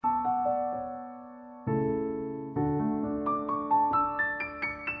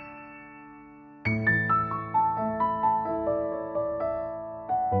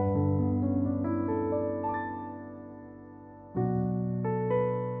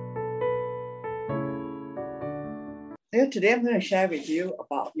Today I'm going to share with you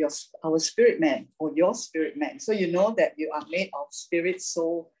about our spirit man or your spirit man. So you know that you are made of spirit,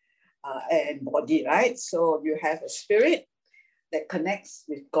 soul, and body, right? So you have a spirit that connects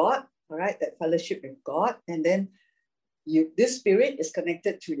with God, all right, that fellowship with God. And then this spirit is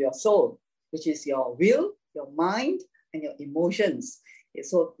connected to your soul, which is your will, your mind, and your emotions.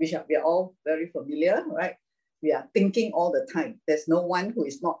 So we are all very familiar, right? We are thinking all the time. There's no one who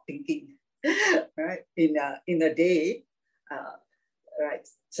is not thinking, right? In a day, right?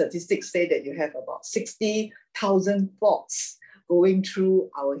 Statistics say that you have about 60,000 thoughts going through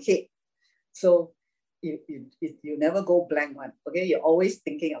our head. So you never go blank one, okay? You're always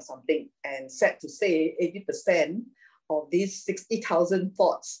thinking of something. And sad to say, 80% of these 60,000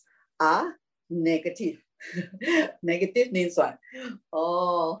 thoughts are negative. Negative means what?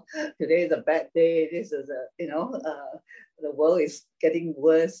 Oh, today is a bad day. This is the world is getting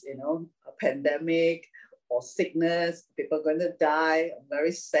worse, a pandemic or sickness. People are going to die. I'm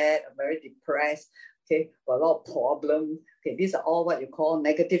very sad. I'm very depressed. Okay, got a lot of problems. Okay, these are all what you call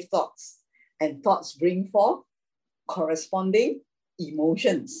negative thoughts. And thoughts bring forth corresponding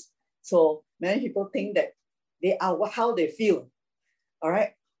emotions. So many people think that they are how they feel. All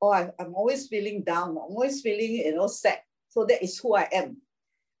right. Oh, I'm always feeling down. I'm always feeling, sad. So that is who I am.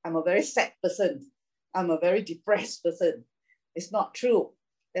 I'm a very sad person. I'm a very depressed person. It's not true.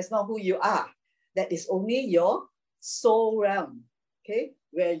 That's not who you are. That is only your soul realm. Okay.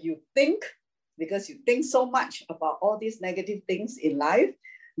 Where you think, because you think so much about all these negative things in life,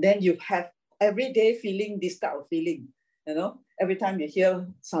 then you have every day feeling this type of feeling. Every time you hear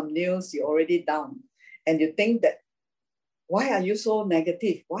some news, you're already down. And you think that, why are you so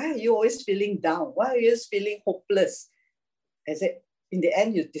negative? Why are you always feeling down? Why are you always feeling hopeless? As it, in the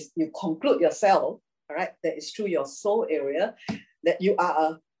end, you conclude yourself, all right, that it's through your soul area that you are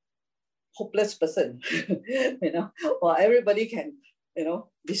a hopeless person. Or everybody can,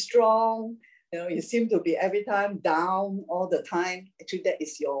 be strong. You seem to be every time down all the time. Actually, that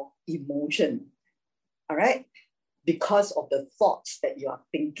is your emotion, all right? Because of the thoughts that you are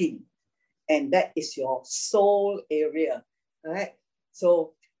thinking. And that is your soul area, all right?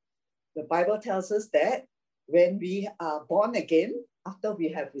 So the Bible tells us that when we are born again, after we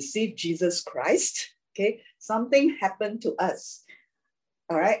have received Jesus Christ, okay, something happened to us,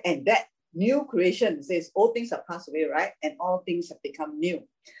 all right? And that new creation says all things have passed away, right? And all things have become new.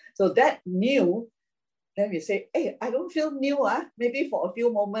 So that new, then we say, hey, I don't feel new, maybe for a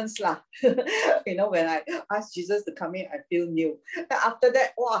few moments. When I ask Jesus to come in, I feel new. And after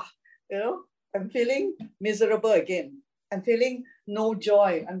that, wow, I'm feeling miserable again. I'm feeling no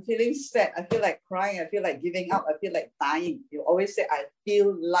joy. I'm feeling sad. I feel like crying. I feel like giving up. I feel like dying. You always say, I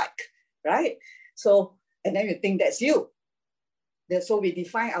feel like, right? So, and then you think that's you. So we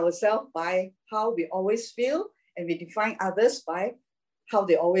define ourselves by how we always feel, and we define others by how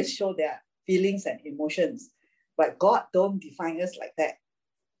they always show their feelings and emotions. But God don't define us like that,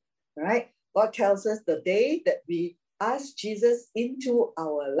 right? God tells us the day that we ask Jesus into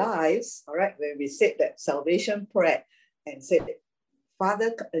our lives, all right, when we said that salvation prayer and said,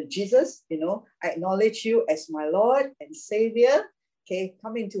 Father, Jesus, I acknowledge you as my Lord and Savior. Okay,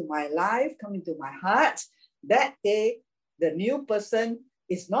 come into my life, come into my heart. That day, the new person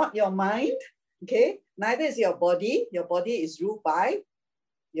is not your mind, okay? Neither is your body. Your body is ruled by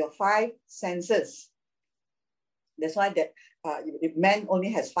your 5 senses. That's why that man only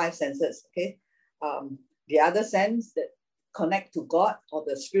has 5 senses, okay? The other sense that connect to God or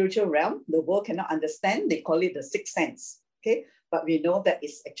the spiritual realm, the world cannot understand. They call it the 6th sense, okay? But we know that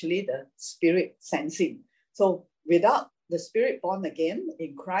it's actually the spirit sensing. So without the spirit born again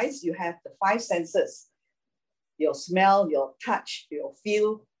in Christ, you have the 5 senses. Your smell, your touch, your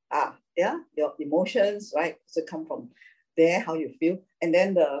feel, your emotions, right? So come from there, how you feel. And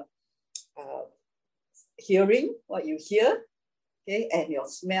then the hearing, what you hear, okay, and your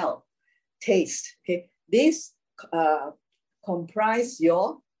smell, taste, okay. These comprise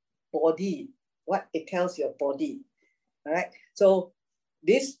your body, what it tells your body, all right? So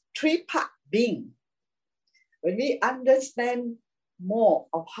this 3-part being, when we understand more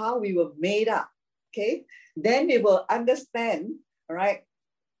of how we were made up, okay, then we will understand, all right,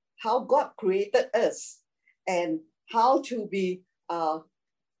 how God created us and how to be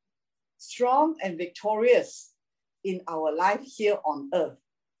strong and victorious in our life here on earth,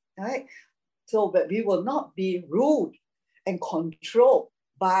 right? So that we will not be ruled and controlled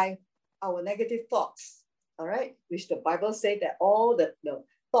by our negative thoughts, all right? Which the Bible says that all the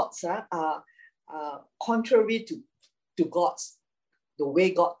thoughts are contrary to God's, the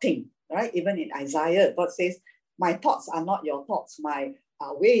way God thinks, right? Even in Isaiah, God says, My thoughts are not your thoughts. My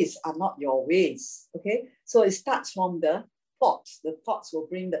ways are not your ways. Okay, so it starts from the thoughts. The thoughts will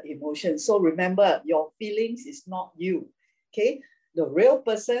bring the emotion. So remember, your feelings is not you. Okay, the real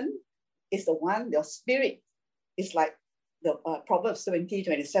person is the one, your spirit is like the Proverbs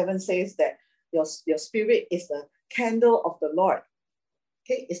 20:27 says that your spirit is the candle of the Lord.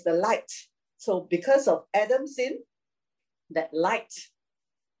 Okay, it's the light. So because of Adam's sin, that light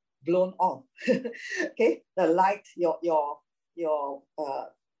blown off. Okay, the light, your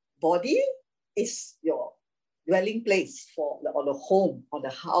body is your dwelling place for or the home or the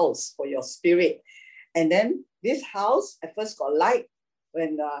house for your spirit. And then this house at first got light.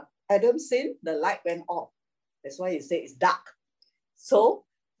 When Adam sinned, the light went off. That's why you say it's dark. So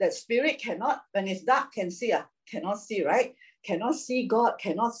that spirit cannot, when it's dark, cannot see, right? Cannot see God,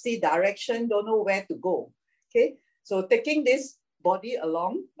 cannot see direction, don't know where to go. Okay, so taking this body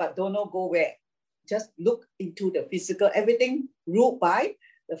along, but don't know go where. Just look into the physical, everything ruled by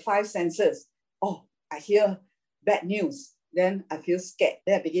the five senses. Oh, I hear bad news, then I feel scared.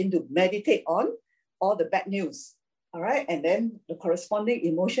 Then I begin to meditate on all the bad news. All right, and then the corresponding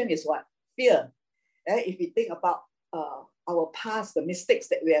emotion is what? Fear. If we think about our past, the mistakes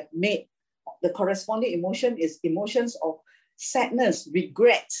that we have made, the corresponding emotion is emotions of sadness,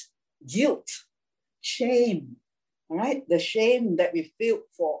 regret, guilt, shame. All right, the shame that we felt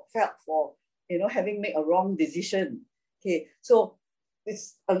for having made a wrong decision. Okay, so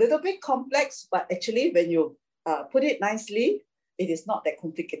it's a little bit complex, but actually when you put it nicely, it is not that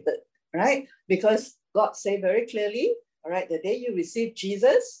complicated, right? Because God said very clearly, all right, the day you receive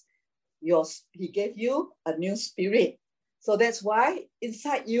Jesus, he gave you a new spirit. So that's why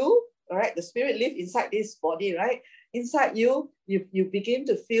inside you, all right, the spirit lives inside this body, right? Inside you, you begin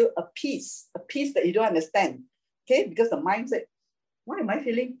to feel a peace that you don't understand. Okay, because the mind said, why am I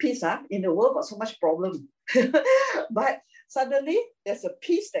feeling peace? In the world got so much problem. But suddenly there's a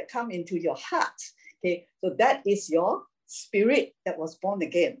peace that comes into your heart. Okay, so that is your spirit that was born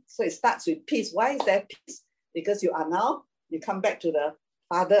again. So it starts with peace. Why is there peace? Because you come back to the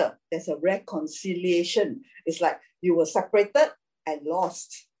Father. There's a reconciliation. It's like you were separated and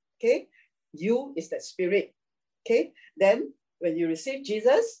lost. Okay, you is that spirit. Okay, then when you receive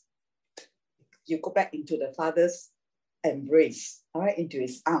Jesus, you go back into the Father's embrace, all right, into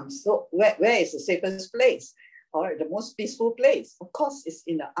his arms. So where is the safest place? All right, the most peaceful place, of course, is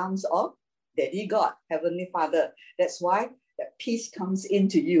in the arms of Daddy God, Heavenly Father. That's why that peace comes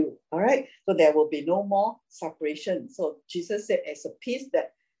into you, all right? So there will be no more separation. So Jesus said, as a peace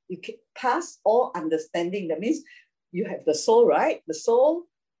that you can pass all understanding. That means you have the soul, right? The soul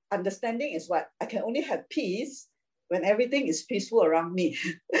understanding is what? I can only have peace when everything is peaceful around me,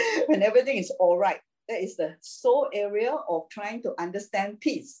 when everything is all right. That is the soul area of trying to understand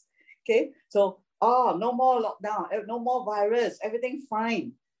peace. Okay, so no more lockdown, no more virus, everything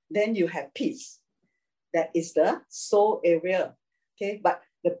fine. Then you have peace. That is the soul area. Okay, but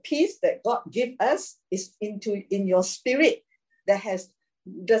the peace that God gives us is in your spirit that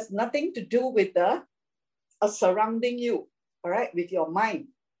does nothing to do with the surrounding you. All right, with your mind,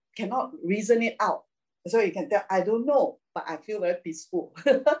 cannot reason it out. So you can tell, I don't know, but I feel very peaceful,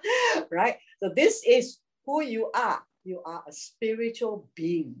 right? So this is who you are. You are a spiritual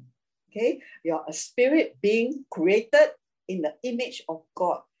being, okay? You're a spirit being created in the image of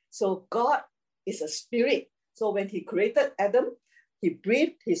God. So God is a spirit. So when he created Adam, he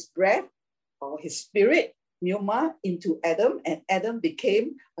breathed his breath or his spirit, pneuma, into Adam, and Adam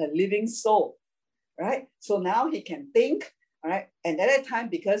became a living soul, right? So now he can think, all right? And at that time,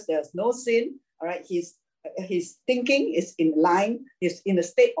 because there's no sin, all right, his thinking is in line, he's in a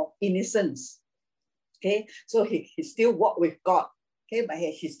state of innocence. Okay, so he still walk with God. Okay, but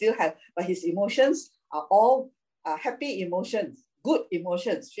he still have, but his emotions are all happy emotions, good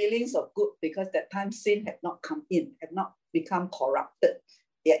emotions, feelings of good, because that time sin had not come in, had not become corrupted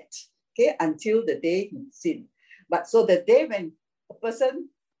yet. Okay, until the day he sinned. But so the day when a person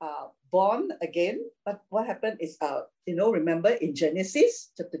born again, but what happened is, remember in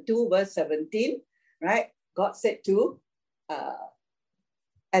Genesis chapter 2, verse 17, right? God said to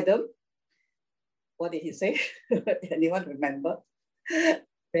Adam, what did he say? Anyone remember?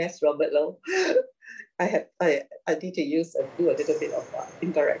 Yes, Robert Lowe. I need to do a little bit of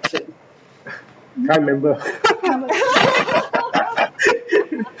interaction. Can't remember.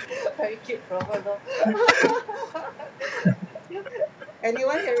 Very cute, Robert Lowe.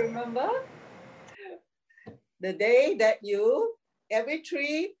 Anyone can remember? The day that every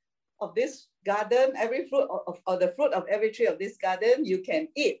tree of this garden, every fruit or the fruit of every tree of this garden, you can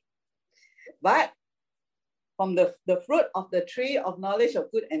eat. But from the fruit of the tree of knowledge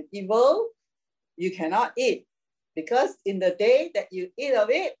of good and evil, you cannot eat. Because in the day that you eat of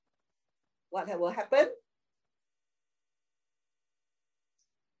it, what will happen?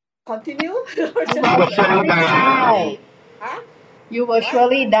 Continue. You will surely die. Huh? You will What?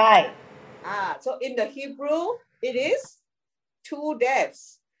 surely die. So in the Hebrew, it is 2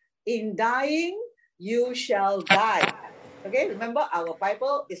 deaths. In dying, you shall die. Okay, remember our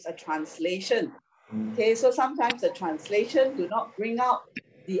Bible is a translation. Okay, so sometimes the translation do not bring out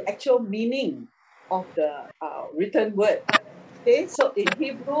the actual meaning of the written word. Okay, so in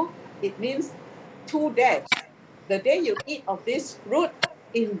Hebrew, it means 2 deaths. The day you eat of this fruit,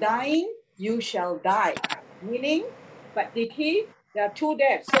 in dying, you shall die. Meaning, but did he? There are 2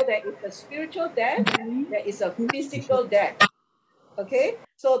 deaths. So there is a spiritual death, there is a physical death. Okay,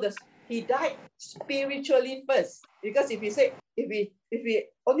 so he died spiritually first. Because if we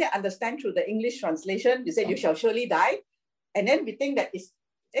only understand through the English translation, you say you shall surely die, and then we think that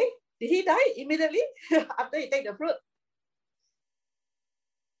did he die immediately after he take the fruit?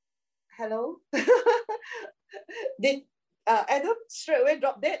 Hello? Did Adam straight away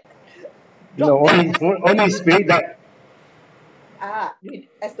drop dead? No, only spirit that.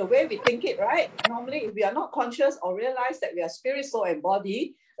 As the way we think it, right? Normally, if we are not conscious or realize that we are spirit, soul, and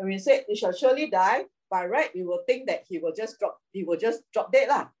body, and we say you shall surely die, by right, we will think that he will just drop dead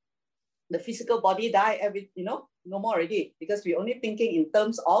lah. The physical body die, no more already, because we're only thinking in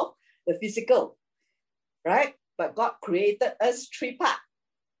terms of the physical, right? But God created us 3 parts.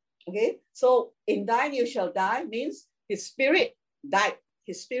 Okay, so in dying you shall die means his spirit died.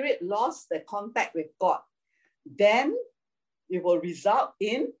 His spirit lost the contact with God. Then it will result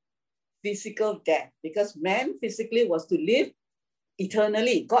in physical death, because man physically was to live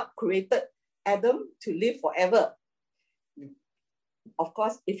eternally. God created Adam to live forever. Of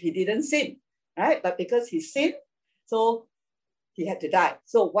course, if he didn't sin, right? But because he sinned, so he had to die.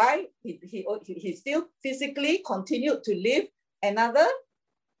 So why he still physically continued to live another?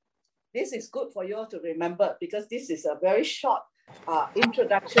 This is good for you all to remember, because this is a very short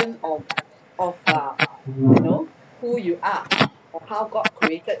introduction of who you are, or how God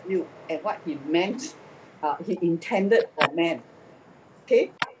created you, and what he meant, he intended for man.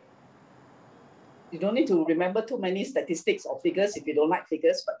 Okay? You don't need to remember too many statistics or figures if you don't like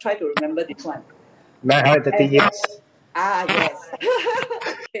figures, but try to remember this one. 930 years. Yes.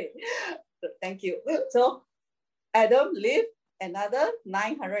 Okay. Thank you. So Adam lived another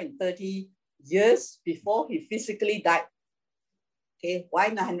 930 years before he physically died. Okay, why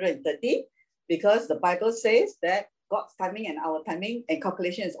 930? Because the Bible says that God's timing and our timing and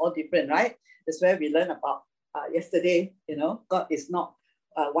calculation is all different, right? That's where we learned about yesterday, God is not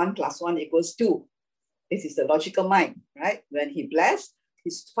 1 + 1 = 2. This is the logical mind, right? When he blessed,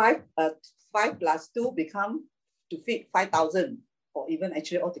 his 5 + 2 become to feed 5,000, or even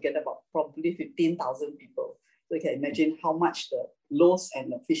actually altogether about probably 15,000 people. So you can imagine how much the loaves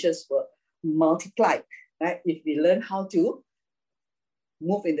and the fishes were multiplied, right? If we learn how to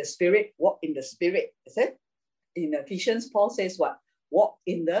move in the spirit, walk in the spirit. Is it? In Ephesians, Paul says what? Walk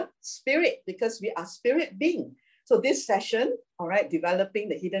in the spirit, because we are spirit being. So this session, all right, developing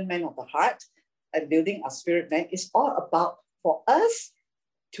the hidden man of the heart and building our spirit man, is all about for us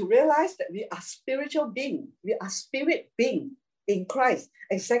to realize that we are spiritual being. We are spirit being in Christ.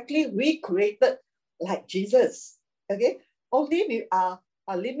 Exactly, we created like Jesus. Okay, only we are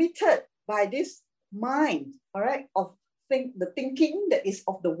limited by this mind, all right, of the thinking that is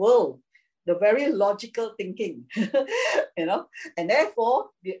of the world, the very logical thinking, and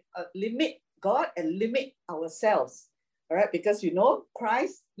therefore we limit God and limit ourselves, all right, because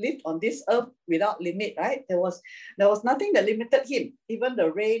Christ lived on this earth without limit, right? There was nothing that limited him. Even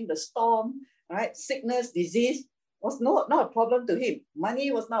the rain, the storm, right, sickness, disease was not a problem to him.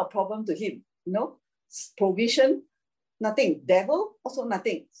 Money was not a problem to him. Provision, nothing. Devil, also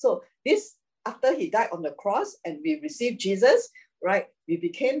nothing. So this, after he died on the cross and we received Jesus, right, we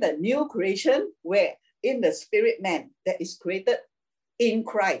became the new creation, where in the spirit man that is created in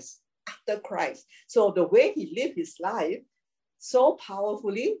Christ, after Christ. So the way he lived his life so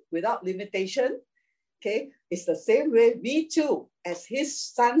powerfully, without limitation, okay, it's the same way we too, as his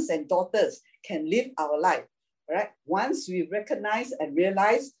sons and daughters, can live our life, right? Once we recognize and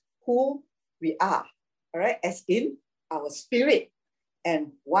realize who we are, all right, as in our spirit,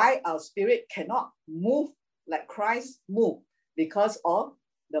 and why our spirit cannot move like Christ moved, because of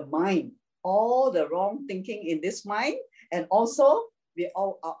the mind, all the wrong thinking in this mind, and also we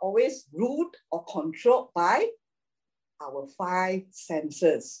all are always ruled or controlled by our 5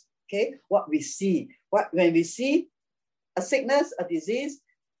 senses. Okay, what we see, when we see a sickness, a disease,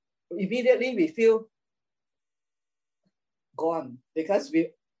 immediately we feel gone, because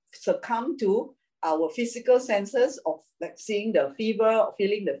we succumb to our physical senses of like seeing the fever, or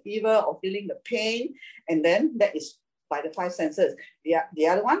feeling the fever, or feeling the pain. And then that is by the five senses. The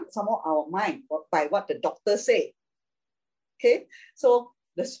other one, some more our mind, by what the doctor say. Okay, so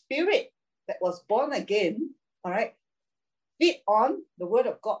the spirit that was born again, all right, feed on the word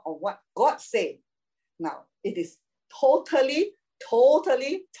of God, or what God said. Now, it is totally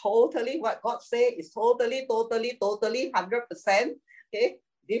what God say is totally 100%, okay,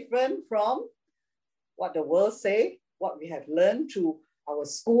 different from what the world say, what we have learned through our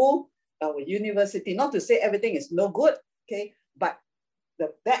school, our university. Not to say everything is no good, okay, but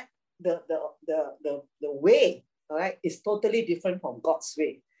the way, all right, is totally different from God's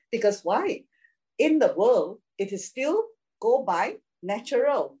way. Because why? In the world, it is still go by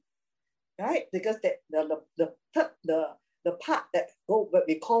natural, right? Because the part that go what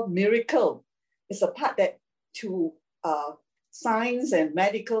we call miracle is a part that to science and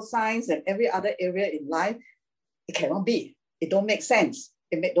medical science and every other area in life, it cannot be. It don't make sense.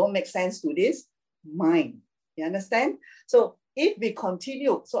 Don't make sense to this mind. You understand? So if we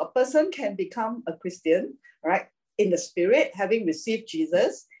continue, so a person can become a Christian, right, in the spirit, having received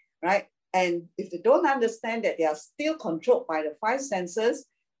Jesus, right? And if they don't understand that they are still controlled by the five senses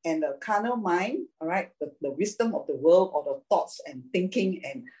and the carnal mind, all right, the wisdom of the world, or the thoughts and thinking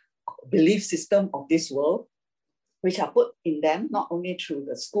and belief system of this world, which are put in them not only through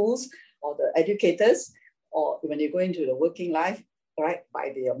the schools or the educators, or when you go into the working life, all right,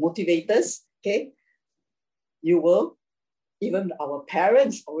 by the motivators, okay, you will, even our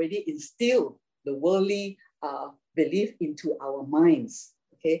parents already instill the worldly belief into our minds.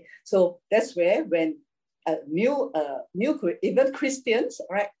 Okay, so that's where when even Christians, all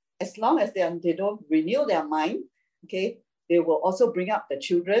right, as long as they don't renew their mind, okay, they will also bring up the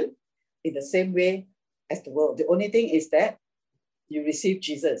children in the same way as the world. The only thing is that you receive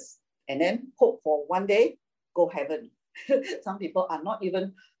Jesus and then hope for one day go heaven. Some people are not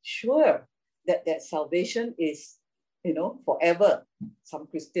even sure that salvation is, forever. Some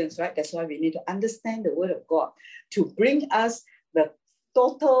Christians, right? That's why we need to understand the word of God to bring us the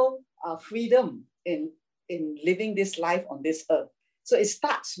total freedom in living this life on this earth. So it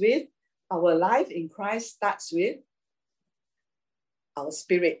starts with our life in Christ, starts with our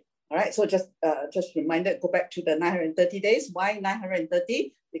spirit. All right. So just reminded, go back to the 930 days. Why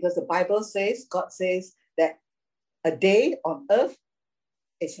 930? Because the Bible says, God says that a day on earth,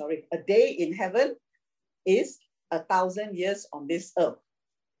 a day in heaven is 1,000 years on this earth.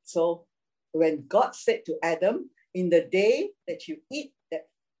 So when God said to Adam, in the day that you eat that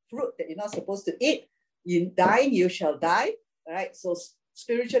fruit that you're not supposed to eat, you shall die. All right. So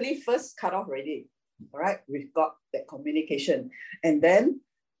spiritually first cut off already. All right. We've got that communication. And then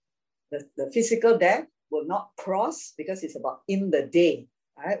the physical death will not cross, because it's about in the day.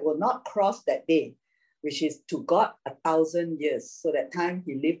 All right. Will not cross that day, which is to God 1,000 years. So that time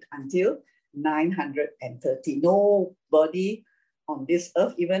he lived until 930. Nobody on this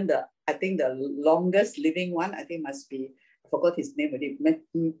earth, even I think the longest living one, I think must be, I forgot his name already,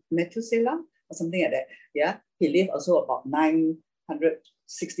 Methuselah or something like that. Yeah, he lived also about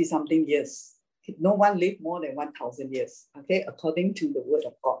 960 something years. No one lived more than 1,000 years, okay, according to the word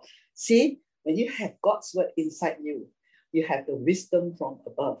of God. See, when you have God's word inside you, you have the wisdom from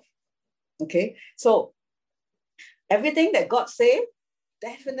above. Okay, so everything that God said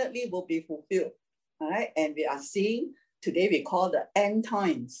definitely will be fulfilled. All right, and we are seeing today, we call the end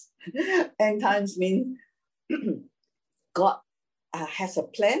times. End times means God has a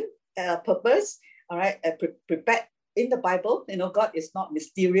plan, a purpose. All right, prepared in the Bible. God is not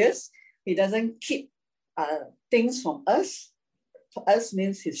mysterious. He doesn't keep things from us. For us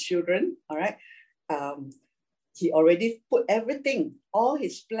means his children. All right. He already put everything, all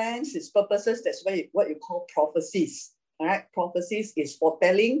his plans, his purposes. That's what you call prophecies. All right. Prophecies is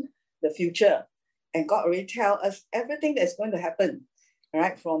foretelling the future. And God already tells us everything that's going to happen. All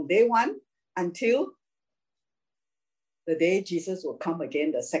right. From day one until the day Jesus will come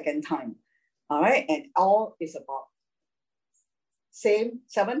again the second time. All right. And all is about same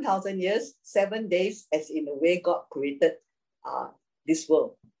 7,000 years, 7 days, as in the way God created this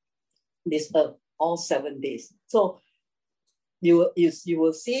world, this earth, all 7 days. So you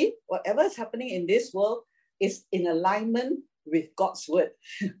will see whatever is happening in this world is in alignment with God's word.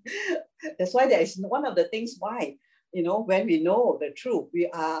 That's why there is one of the things why, when we know the truth, we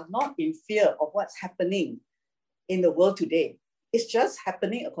are not in fear of what's happening in the world today. It's just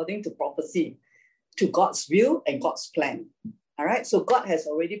happening according to prophecy, to God's will and God's plan. All right, so God has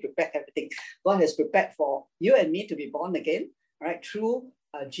already prepared everything. God has prepared for you and me to be born again, all right, through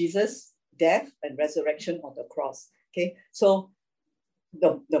Jesus' death and resurrection on the cross. Okay, so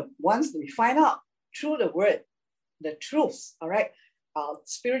the once we find out through the word, the truths, all right,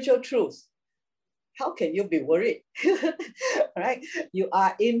 spiritual truths, how can you be worried? Right? You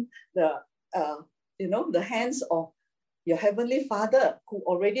are in the, the hands of your Heavenly Father, who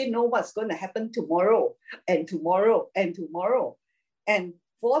already know what's going to happen tomorrow and tomorrow and tomorrow. And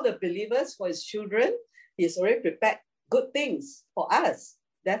for the believers, for his children, he's already prepared good things for us.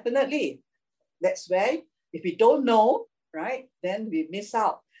 Definitely. That's where if we don't know, right, then we miss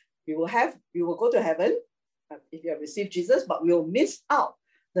out. We will go to heaven if you have received Jesus, but we will miss out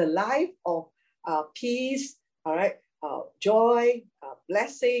the life of peace, all right, joy,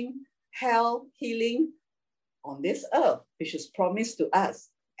 blessing, health, healing on this earth, which is promised to us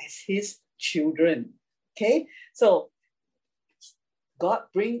as his children. Okay, so God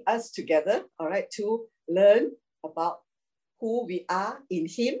bring us together, all right, to learn about who we are in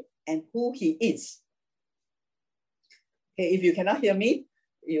him and who he is. Okay, if you cannot hear me,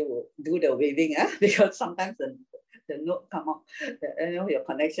 you do the waving, because sometimes the note come up, your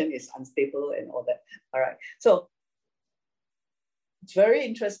connection is unstable and all that. All right, so it's very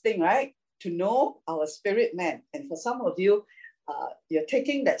interesting, right, to know our spirit man. And for some of you, you're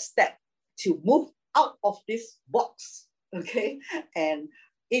taking that step to move out of this box, okay, and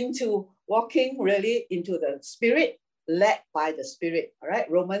into walking really into the spirit, led by the spirit. All right,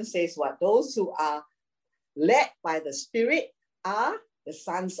 Romans says what? Those who are led by the spirit are the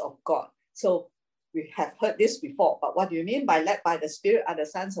sons of God. So we have heard this before, but what do you mean by led by the spirit are the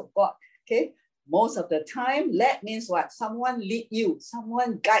sons of God? Okay, most of the time, led means what? Someone lead you,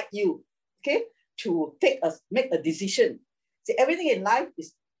 someone guide you, okay, to make a decision. See, everything in life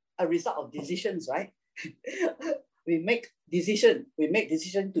is a result of decisions, right? We make decision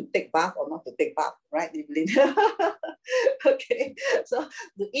to take bath or not to take bath, right, Evelyn? Okay, so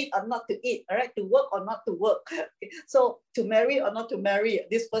to eat or not to eat, all right, to work or not to work. Okay. So to marry or not to marry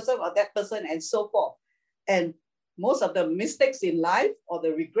this person or that person, and so forth. And most of the mistakes in life or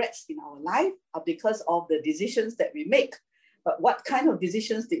the regrets in our life are because of the decisions that we make. But what kind of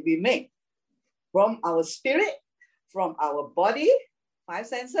decisions did we make? From our spirit, from our body, 5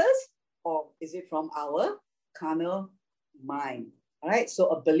 senses, or is it from our carnal mind? All right, so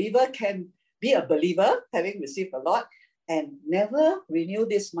a believer can be a believer, having received a lot, and never renew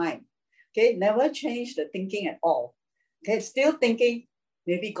this mind. Okay, never change the thinking at all. Okay, still thinking,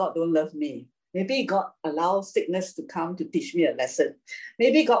 maybe God don't love me. Maybe God allows sickness to come to teach me a lesson.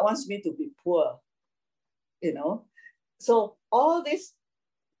 Maybe God wants me to be poor, So all this,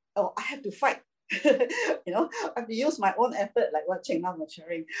 I have to fight. I have to use my own effort, like what Cheng Nam was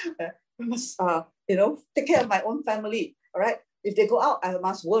sharing. I must, take care of my own family. All right. If they go out, I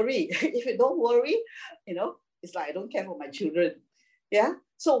must worry. If you don't worry, it's like I don't care for my children. Yeah.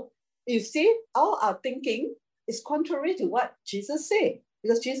 So you see, all our thinking is contrary to what Jesus said,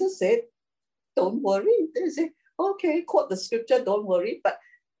 because Jesus said, "Don't worry." They say, "Okay, quote the scripture, don't worry," but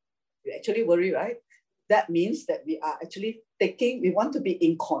you actually worry, right? That means that we are actually we want to be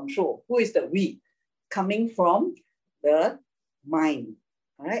in control. Who is the we? Coming from the mind,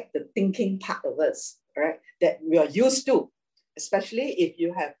 all right? The thinking part of us, all right? That we are used to, especially if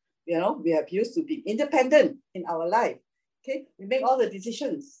you have, we have used to be independent in our life, okay? We make all the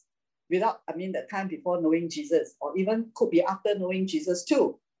decisions without, the time before knowing Jesus, or even could be after knowing Jesus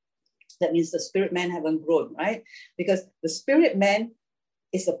too. That means the spirit man haven't grown, right? Because the spirit man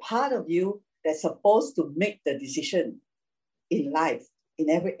is a part of you that's supposed to make the decision in life, in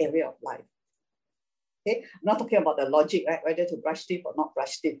every area of life. Okay, I'm not talking about the logic, right? Whether to brush teeth or not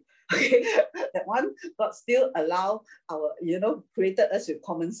brush teeth. Okay, that one, God still allow our, created us with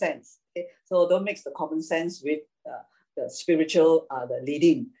common sense. Okay, so don't mix the common sense with the spiritual, the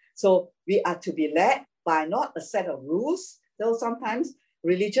leading. So we are to be led by not a set of rules. Though sometimes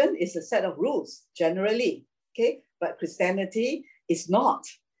religion is a set of rules generally. Okay, but Christianity is not.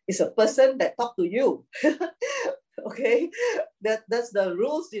 It's a person that talk to you. Okay, that's the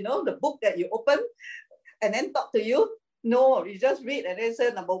rules, the book that you open and then talk to you. No, you just read and then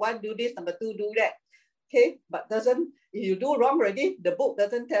say, number 1, do this, number 2, do that. Okay, but if you do wrong already, the book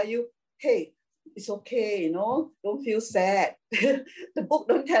doesn't tell you, hey, it's okay, don't feel sad. The book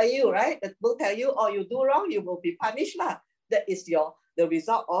don't tell you, right? The book tell you, oh, you do wrong, you will be punished. That is the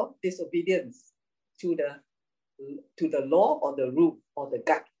result of disobedience to the law or the rule or the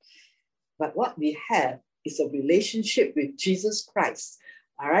guide. But what we have is a relationship with Jesus Christ,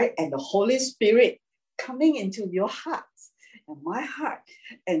 all right? And the Holy Spirit coming into your heart and my heart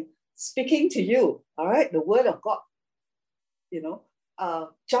and speaking to you, all right? The word of God,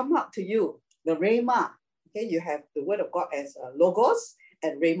 jump up to you, the Rhema. Okay, you have the word of God as Logos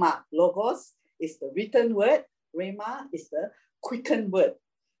and Rhema. Logos is the written word. Rhema is the quickened word.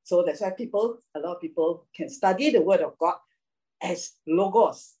 So that's why a lot of people can study the word of God as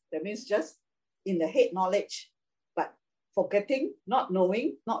logos. That means just in the head knowledge, but forgetting, not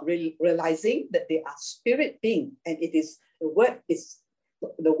knowing, not really realizing that they are spirit being. And it is the word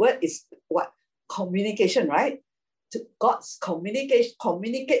is what? Communication, right? To God's communication,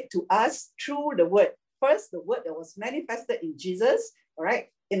 communicate to us through the word. First, the word that was manifested in Jesus, all right,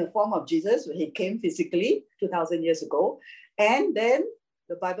 in the form of Jesus when he came physically 2,000 years ago. And then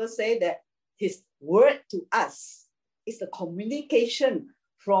the Bible says that his word to us is the communication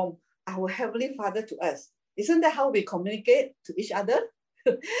from our Heavenly Father to us. Isn't that how we communicate to each other?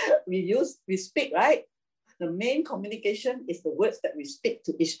 we speak, right? The main communication is the words that we speak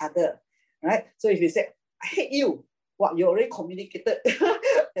to each other, right? So if you say, I hate you, what, you already communicated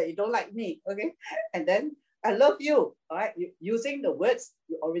that you don't like me, okay? And then I love you, all right? Using the words,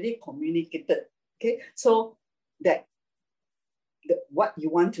 you already communicated, okay? So that what you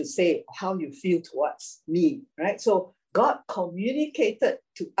want to say, how you feel towards me, right? So God communicated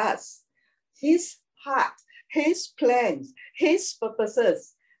to us his heart, his plans, his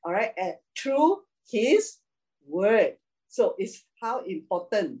purposes, all right, through his word. So it's how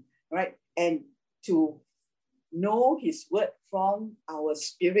important, right? And to know his word from our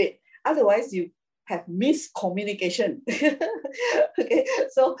spirit. Otherwise, you have miscommunication. Okay,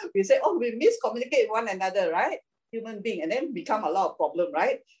 so we say, oh, we miscommunicate one another, right? Human being, and then become a lot of problem,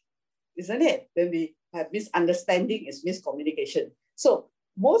 right? Isn't it? When we have misunderstanding, is miscommunication. So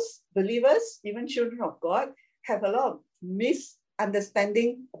most believers, even children of God, have a lot of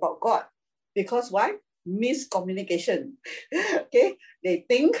misunderstanding about God. Because why? Miscommunication. Okay, they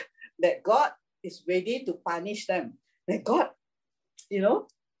think that God is ready to punish them. That God,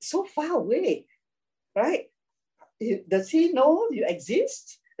 so far away, right? Does he know you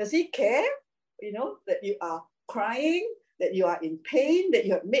exist? Does he care? That you are crying, that you are in pain, that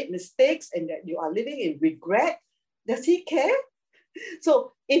you have made mistakes, and that you are living in regret. Does he care?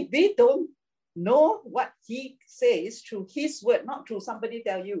 So if we don't know what he says through his word, not through somebody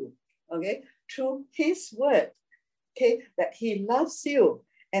tell you, okay, through his word, okay, that he loves you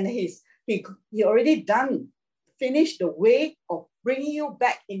and he already finished the way of bringing you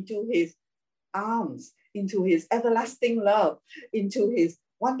back into his arms, into his everlasting love, into his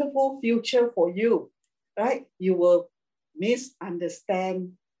wonderful future for you, right? You will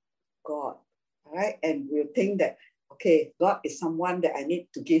misunderstand God, all right? And we'll think that, okay, God is someone that I need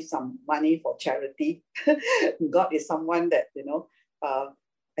to give some money for charity. God is someone that,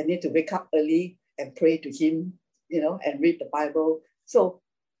 I need to wake up early and pray to him, and read the Bible. So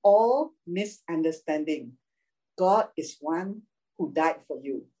all misunderstanding. God is one who died for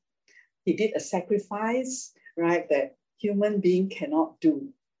you. He did a sacrifice, right, that human being cannot do.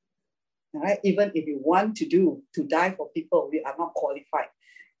 All right, even if you want to die for people, we are not qualified,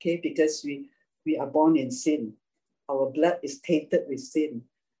 okay, because we are born in sin. Our blood is tainted with sin,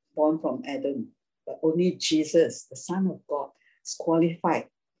 born from Adam. But only Jesus, the Son of God, is qualified.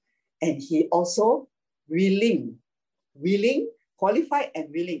 And he also willing, qualified and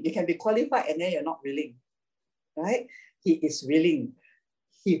willing. You can be qualified and then you're not willing, right? He is willing.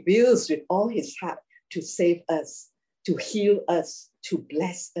 He wills with all his heart to save us, to heal us, to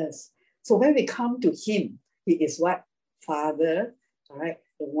bless us. So when we come to him, he is what? Father, all right?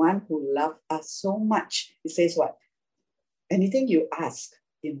 The one who loves us so much. He says what? Anything you ask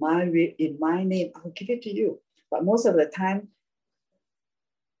in my name, I'll give it to you. But most of the time,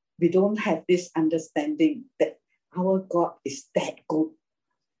 we don't have this understanding that our God is that good,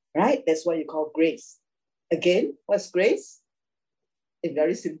 right? That's what you call grace. Again, what's grace? In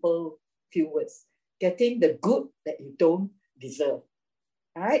very simple few words, getting the good that you don't deserve.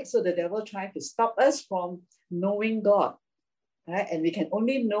 All right, so the devil tried to stop us from knowing God, right? And we can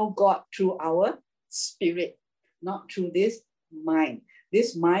only know God through our spirit, not through this mind.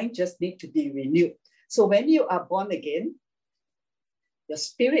 This mind just needs to be renewed. So when you are born again, your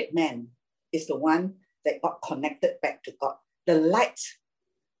spirit man is the one that got connected back to God. The light,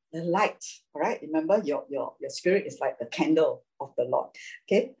 all right? Remember, your spirit is like the candle of the Lord,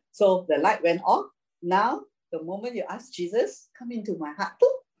 okay? So the light went off. Now, the moment you ask Jesus, come into my heart,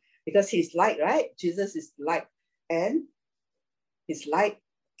 because he's light, right? Jesus is light. And his light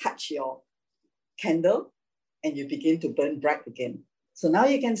touch your candle and you begin to burn bright again. So now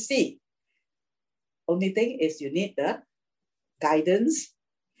you can see. Only thing is you need the guidance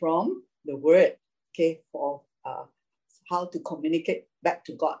from the word, okay, for how to communicate back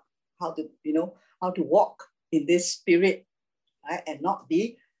to God, how to walk in this spirit, right? And not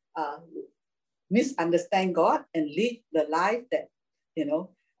be misunderstand God and live the life that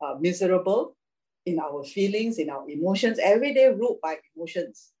miserable, in our feelings, in our emotions, every day ruled by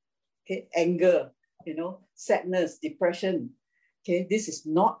emotions. Okay, anger, sadness, depression. Okay, this is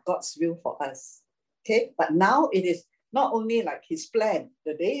not God's will for us. Okay, but now it is not only like his plan.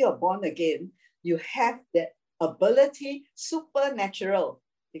 The day you're born again, you have that ability, supernatural,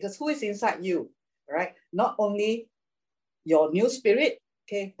 because who is inside you, right? Not only your new spirit,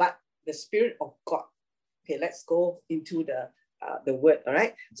 okay, but the Spirit of God. Okay, let's go into the word, all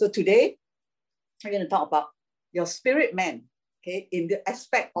right? So today, we're going to talk about your spirit man, okay, in the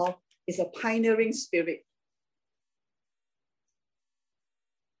aspect of it's a pioneering spirit.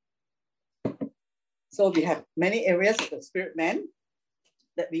 So we have many areas of the spirit man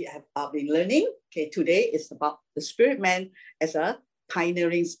that we have been learning. Okay, today is about the spirit man as a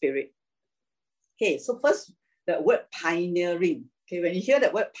pioneering spirit. Okay, so first, the word pioneering. Okay, when you hear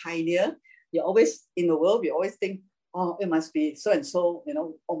that word pioneer, you always, in the world, we always think, oh, it must be so-and-so,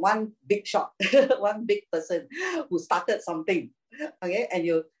 or one big shot, one big person who started something. Okay, and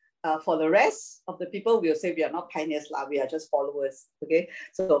you, for the rest of the people, we'll say we are not pioneers, we are just followers. Okay,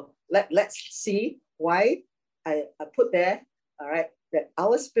 so let's see why I put there, all right, that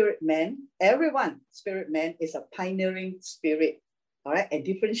our spirit man, everyone, spirit man is a pioneering spirit, all right, and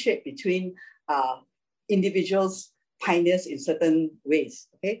differentiate between individuals, pioneers in certain ways.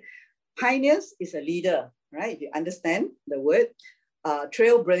 Okay, pioneers is a leader, right? If you understand the word,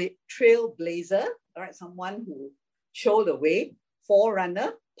 trailblazer, all right, someone who show the way,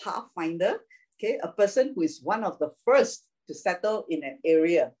 forerunner, pathfinder, okay, a person who is one of the first to settle in an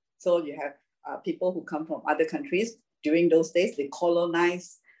area. So you have people who come from other countries. During those days, they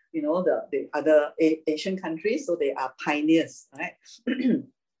colonize, the other Asian countries, so they are pioneers, right?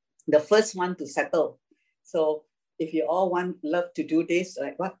 The first one to settle. So if you all love to do this,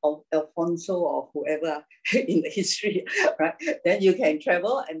 like what Alfonso or whoever in the history, right? Then you can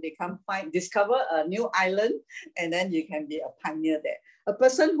travel and discover a new island, and then you can be a pioneer there. A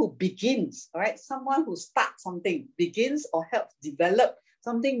person who begins, all right? Someone who starts something, begins or helps develop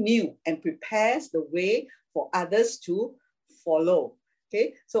something new and prepares the way for others to follow.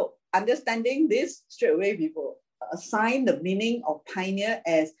 Okay, so understanding this, straight away we will assign the meaning of pioneer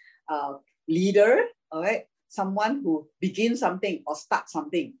as leader, all right? Someone who begins something or starts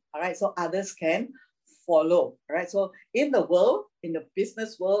something, all right? So others can follow, all right? So in the world, in the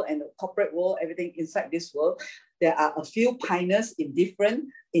business world and the corporate world, everything inside this world, there are a few pioneers in different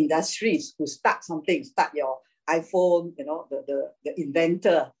industries who start something, start your iPhone, the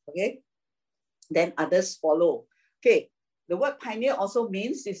inventor, okay? Then others follow. Okay, the word pioneer also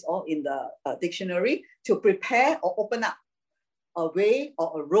means, it's all in the dictionary, to prepare or open up a way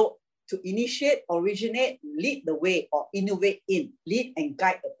or a road, to initiate, originate, lead the way, or innovate in, lead and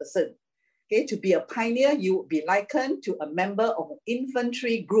guide a person. Okay, to be a pioneer, you would be likened to a member of an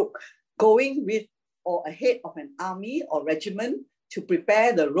infantry group going with or ahead of an army or regiment to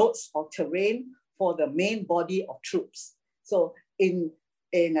prepare the roads or terrain for the main body of troops. So in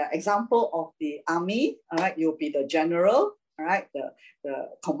an example of the army, all right, you'll be the general, all right, the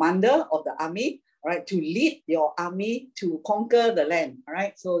commander of the army, all right, to lead your army to conquer the land, all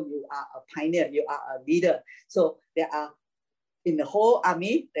right? So you are a pioneer, you are a leader. So there are, in the whole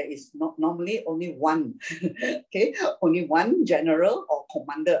army, there is not normally only one, okay? Only one general or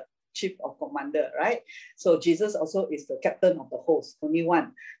commander, chief of commander, right? So Jesus also is the captain of the host, only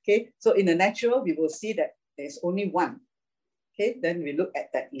one, okay? So in the natural, we will see that there's only one, okay? Then we look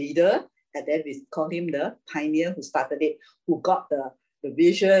at that leader, and then we call him the pioneer who started it, who got the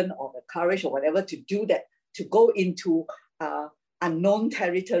vision or the courage or whatever to do that, to go into unknown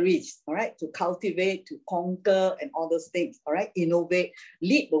territories, all right, to cultivate, to conquer, and all those things, all right, innovate,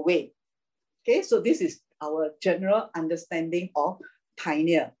 lead the way. Okay, so this is our general understanding of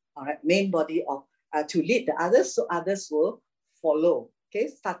pioneer, all right, main body of to lead the others, so others will follow. Okay,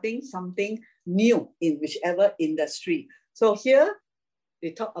 starting something new in whichever industry. So here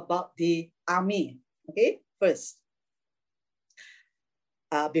we talk about the army. Okay, first.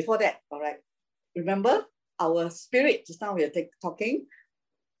 Before that, all right, remember our spirit, just now we are talking,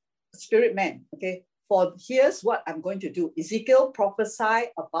 spirit man, okay? For here's what I'm going to do. Ezekiel prophesied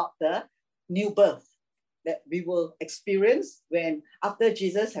about the new birth that we will experience after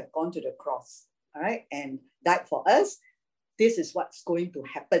Jesus have gone to the cross, all right, and died for us. This is what's going to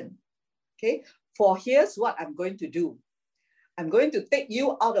happen, okay? For here's what I'm going to do. I'm going to take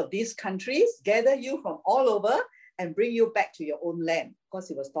you out of these countries, gather you from all over, and bring you back to your own land. Of course,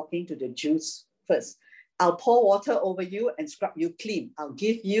 he was talking to the Jews first. I'll pour water over you and scrub you clean. I'll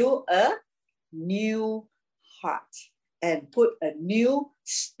give you a new heart and put a new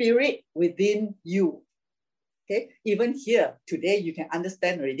spirit within you. Okay, even here today, you can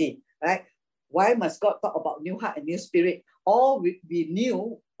understand already, right? Why must God talk about new heart and new spirit? All we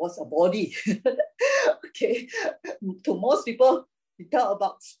knew was a body. Okay. To most people, you talk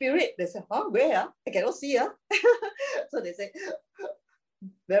about spirit, they say, huh, where? I cannot see. So they say,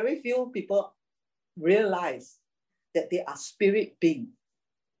 very few people realize that they are spirit beings.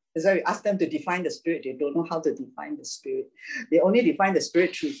 That's why we ask them to define the spirit. They don't know how to define the spirit. They only define the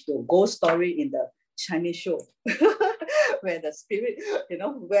spirit through the ghost story in the Chinese show. Where the spirit,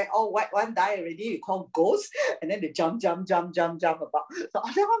 where all white one die already, you call ghosts, and then they jump about. So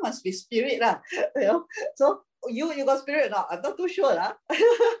that one must be spirit. So you got spirit or not? I'm not too sure.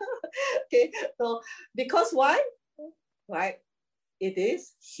 Okay, so because why? Right? It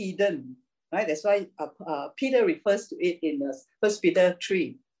is hidden. Right? That's why Peter refers to it in 1 Peter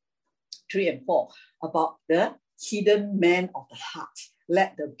 3 and 4 about the hidden man of the heart.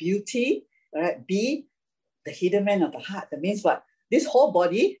 Let the beauty, right, be the hidden man of the heart. That means what? This whole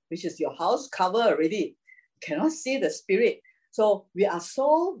body, which is your house, cover already. You cannot see the spirit. So we are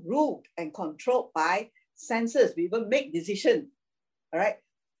so ruled and controlled by senses. We even make decisions, all right,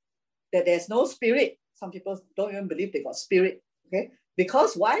 that there's no spirit. Some people don't even believe they got spirit. Okay,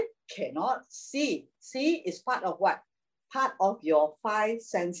 because why? Cannot see. See is part of what? Part of your 5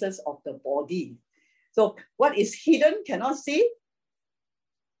 senses of the body. So what is hidden, cannot see?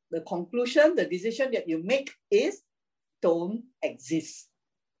 The conclusion, the decision that you make is don't exist.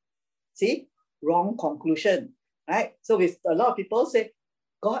 See? Wrong conclusion, right? So with a lot of people say,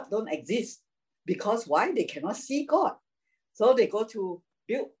 God don't exist. Because why? They cannot see God. So they go to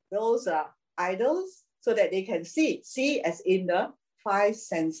build those idols so that they can see. See as in the 5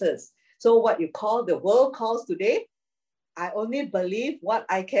 senses. So what you call, the world calls today, I only believe what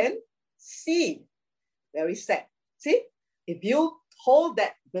I can see. Very sad. See, if you hold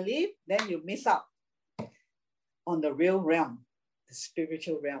that belief, then you miss out on the real realm, the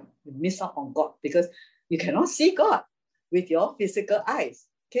spiritual realm. You miss out on God because you cannot see God with your physical eyes.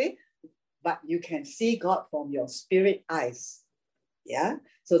 Okay, but you can see God from your spirit eyes. Yeah,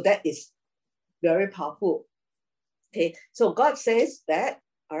 so that is very powerful. Okay, so God says that,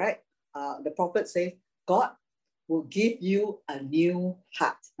 all right, the prophet says, God will give you a new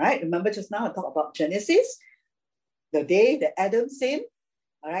heart, right? Remember just now I talked about Genesis, the day that Adam sinned,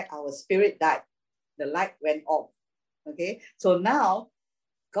 all right, our spirit died, the light went off. Okay, so now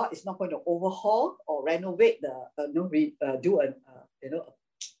God is not going to overhaul or renovate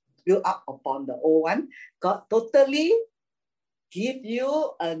build up upon the old one. God totally give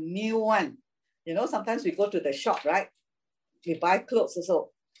you a new one. Sometimes we go to the shop, right? We buy clothes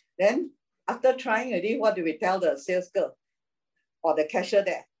also. Then after trying already, what do we tell the sales girl or the cashier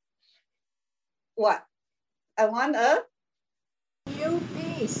there? What? I want a New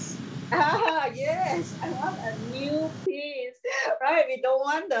piece. yes, I want a new piece, right? We don't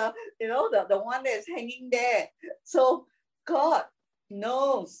want the one that's hanging there. So God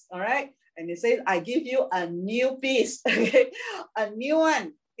knows, all right? And He says, I give you a new piece, okay? A new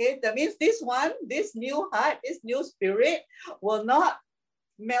one. Okay, that means this new heart, this new spirit will not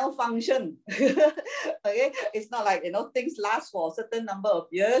malfunction. Okay, it's not like things last for a certain number of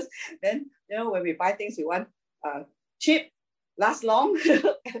years. Then when we buy things, we want cheap, last long,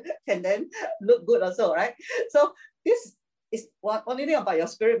 and then look good also, right? So this is one only thing about your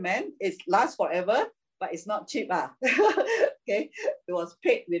spirit man. It lasts forever, but it's not cheap. Okay, it was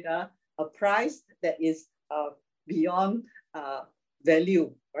paid with a price that is beyond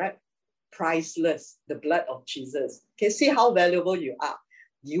value, right? Priceless, the blood of Jesus. Okay, see how valuable you are.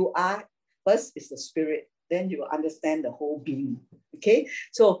 You are, first is the spirit, then you will understand the whole being. Okay,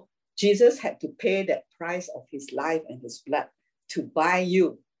 so Jesus had to pay that price of His life and His blood to buy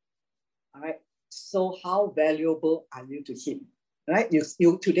you. All right, so how valuable are you to Him? Right,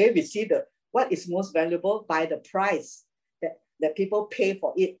 you today we see what is most valuable by the price that people pay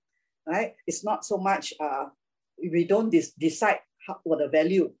for it. Right, it's not so much we don't decide what the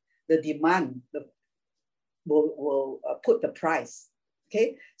value, the demand, will put the price.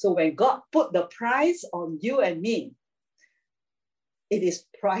 Okay, so when God put the price on you and me, it is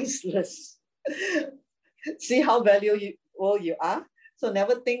priceless. See how valuable you are. So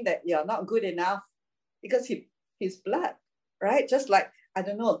never think that you're not good enough because His blood, right? Just like, I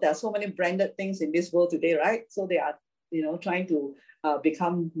don't know, there are so many branded things in this world today, right? So they are, trying to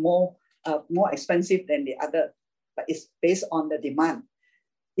become more expensive than the other, but it's based on the demand.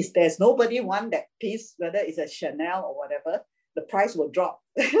 If there's nobody want that piece, whether it's a Chanel or whatever, the price will drop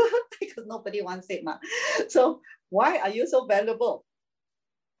because nobody wants it. So why are you so valuable?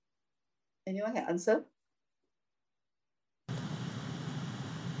 Anyone can answer?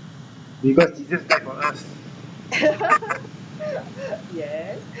 Because Jesus died for us.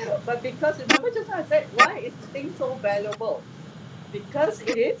 Yes. But because remember just now I said, why is the thing so valuable? Because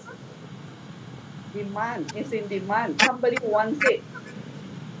it is demand. It's in demand. Somebody wants it.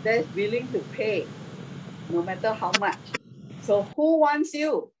 That's willing to pay, no matter how much. So who wants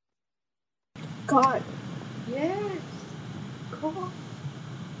you? God. Yes. God.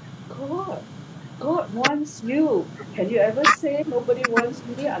 God. God wants you. Can you ever say nobody wants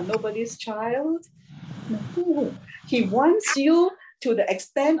me? I'm nobody's child? No. He wants you to the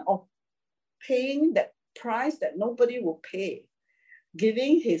extent of paying that price that nobody will pay,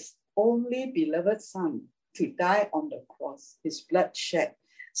 giving his only beloved son to die on the cross, his blood shed,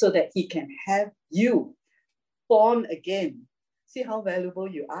 so that he can have you born again. See how valuable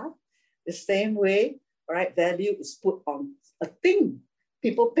you are? The same way, right? Value is put on a thing.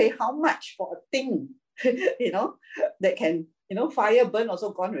 People pay how much for a thing, that can, fire burn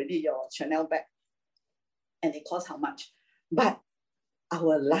also gone already, your Chanel bag. And it costs how much? But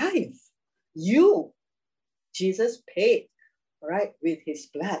our life, Jesus paid, right, with his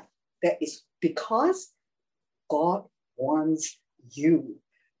blood. That is because God wants you.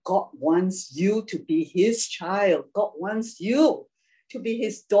 God wants you to be his child. God wants you to be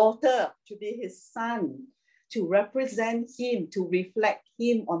his daughter, to be his son, to represent him, to reflect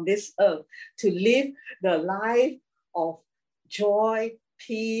him on this earth, to live the life of joy,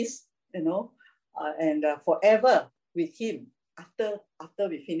 peace, and forever with him after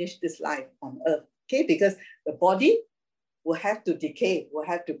we finish this life on earth. Okay, because the body will have to decay, will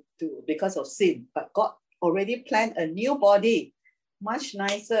have to because of sin. But God already planned a new body, much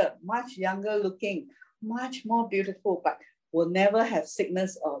nicer, much younger looking, much more beautiful, but will never have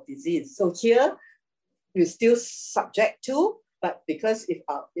sickness or disease. So here, we're still subject to, but because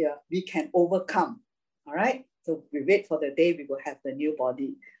we can overcome, all right? So we wait for the day we will have the new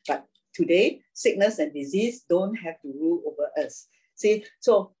body. But today, sickness and disease don't have to rule over us. See,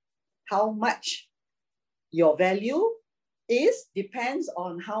 so how much your value depends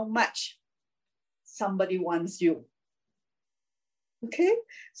on how much somebody wants you. Okay?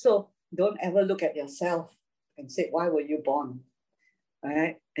 So don't ever look at yourself and say, why were you born? All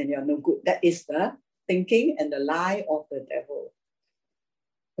right? And you're no good. That is the thinking and the lie of the devil.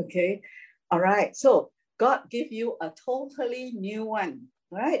 Okay? All right. So God give you a totally new one.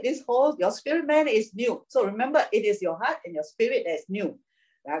 All right? Your spirit man is new. So remember, it is your heart and your spirit that is new.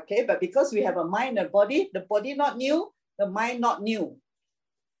 Okay? But because we have a mind and body, the body not new, the mind not new.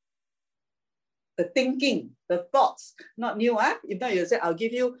 The thinking, the thoughts, not new. If not, you say, I'll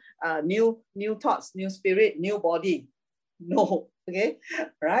give you new thoughts, new spirit, new body. No, okay,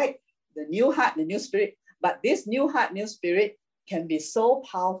 right? The new heart, the new spirit. But this new heart, new spirit can be so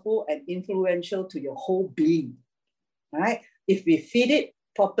powerful and influential to your whole being, right? If we feed it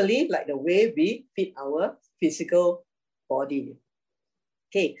properly, like the way we feed our physical body.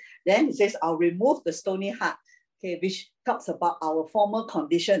 Okay, then it says, I'll remove the stony heart, okay, which talks about our former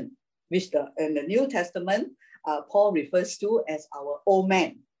condition, which in the New Testament, Paul refers to as our old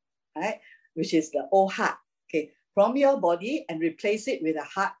man, right? Which is the old heart, okay? From your body and replace it with a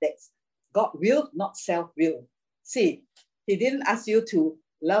heart that's God-willed, not self-willed. See, he didn't ask you to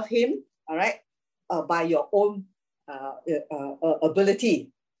love him, all right, by your own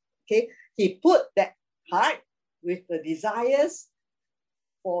ability, okay? He put that heart with the desires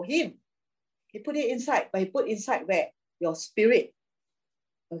for him. He put it inside, but he put inside where? Your spirit.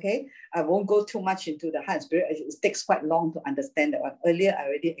 Okay, I won't go too much into the heart and spirit. It takes quite long to understand that one. Earlier, I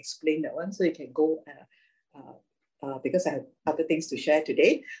already explained that one, so you can go because I have other things to share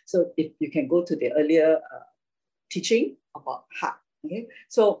today. So if you can go to the earlier teaching about heart. Okay,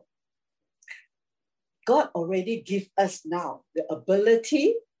 so God already give us now the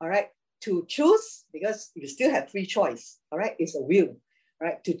ability, all right, to choose, because you still have free choice. All right, it's a will,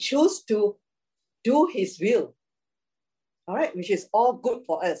 right, to choose to do his will. All right, which is all good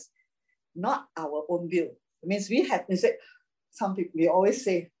for us, not our own will. It means we say, some people, we always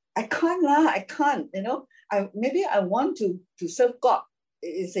say, I can't, maybe I want to serve God.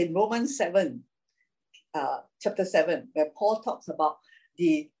 It's in Romans 7, chapter 7, where Paul talks about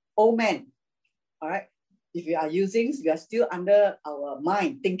the old man. All right, if you are still under our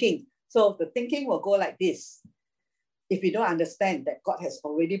mind thinking. So the thinking will go like this. If you don't understand that God has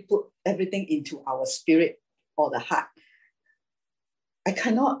already put everything into our spirit or the heart, I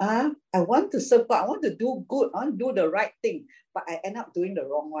cannot, I want to serve God, I want to do good, I want to do the right thing, but I end up doing the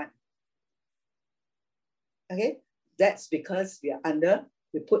wrong one. Okay, that's because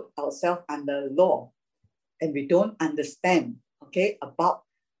we put ourselves under law and we don't understand, okay, about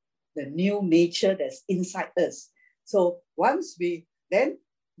the new nature that's inside us. So then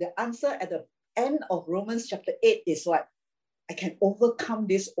the answer at the end of Romans chapter 8 is what? I can overcome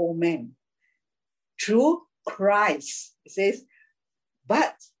this old man through Christ. It says,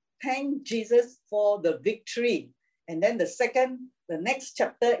 but thank Jesus for the victory. And then the next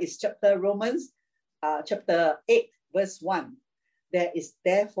chapter is Romans chapter 8, verse 1. There is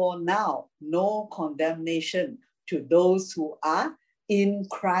therefore now no condemnation to those who are in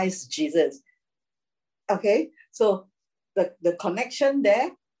Christ Jesus. Okay, so the connection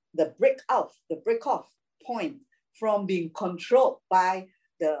there, the break off point from being controlled by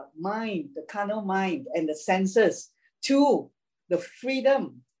the mind, the carnal mind and the senses, to the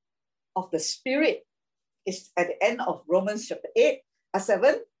freedom of the spirit is at the end of Romans chapter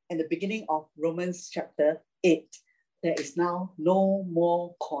 7 and the beginning of Romans chapter 8. There is now no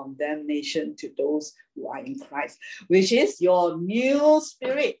more condemnation to those who are in Christ, which is your new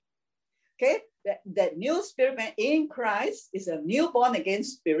spirit. Okay, that new spirit man in Christ is a new born again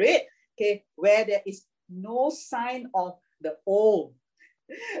spirit, okay, where there is no sign of the old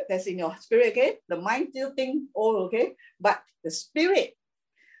that's in your spirit, okay? The mind still think old, okay? But the spirit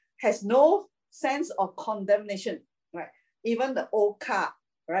has no sense of condemnation, right? Even the old car,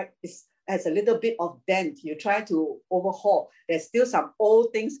 right, has a little bit of dent. You try to overhaul. There's still some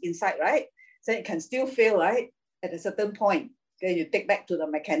old things inside, right? So it can still fail, right? At a certain point, okay, you take back to the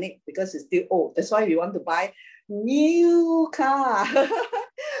mechanic because it's still old. That's why you want to buy new car.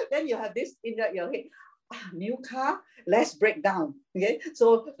 Then you have this in your head. New car, less breakdown. Okay,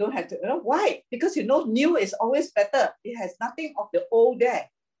 so don't have to, why? Because new is always better. It has nothing of the old there.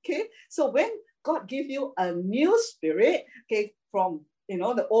 Okay, so when God gives you a new spirit, okay, from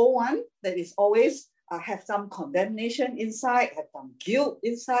the old one that is always have some condemnation inside, have some guilt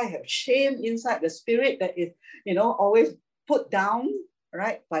inside, have shame inside, the spirit that is always put down,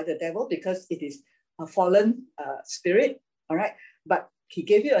 right, by the devil because it is a fallen spirit. All right, but He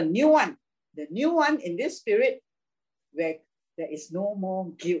gave you a new one. The new one in this spirit where there is no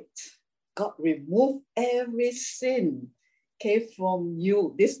more guilt. God removed every sin, okay, from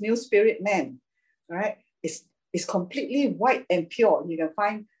you. This new spirit man, right, is completely white and pure. You can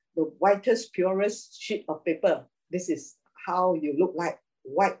find the whitest, purest sheet of paper. This is how you look like,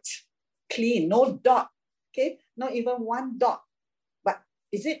 white, clean, no dot, okay, not even one dot. But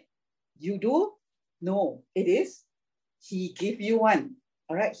is it you do? No, it is He gave you one.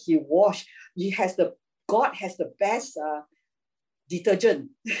 All right, He washed. God has the best detergent.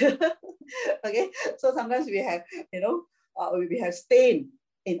 Okay, so sometimes we have, we have stain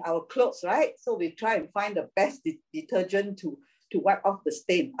in our clothes, right? So we try and find the best detergent to wipe off the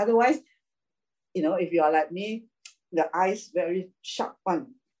stain. Otherwise, if you are like me, the eyes very sharp one.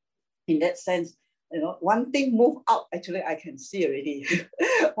 In that sense, one thing move out, actually I can see already.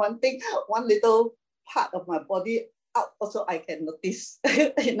 one little part of my body out also I can notice.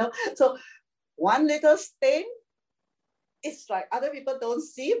 So one little stain, it's like other people don't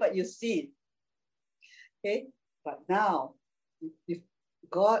see, but you see. Okay, but now if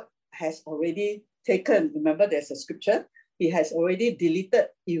God has already taken, remember there's a scripture, He has already deleted,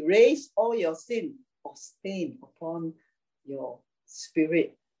 erased all your sin or stain upon your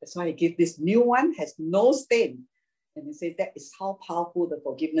spirit. That's why He gives this new one, has no stain. And He says that is how powerful the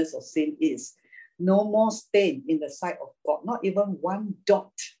forgiveness of sin is. No more stain in the sight of God, not even one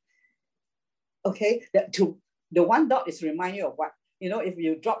dot. Okay, the one dot is remind you of what? If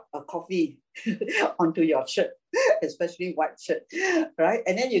you drop a coffee onto your shirt, especially white shirt, right?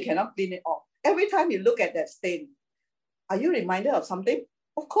 And then you cannot clean it off. Every time you look at that stain, are you reminded of something?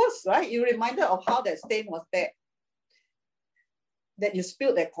 Of course, right? You're reminded of how that stain was there. That you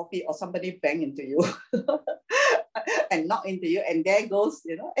spilled that coffee or somebody banged into you and knocked into you, and there goes,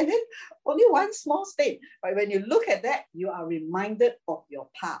 and then only one small stain. But when you look at that, you are reminded of your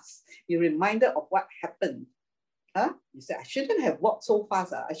past. You're reminded of what happened. You say, I shouldn't have walked so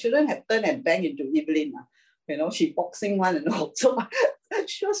fast. I shouldn't have turned and banged into Evelyn. She boxing one and all. So I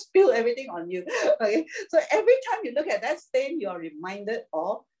sure spill everything on you. Okay. So every time you look at that stain, you are reminded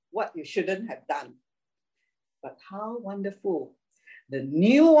of what you shouldn't have done. But how wonderful. The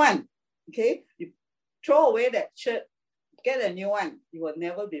new one, okay? You throw away that shirt, get a new one. You will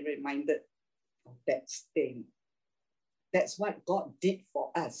never be reminded of that stain. That's what God did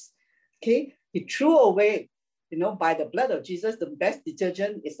for us, okay? He threw away, by the blood of Jesus. The best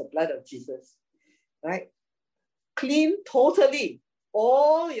detergent is the blood of Jesus, right? Clean totally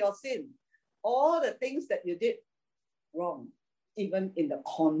all your sin, all the things that you did wrong, even in the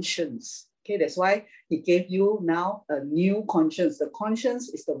conscience. Okay, that's why He gave you now a new conscience. The conscience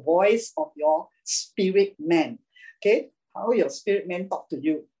is the voice of your spirit man. Okay, how your spirit man talk to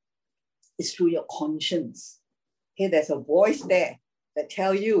you is through your conscience. Okay, there's a voice there that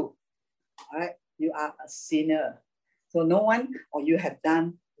tell you, all right, you are a sinner. So no one, or you have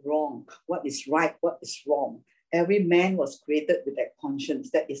done wrong. What is right? What is wrong? Every man was created with that conscience.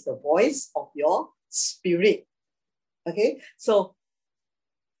 That is the voice of your spirit. Okay, so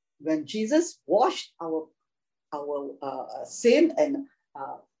when Jesus washed our sin and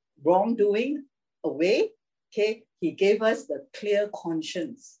wrongdoing away, okay, he gave us the clear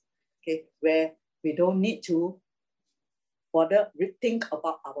conscience, okay, where we don't need to bother think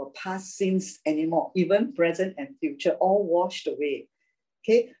about our past sins anymore, even present and future, all washed away.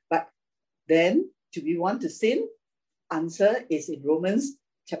 Okay, but then do we want to sin? Answer is in Romans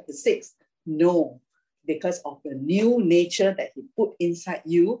chapter 6. No, because of the new nature that he put inside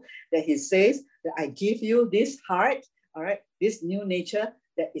you, that he says that I give you this heart, all right, this new nature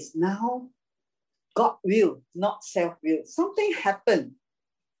that is now God will, not self-will. Something happened,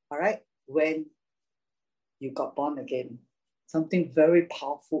 all right, when you got born again. Something very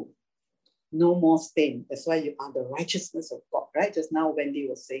powerful. No more stain. That's why you are the righteousness of God, right? Just now Wendy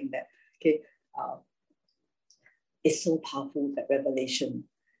was saying that. Okay, it's so powerful, that revelation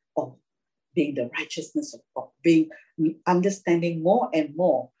of being the righteousness of God, being understanding more and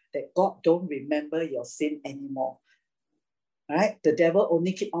more that God don't remember your sin anymore. All right, the devil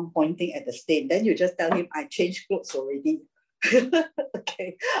only keep on pointing at the stain. Then you just tell him, I changed clothes already.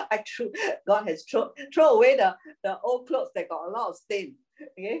 Okay, God has thrown away the old clothes that got a lot of stain.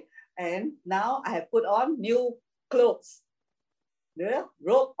 Okay, and now I have put on new clothes, the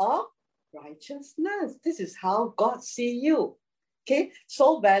robe of righteousness. This is how God see you. Okay,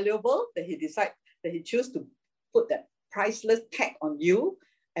 so valuable that he decide that he choose to put that priceless tag on you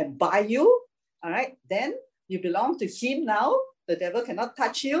and buy you. All right, then you belong to him now. The devil cannot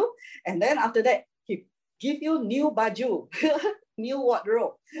touch you. And then after that, he give you new baju, new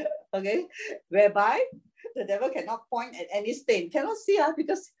wardrobe. Okay, whereby the devil cannot point at any stain, cannot see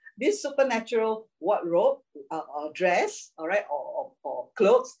because this supernatural wardrobe or dress, all right, or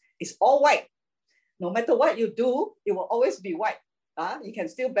clothes is all white. No matter what you do, it will always be white. You can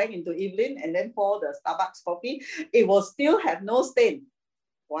still bang into Evelyn and then pour the Starbucks coffee. It will still have no stain.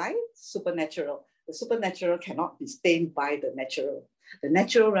 Why? Supernatural. The supernatural cannot be stained by the natural. The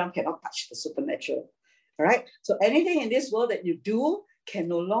natural realm cannot touch the supernatural. All right? So anything in this world that you do can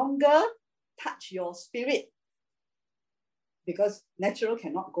no longer touch your spirit, because natural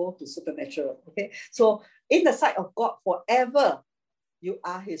cannot go to supernatural. Okay? So in the sight of God forever, you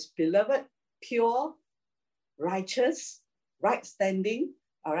are his beloved, pure, righteous, right standing,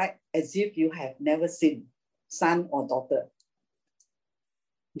 all right, as if you have never sinned, son or daughter.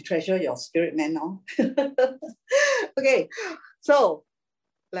 You treasure your spirit man now. Okay, so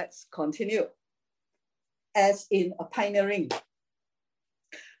let's continue. As in a pioneering.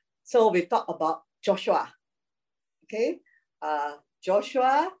 So we talk about Joshua. Okay,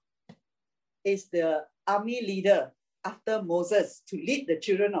 Joshua is the army leader after Moses to lead the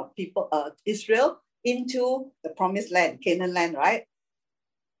children of people, Israel, into the promised land, Canaan land, right?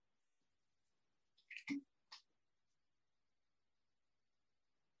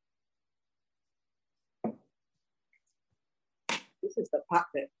 This is the part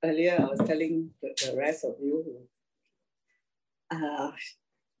that earlier I was telling the rest of you.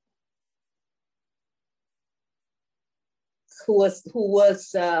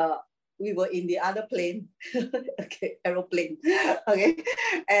 We were in the other plane, okay, aeroplane, okay,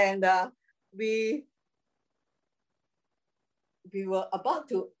 and we were about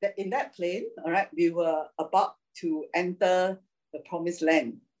to, in that plane, all right, we were about to enter the promised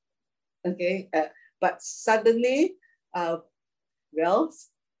land, okay, but suddenly,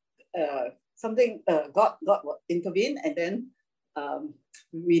 something, God intervened, and then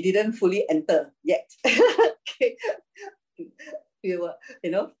we didn't fully enter yet. Okay. We were,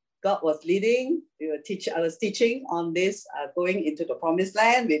 God was leading. I was teaching on this, going into the promised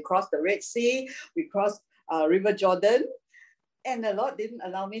land. We crossed the Red Sea. We crossed River Jordan. And the Lord didn't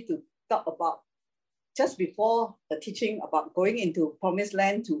allow me to talk about, just before the teaching about going into promised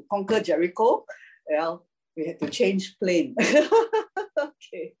land to conquer Jericho, well, we had to change plane.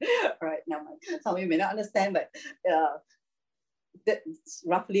 Okay, all right, now some of you may not understand, but that's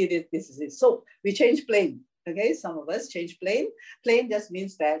roughly this is it. So we changed plane. Okay, some of us change plane. Plane just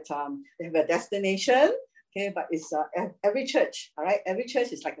means that they have a destination. Okay, but it's every church. All right, every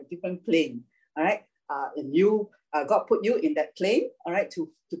church is like a different plane. All right, and God put you in that plane. All right,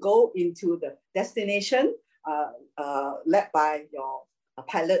 to go into the destination, led by your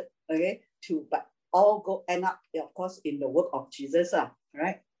pilot. Okay, but all end up, of course, in the work of Jesus.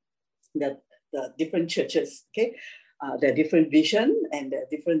 Right, the different churches. Okay, the different vision and the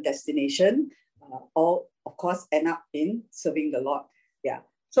different destination. All, of course, end up in serving the Lord. Yeah.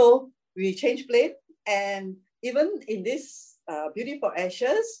 So we changed plane, and even in this Beauty for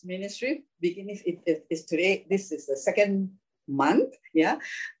Ashes ministry, beginning it is today, this is the second month, yeah.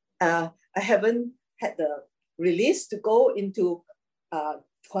 I haven't had the release to go into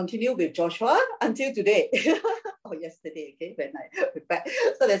continue with Joshua until today. Or yesterday, okay, when I prepared.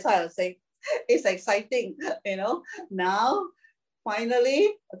 So that's why I was saying it's exciting, you know. Now, finally,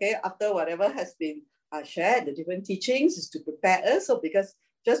 okay, after whatever has been shared, the different teachings is to prepare us. So because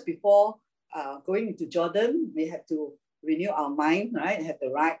just before going into Jordan, we have to renew our mind, right? Have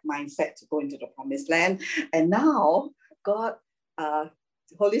the right mindset to go into the promised land. And now God,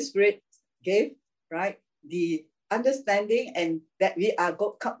 Holy Spirit gave, right, the understanding, and that we are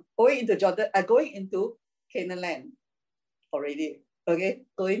going into Jordan, going into Canaan land already, okay?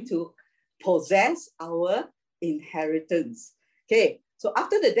 Going to possess our inheritance. Okay, so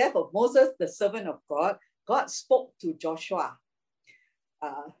after the death of Moses, the servant of God, God spoke to Joshua,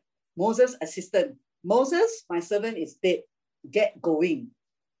 Moses' assistant. Moses, my servant, is dead. Get going.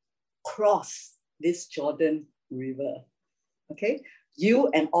 Cross this Jordan River. Okay, you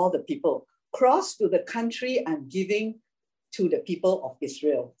and all the people. Cross to the country I'm giving to the people of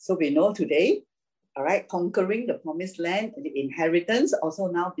Israel. So we know today, all right, conquering the promised land and the inheritance also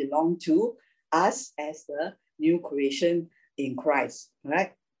now belong to us as the new creation in Christ,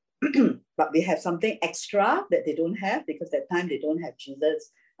 right? But we have something extra that they don't have, because that time they don't have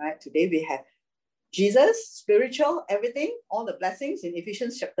Jesus, right? Today we have Jesus, spiritual, everything, all the blessings in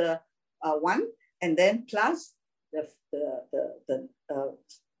Ephesians chapter 1, and then plus the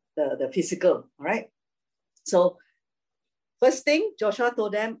physical, all right? So first thing Joshua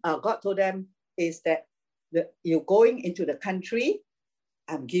told them, God told them, is that you're going into the country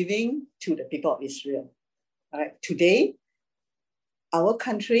I'm giving to the people of Israel. All right. Today, our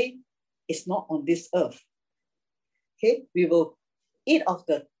country is not on this earth. Okay, we will eat of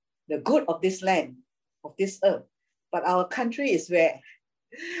the good of this land, of this earth. But our country is where?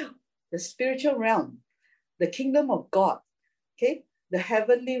 The spiritual realm, the kingdom of God, okay, the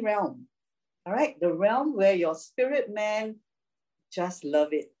heavenly realm. All right, the realm where your spirit man just love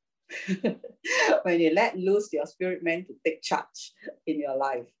it. When you let loose your spirit man to take charge in your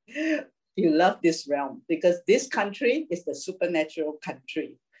life, you love this realm, because this country is the supernatural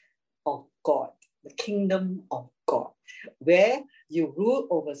country of God, the kingdom of God, where you rule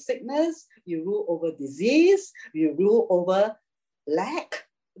over sickness, you rule over disease, you rule over lack,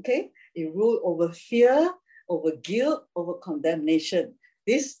 okay? You rule over fear, over guilt, over condemnation.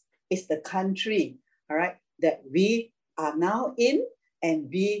 This is the country, all right, that we are now in, and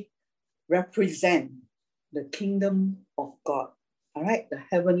we represent the kingdom of God, all right, the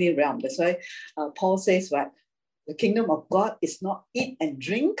heavenly realm. That's why Paul says, what? The kingdom of God is not eat and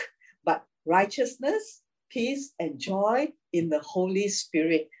drink, but righteousness, peace, and joy in the Holy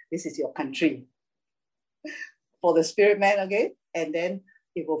Spirit. This is your country for the spirit man, okay? And then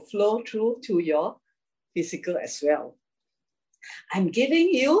it will flow through to your physical as well. I'm giving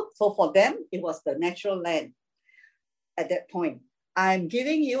you, so for them, it was the natural land at that point. I'm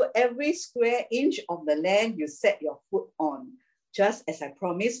giving you every square inch of the land you set your foot on, just as I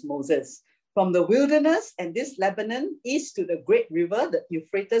promised Moses. From the wilderness and this Lebanon, east to the great river, the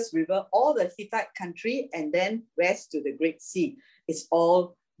Euphrates River, all the Hittite country, and then west to the Great Sea. It's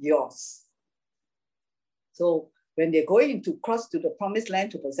all yours. So when they're going to cross to the promised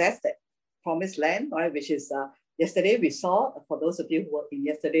land to possess that promised land, right, which is yesterday we saw, for those of you who were in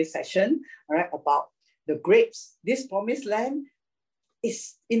yesterday's session, all right, about the grapes. This promised land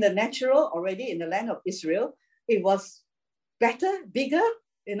is in the natural already, in the land of Israel. It was better, bigger,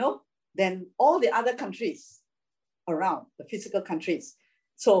 you know, than all the other countries around, the physical countries.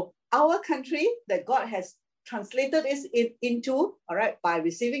 So our country that God has translated this into, all right, by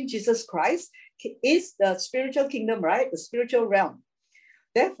receiving Jesus Christ, is the spiritual kingdom, right? The spiritual realm.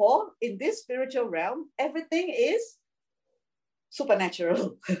 Therefore, in this spiritual realm, everything is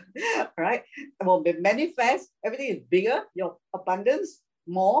supernatural, right? It will be manifest, everything is bigger, your abundance,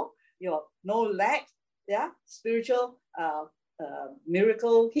 more, your no lack, yeah, spiritual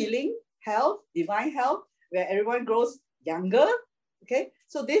miracle healing, health, divine health, where everyone grows younger, okay?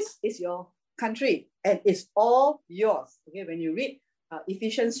 So this is your country, and it's all yours, okay? When you read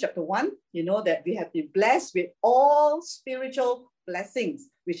Ephesians chapter 1, you know that we have been blessed with all spiritual blessings,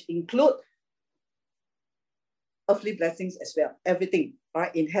 which include earthly blessings as well, everything,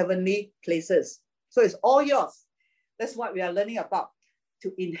 right, in heavenly places. So it's all yours. That's what we are learning about,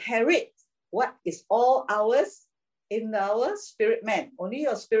 to inherit what is all ours in our spirit man. Only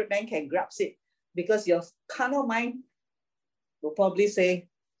your spirit man can grasp it, because your carnal mind will probably say,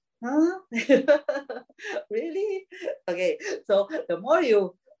 huh? Really? Okay, so the more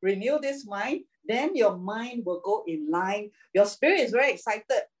you renew this mind, then your mind will go in line. Your spirit is very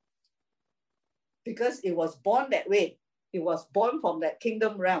excited because it was born that way. It was born from that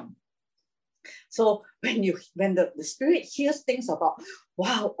kingdom realm. So when the spirit hears things about,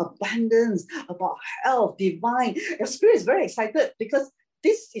 wow, abundance, about health, divine, your spirit is very excited because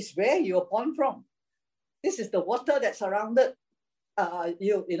this is where you're born from. This is the water that surrounded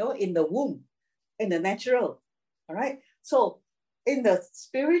you know, in the womb, in the natural. All right. So in the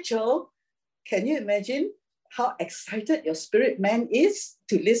spiritual, can you imagine how excited your spirit man is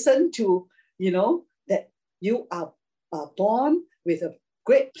to listen to, you know, that you are born with a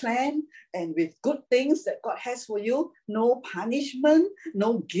great plan and with good things that God has for you. No punishment,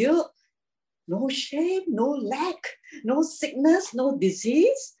 no guilt, no shame, no lack, no sickness, no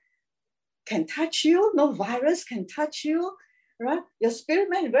disease can touch you. No virus can touch you, right? Your spirit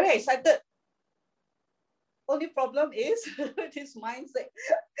man is very excited. Only problem is this mindset.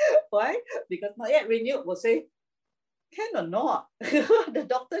 Why? Because not yet renewed will say, can or not? The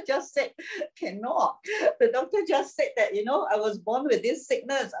doctor just said, cannot. The doctor just said that, you know, I was born with this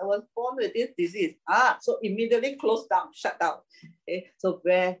sickness. I was born with this disease. So immediately close down, shut down. Okay? So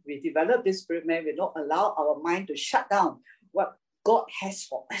where we develop this spirit man, we don't allow our mind to shut down what God has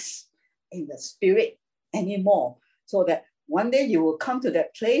for us in the spirit anymore. So that one day you will come to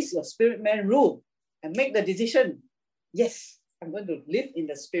that place, your spirit man rule, and make the decision. Yes, I'm going to live in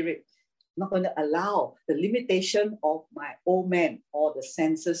the spirit. I'm not going to allow the limitation of my old man or the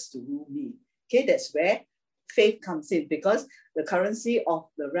senses to rule me. Okay, that's where faith comes in, because the currency of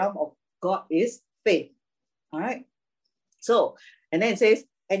the realm of God is faith. All right. So, and then it says,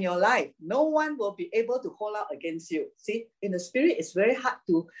 in your life, no one will be able to hold out against you. See, in the spirit, it's very hard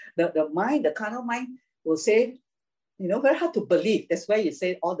to, the mind, the carnal mind will say, you know, very hard to believe. That's where you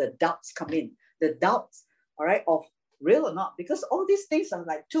say all the doubts come in. The doubts, all right, of real or not, because all these things are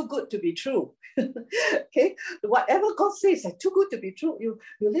like too good to be true. Okay, whatever God says are too good to be true. You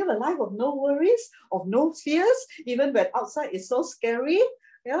live a life of no worries, of no fears, even when outside is so scary.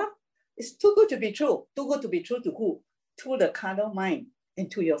 Yeah, it's too good to be true. Too good to be true to who? To the carnal mind and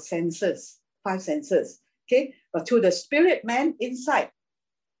to your senses, 5 senses. Okay, but to the spirit man inside,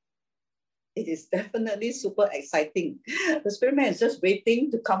 it is definitely super exciting. The spirit man is just waiting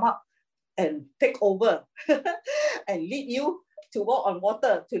to come up and take over and lead you to walk on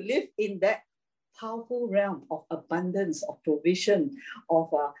water, to live in that powerful realm of abundance, of provision, of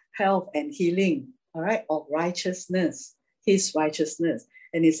health and healing, all right, of righteousness, his righteousness.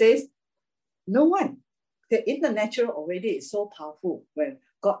 And he says, no one, in the natural already is so powerful when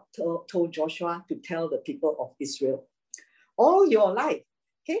God told Joshua to tell the people of Israel, all your life,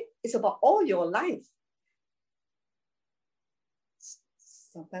 okay, it's about all your life.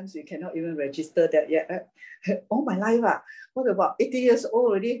 Sometimes you cannot even register that yet. All my life, what about 80 years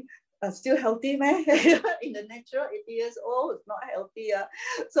old already? Still healthy, man? In the natural, 80 years old is not healthy.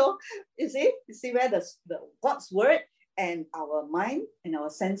 So you see where the God's word and our mind and our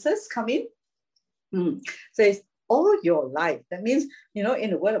senses come in. So it's all your life. That means, you know, in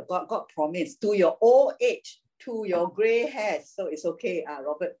the word of God, God promised to your old age, to your gray hairs. So it's okay.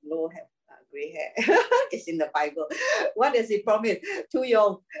 Robert Lowe have gray hair. It's in the Bible. What does he promise? To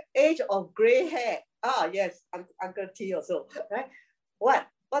your age of gray hair. Yes, Uncle T also, right? What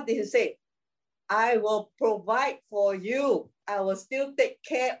did he say? I will provide for you. I will still take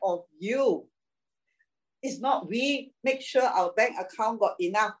care of you. It's not we make sure our bank account got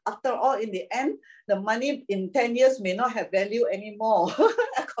enough. After all, in the end, the money in 10 years may not have value anymore.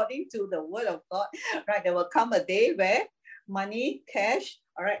 According to the word of God, right? There will come a day where money, cash,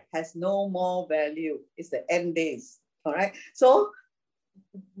 all right, has no more value. It's the end days, all right? So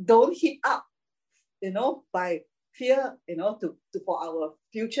don't heat up, you know, by fear, you know, for our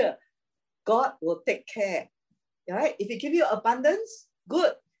future. God will take care, all right? If he give you abundance,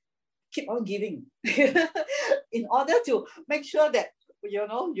 good. Keep on giving. In order to make sure that, you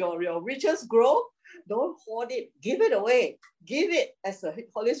know, your riches grow, don't hoard it. Give it away. Give it as the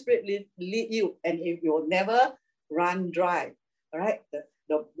Holy Spirit lead you, and it will never run dry. All right.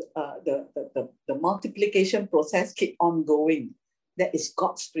 The multiplication process keep on going. That is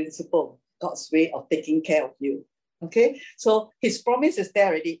God's principle, God's way of taking care of you. Okay. So his promise is there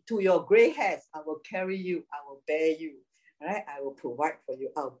already. To your gray hairs, I will carry you. I will bear you. Right? I will provide for you.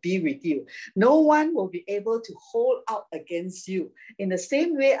 I'll be with you. No one will be able to hold out against you. In the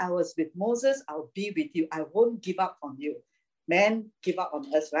same way I was with Moses, I'll be with you. I won't give up on you. Man give up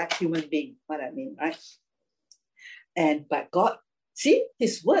on us, right? Human being, what I mean, right? But God, see,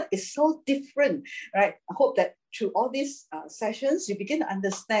 his word is so different, right? I hope that through all these sessions, you begin to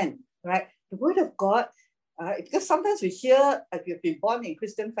understand, right? The word of God Because sometimes we hear, if you've been born in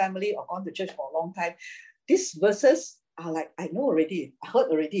Christian family or gone to church for a long time, these verses are like, I know already, I heard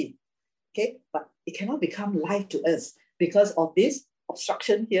already, okay? But it cannot become life to us because of this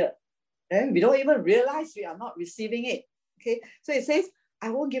obstruction here. And we don't even realize we are not receiving it, okay? So it says, I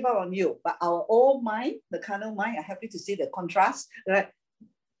won't give up on you, but our old mind, the carnal mind, I'm happy to see the contrast, right?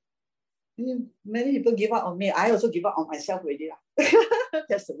 Many people give up on me. I also give up on myself already.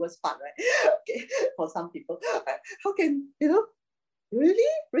 That's the worst part, right? Okay, for some people. How can,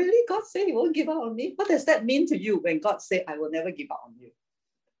 really? God say he won't give up on me? What does that mean to you when God say, I will never give up on you?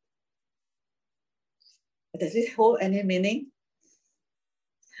 Does it hold any meaning?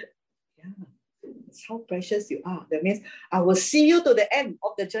 Yeah, it's how precious you are. That means I will see you to the end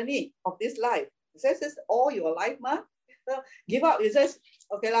of the journey of this life. It says this all your life, ma. So give up, it says,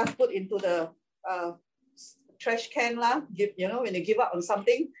 okay, let's put into the trash can lah. When you give up on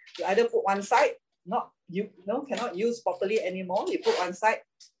something, you either put one side, cannot use properly anymore. You put one side.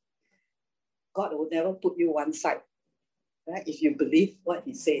 God will never put you one side, right? If you believe what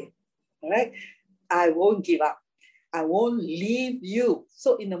He said, all right? I won't give up. I won't leave you.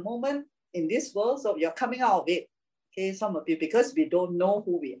 So in the moment in this world, so you're coming out of it. Okay, some of you, because we don't know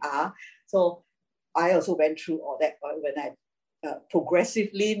who we are. So I also went through all that when I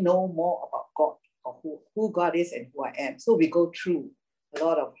progressively know more about God, or who God is and who I am. So we go through a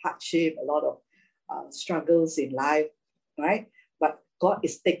lot of hardship, a lot of struggles in life, right? But God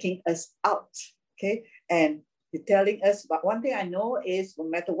is taking us out, okay? And He's telling us, but one thing I know is no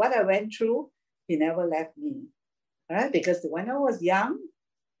matter what I went through, He never left me, all right? Because when I was young,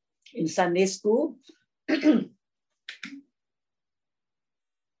 in Sunday school,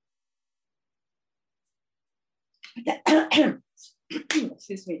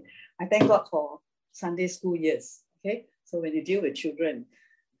 excuse me, I thank God for Sunday school years, okay? So when you deal with children,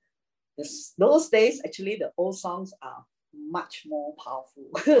 those days, actually, the old songs are much more powerful.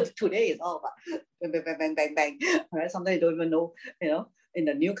 Today is all about bang, bang, bang, bang, bang, bang. All right? Sometimes you don't even know, in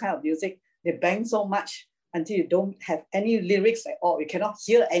the new kind of music, they bang so much until you don't have any lyrics at all. You cannot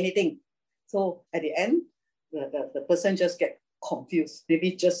hear anything. So at the end, the person just get confused.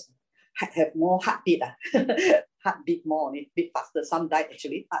 Maybe just have more heartbeat, heartbeat more, beat faster. Some died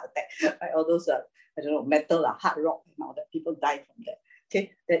actually, heart attack. Right? All those, metal, hard rock, and all that. People died from that.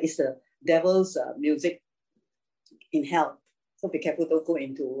 Okay, that is the devil's music in hell. So be careful, don't go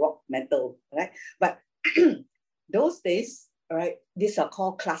into rock metal, right? But those days, all right, these are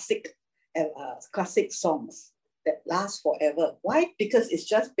called classic songs that last forever. Why? Because it's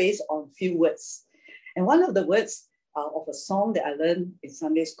just based on few words. And one of the words of a song that I learned in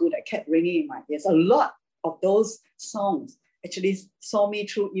Sunday school that kept ringing in my ears, a lot of those songs actually saw me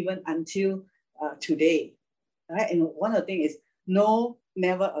through even until today. Right? And one of the things is, no,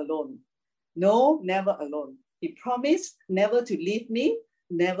 never alone. No, never alone. He promised never to leave me,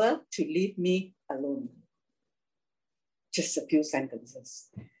 never to leave me alone. Just a few sentences.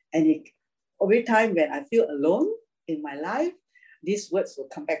 And every time when I feel alone in my life, these words will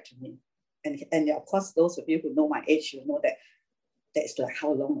come back to me. And of course, those of you who know my age, you know that that's like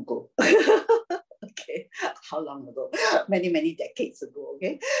how long ago? Okay, how long ago? Many, many decades ago,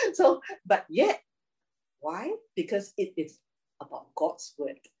 okay? So, but yet, why? Because it is about God's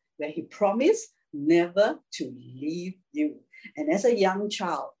word, where He promised never to leave you. And as a young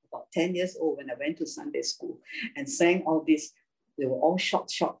child, about 10 years old, when I went to Sunday school and sang all these, they were all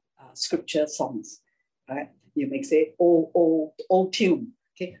short scripture songs, right? You may say old tune,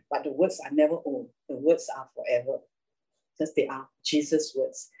 okay? But the words are never old. The words are forever, because they are Jesus'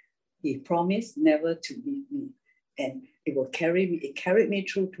 words. He promised never to leave me, and it will carry me. It carried me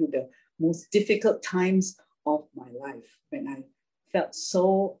through to the most difficult times of my life when I felt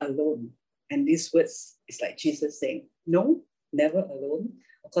so alone. And these words, it's like Jesus saying, no, never alone.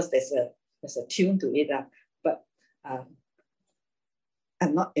 Of course, there's a tune to it, but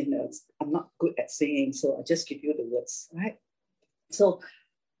I'm not good at singing, so I'll just give you the words, right? So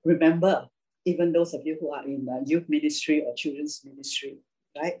remember, even those of you who are in youth ministry or children's ministry,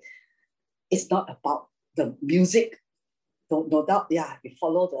 right? It's not about the music. No doubt, yeah, we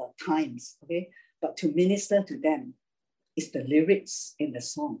follow the times, okay? But to minister to them is the lyrics in the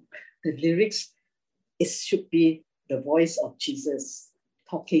song. The lyrics, it should be the voice of Jesus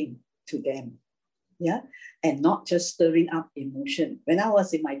talking to them, yeah? And not just stirring up emotion. When I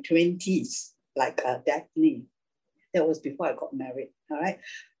was in my 20s, like Daphne, that was before I got married, all right?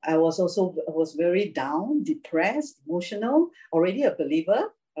 I was very down, depressed, emotional, already a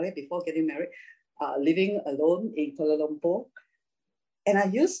believer, all right, before getting married, living alone in Kuala Lumpur. And I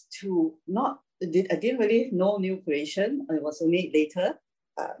used to I didn't really know new creation. It was only later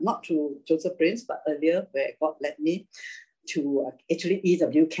not through Joseph Prince, but earlier where God led me to actually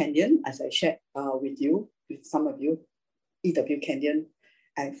E.W. Kenyon, as I shared with some of you, E.W. Kenyon.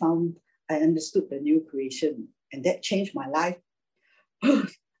 I understood the new creation, and that changed my life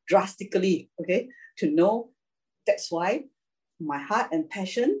drastically, okay? To know that's why my heart and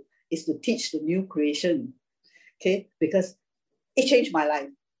passion is to teach the new creation, okay? Because it changed my life.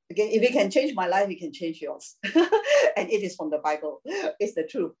 Okay, if it can change my life, it can change yours. And it is from the Bible. It's the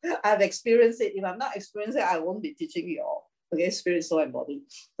truth. I've experienced it. If I'm not experiencing it, I won't be teaching you all. Okay, spirit, soul, and body.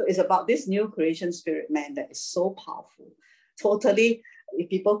 So it's about this new creation spirit man that is so powerful. Totally,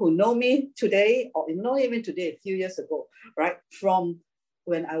 people who know me today, or not even today, a few years ago, right? From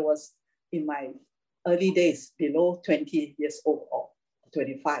when I was in my early days, below 20 years old or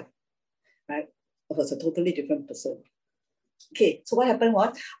 25, right? I was a totally different person. Okay, so what happened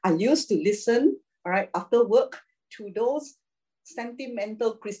was I used to listen, all right, after work to those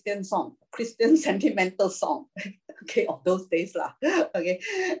sentimental Christian sentimental song, okay, of those days lah. Okay,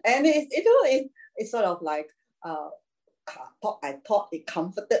 and it's sort of like I thought it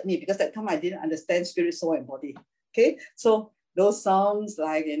comforted me because at that time I didn't understand spirit, soul, and body. Okay, so those songs,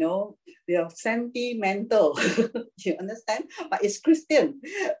 like, they are sentimental. You understand? But it's Christian,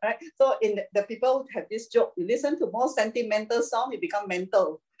 right? So the people have this joke: you listen to more sentimental song, you become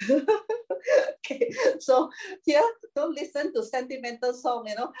mental. Okay, so here, don't listen to sentimental song.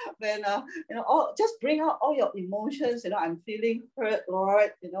 When just bring out all your emotions. I'm feeling hurt,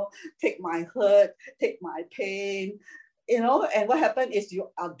 Lord. Take my hurt, take my pain. And what happened is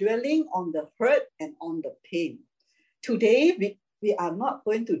you are dwelling on the hurt and on the pain. Today, we are not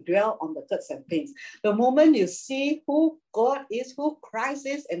going to dwell on the hurts and pains. The moment you see who God is, who Christ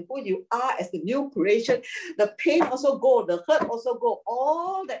is, and who you are as the new creation, the pain also go, the hurt also go.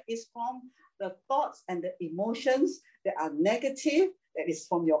 All that is from the thoughts and the emotions that are negative, that is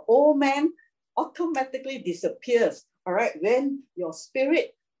from your old man, automatically disappears. All right, when your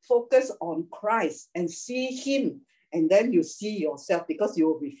spirit focus on Christ and see him, and then you see yourself, because you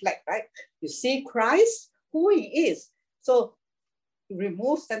will reflect, right? You see Christ, who he is. So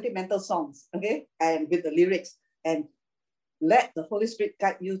remove sentimental songs, okay, and with the lyrics, and let the Holy Spirit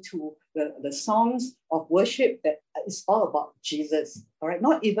guide you to the songs of worship that is all about Jesus, all right,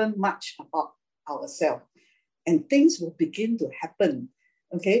 not even much about ourselves. And things will begin to happen,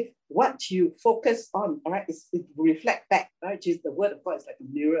 okay? What you focus on, all right, it will reflect back, right? The word of God is like a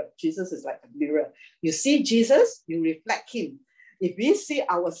mirror. Jesus is like a mirror. You see Jesus, you reflect him. If we see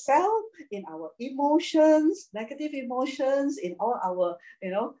ourselves in our emotions, negative emotions, in all our,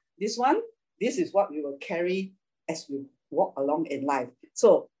 this is what we will carry as we walk along in life.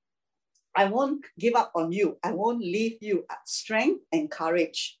 So I won't give up on you. I won't leave you. Strength and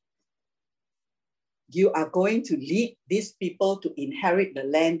courage. You are going to lead these people to inherit the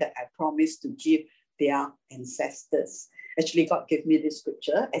land that I promised to give their ancestors. Actually, God gave me this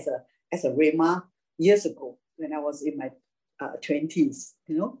scripture as a rhema years ago when I was in my 20s,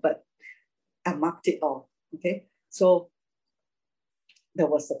 but I marked it all, okay? So that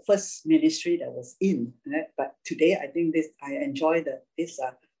was the first ministry that was in, right? But today I think I enjoy this,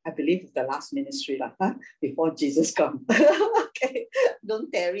 I believe it's the last ministry before Jesus comes. Okay,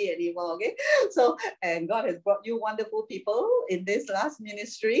 don't tarry anymore, okay? So, and God has brought you wonderful people in this last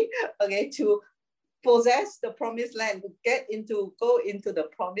ministry, okay, to possess the promised land, go into the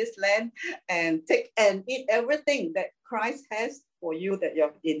promised land and take and eat everything that Christ has for you that you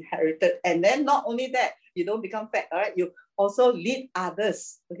have inherited. And then not only that, you don't become fat, all right? You also lead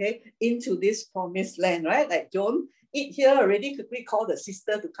others, okay, into this promised land, right? Like don't eat here already, quickly call the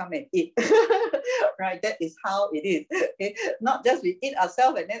sister to come and eat. Right? That is how it is. Okay? Not just we eat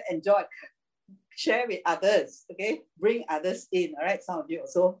ourselves and then enjoy. Share with others, okay? Bring others in, all right? Some of you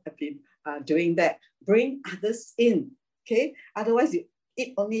also have been doing that. Bring others in, okay? Otherwise, you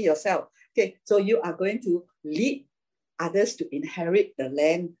eat only yourself. Okay, so you are going to lead others to inherit the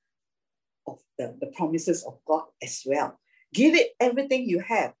land of the promises of God as well. Give it everything you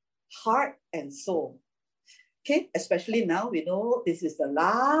have, heart and soul. Okay, especially now we know this is the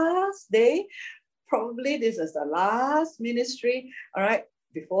last day. Probably this is the last ministry, all right,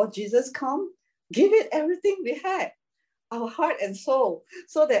 before Jesus comes. Give it everything we have, our heart and soul,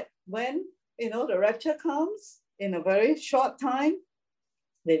 so that when, the rapture comes in a very short time,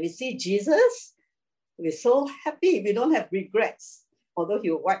 when we see Jesus, we're so happy. We don't have regrets, although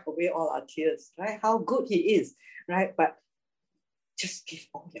he will wipe away all our tears, right? How good he is, right? But just give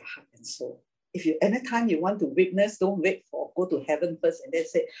all your heart and soul. If anytime you want to witness, don't wait for go to heaven first and then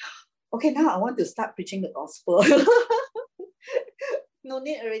say, okay, now I want to start preaching the gospel. No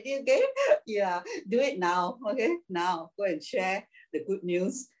need already, okay? Yeah, do it now, okay? Now, go and share the good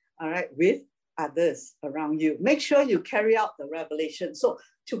news, all right, with others around you. Make sure you carry out the revelation. So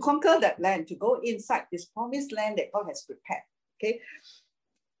to conquer that land, to go inside this promised land that God has prepared, okay,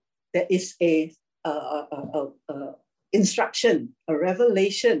 there is a instruction, a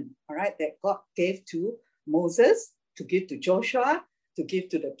revelation, all right, that God gave to Moses, to give to Joshua, to give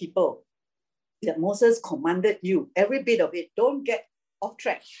to the people. That Moses commanded you, every bit of it. Don't get off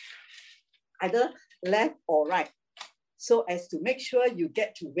track, either left or right, so as to make sure you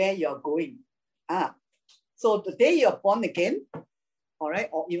get to where you're going. So the day you're born again, all right,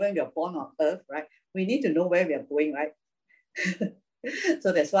 or even you're born on earth, right, we need to know where we are going, right?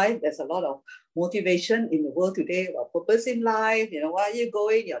 So that's why there's a lot of motivation in the world today about purpose in life, you know, where are you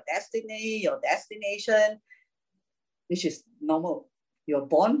going, your destiny, your destination, which is normal. You're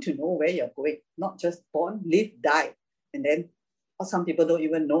born to know where you're going, not just born, live, die. And then, or some people don't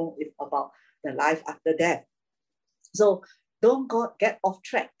even know about the life after death. So don't get off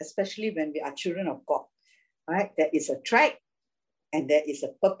track, especially when we are children of God, right? There is a track and there is a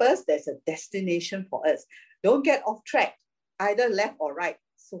purpose, there's a destination for us. Don't get off track, either left or right.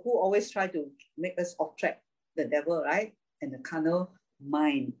 So who always try to make us off track? The devil, right? And the carnal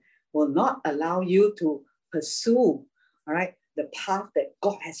mind will not allow you to pursue, all right, the path that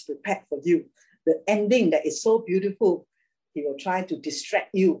God has prepared for you. The ending that is so beautiful, he will try to distract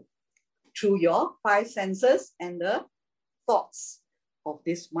you through your five senses and the thoughts of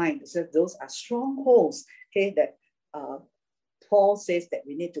this mind. So those are strongholds, okay, that Paul says that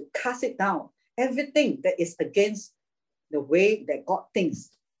we need to cast it down. Everything that is against the way that God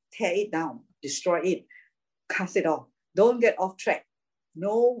thinks, tear it down, destroy it, cast it off. Don't get off track.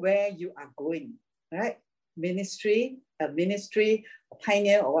 Know where you are going, right? A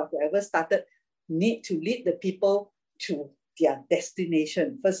pioneer or whatever started, need to lead the people to their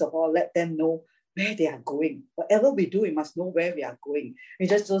destination. First of all, let them know where they are going. Whatever we do, we must know where we are going. We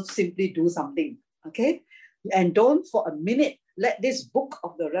just don't simply do something, okay? And don't for a minute let this book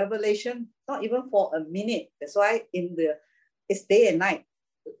of the Revelation, not even for a minute. That's why it's day and night.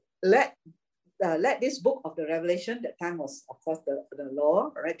 Let this book of the Revelation, that time was, of course, the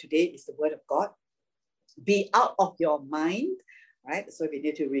law, right? Today is the word of God. Be out of your mind, right? So we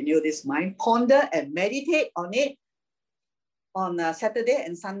need to renew this mind, ponder and meditate on it on Saturday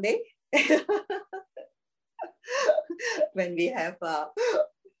and Sunday. When we have a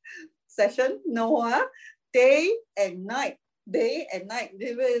session, Noah, day and night. Day and night.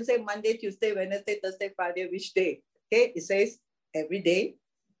 They will say Monday, Tuesday, Wednesday, Thursday, Friday, which day? Okay, it says every day,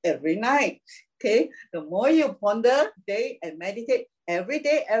 every night. Okay, the more you ponder, day and meditate every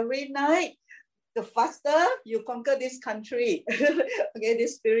day, every night, the faster you conquer this country. Okay,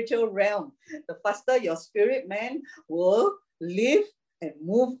 this spiritual realm. The faster your spirit man will live and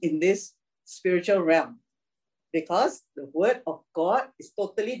move in this spiritual realm. Because the word of God is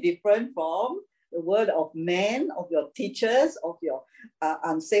totally different from the word of men, of your teachers, of your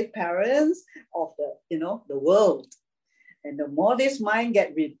unsafe parents, of the world. And the more this mind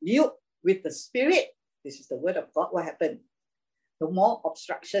get renewed with the spirit, this is the word of God, what happened? No more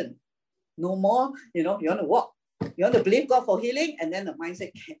obstruction. No more, you want to walk. You want to believe God for healing, and then the mind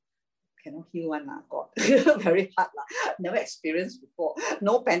said, cannot heal one, God. Very hard. Never experienced before.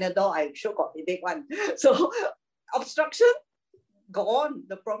 No Panadol, I sure got headache one. So obstruction, gone.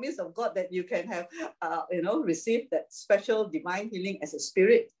 The promise of God that you can have, receive that special divine healing as a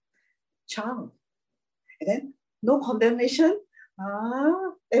spirit child. And then no condemnation.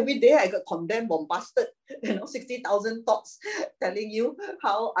 Every day I got condemned, bombasted, 60,000 thoughts telling you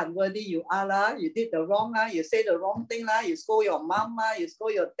how unworthy you are, you did the wrong, you say the wrong thing, you scold your mom, you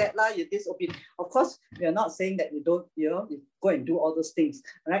scold your dad, you disobedient. Of course, we are not saying that you don't, you go and do all those things,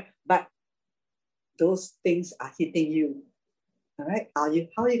 right? But those things are hitting you, all right? How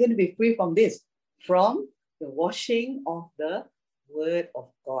are you going to be free from this? From the washing of the word of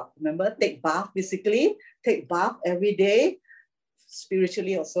God. Remember, take bath physically, take bath every day,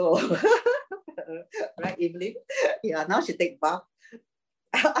 spiritually also. Right, Evelyn? Yeah, now she take bath.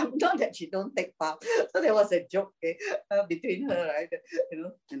 I'm not that she don't take bath. So there was a joke, okay, between her, right?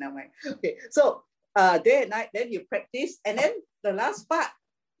 And I'm like, okay. So day and night, then you practice. And then the last part,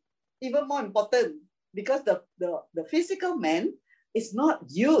 even more important, because the physical man is not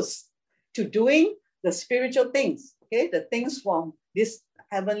used to doing the spiritual things, okay? The things from this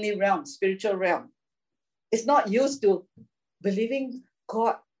heavenly realm, spiritual realm. It's not used to believing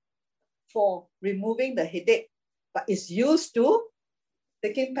God for removing the headache, but it's used to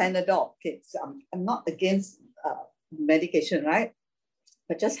taking Panadol. Okay, so I'm not against medication, right?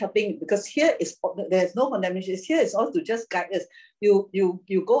 But just helping, because here is there's no condemnation. Here is all to just guide us. You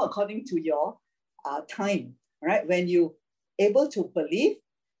go according to your time, right? When you able to believe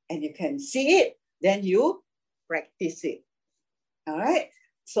and you can see it, then you practice it. All right.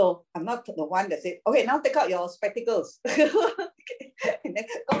 So I'm not the one that said, okay, now take out your spectacles. And then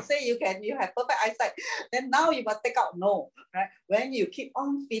God say you have perfect eyesight. Then now you must take out. No, right? When you keep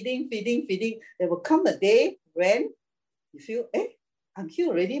on feeding, there will come a day when you feel, I'm here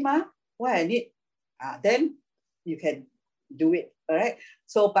already, ma. Why I need? Then you can do it. All right.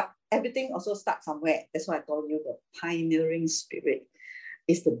 So, but everything also starts somewhere. That's why I told you the pioneering spirit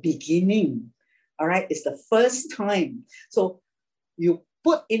is the beginning. All right. It's the first time. So you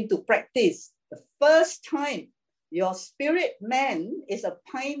put into practice the first time your spirit man is a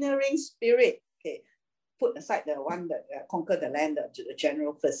pioneering spirit. Okay, put aside the one that conquered the land, the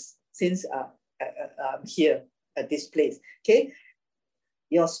general first, since I'm here at this place. Okay,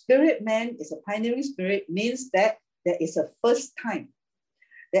 your spirit man is a pioneering spirit, means that there is a first time,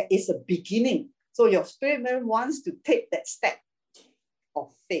 there is a beginning. So your spirit man wants to take that step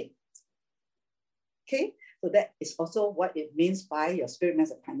of faith. Okay, so that is also what it means by your spirit man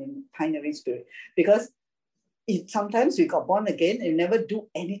as a pioneering spirit. Because sometimes we got born again and never do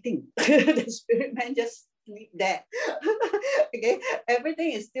anything. The spirit man just sleep there. Okay,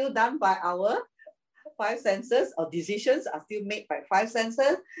 everything is still done by our five senses, or decisions are still made by five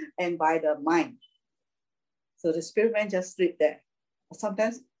senses and by the mind. So the spirit man just sleep there. Or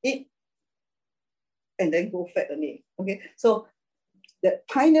sometimes eat and then go fat only. Okay, so the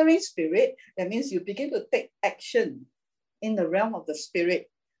pioneering spirit, that means you begin to take action in the realm of the spirit.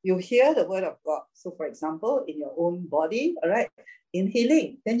 You hear the word of God. So for example, in your own body, all right, in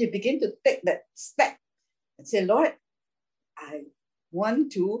healing, then you begin to take that step and say, Lord, I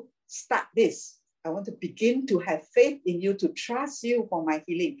want to start this. I want to begin to have faith in you, to trust you for my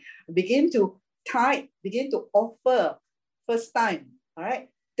healing. Begin to offer first time, all right,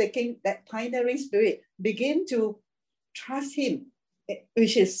 taking that pioneering spirit, begin to trust him,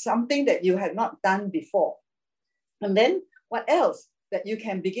 which is something that you have not done before. And then what else that you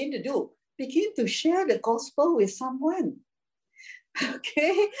can begin to do? Begin to share the gospel with someone.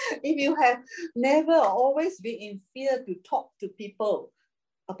 Okay, if you have never always been in fear to talk to people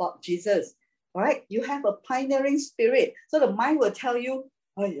about Jesus, all right, you have a pioneering spirit. So the mind will tell you,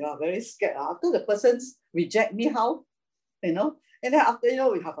 oh, you are very scared. After the persons reject me, how? You know, and then after,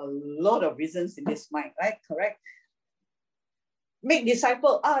 we have a lot of reasons in this mind, right? Correct. Make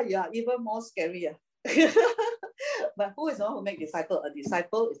disciple, you are even more scary. But who is the one who make disciple? A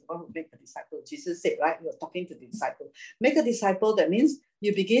disciple is the one who make a disciple. Jesus said, right? You're talking to the disciple. Make a disciple, that means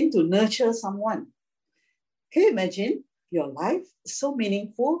you begin to nurture someone. Can you imagine your life is so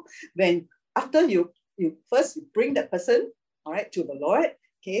meaningful when after you first bring that person, all right, to the Lord,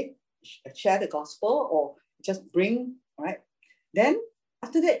 okay, share the gospel or just bring, all right. Then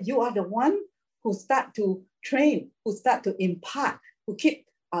after that, you are the one who start to train, who start to impart, who keep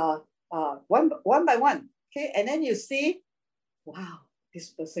one by one. Okay, and then you see, wow, this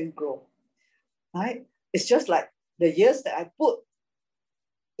person grow. Right? It's just like the years that I put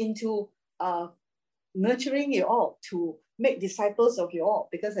into nurturing you all to make disciples of you all,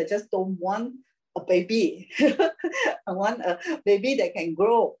 because I just don't want a baby. I want a baby that can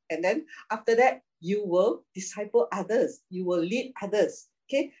grow. And then after that, you will disciple others. You will lead others.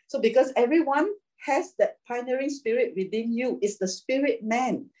 Okay, so because everyone has that pioneering spirit within you, it's the spirit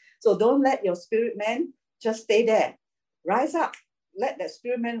man. So don't let your spirit man just stay there. Rise up. Let that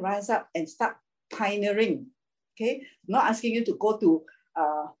spirit man rise up and start pioneering. Okay, not asking you to go to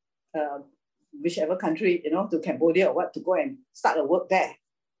whichever country, to Cambodia or what, to go and start a work there.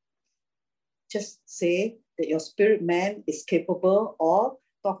 Just say that your spirit man is capable of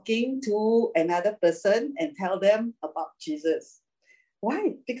talking to another person and tell them about Jesus.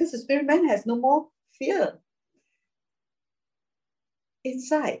 Why? Because the spirit man has no more fear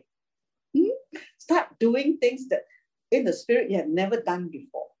inside. Start doing things that in the spirit you have never done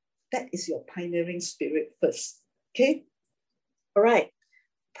before. That is your pioneering spirit first. Okay? All right.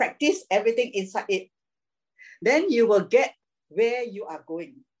 Practice everything inside it. Then you will get where you are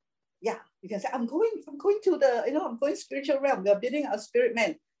going. Yeah, you can say, I'm going to the, I'm going spiritual realm. We are building our spirit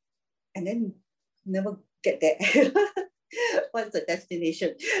man. And then never get there. What's the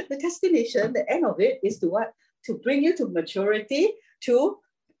destination? The destination, the end of it is to what? To bring you to maturity, to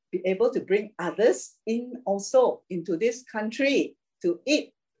be able to bring others in also into this country to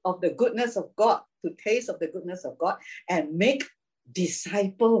eat of the goodness of God, to taste of the goodness of God and make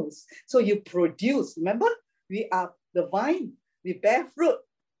disciples. So you produce, remember, we are the vine, we bear fruit.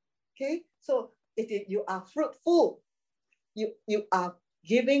 Okay, so you are fruitful, you are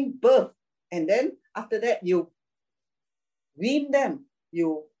giving birth, and then after that you wean them,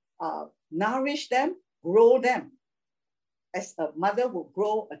 you nourish them, grow them. as a mother will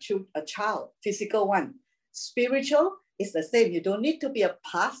grow a child, physical one. Spiritual is the same. You don't need to be a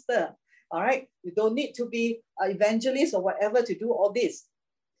pastor, all right? You don't need to be an evangelist or whatever to do all this.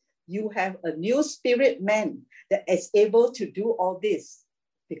 You have a new spirit man that is able to do all this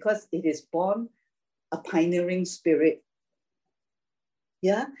because it is born a pioneering spirit.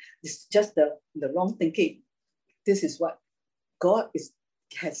 Yeah, it's just the wrong thinking. This is what God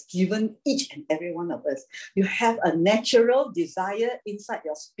has given each and every one of us. You have a natural desire inside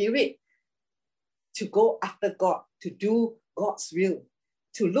your spirit to go after God, to do God's will.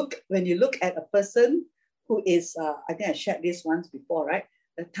 When you look at a person who is, I think I shared this once before, right?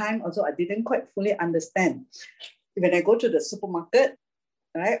 The time also I didn't quite fully understand. When I go to the supermarket,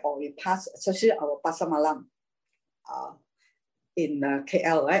 right, or we pass, especially our Pasar Malam in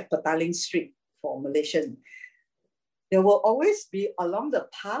KL, right, Petaling Street for Malaysian, there will always be along the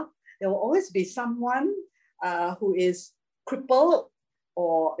path, there will always be someone who is crippled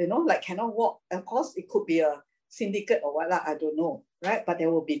or, like cannot walk. Of course, it could be a syndicate or what, I don't know, right? But there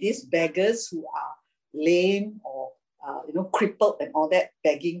will be these beggars who are lame or, crippled and all that,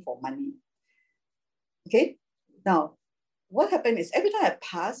 begging for money. Okay, now, what happened is every time I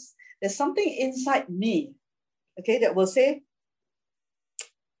pass, there's something inside me, okay, that will say,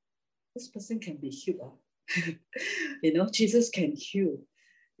 this person can be healed. Jesus can heal.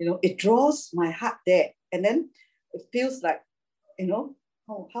 It draws my heart there. And then it feels like, oh,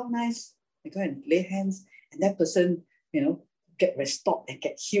 how nice. I go and lay hands and that person, get restored and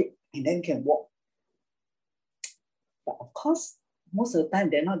get healed and then can walk. But of course, most of the time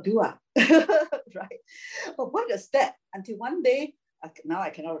they're not right? But what is that? Until one day, now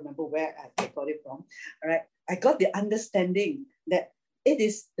I cannot remember where I got it from, all right? I got the understanding that it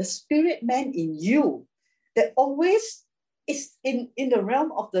is the spirit man in you that always is in the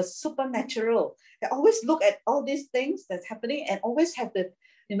realm of the supernatural. They always look at all these things that's happening and always have the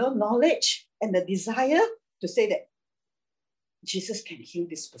knowledge and the desire to say that Jesus can heal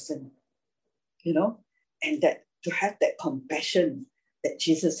this person, and that to have that compassion that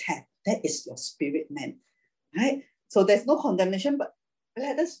Jesus had. That is your spirit man, right? So there's no condemnation, but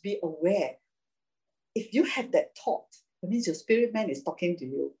let us be aware. If you have that thought, that means your spirit man is talking to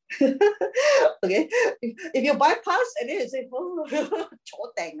you. Okay? If you bypass and then you say, oh,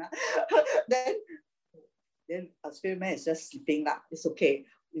 then a spirit man is just sleeping. It's okay.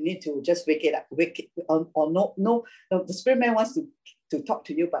 You need to just wake it, or no, the spirit man wants to talk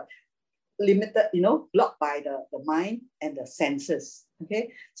to you, but limited, blocked by the mind and the senses.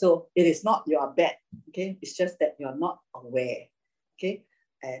 Okay, so it is not you are bad. Okay, it's just that you are not aware. Okay,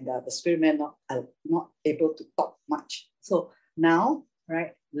 and the spirit man not able to talk much. So now,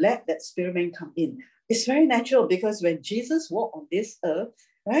 right, let that spirit man come in. It's very natural because when Jesus walked on this earth,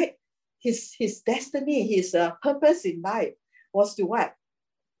 right, his destiny, his purpose in life was to what?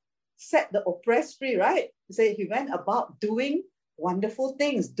 Set the oppressed free, right? He went about doing wonderful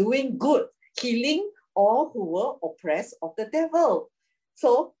things, doing good, healing all who were oppressed of the devil.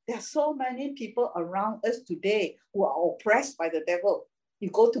 So there are so many people around us today who are oppressed by the devil.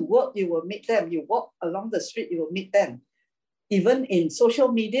 You go to work, you will meet them. You walk along the street, you will meet them. Even in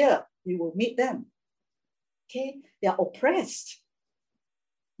social media, you will meet them. Okay, they are oppressed.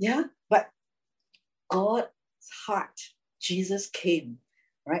 Yeah, but God's heart, Jesus came,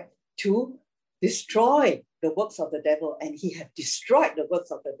 right, to destroy the works of the devil, and he had destroyed the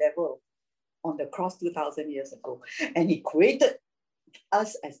works of the devil on the cross 2,000 years ago. And he created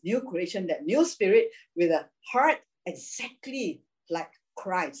us as new creation, that new spirit with a heart exactly like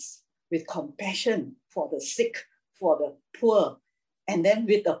Christ, with compassion for the sick, for the poor, and then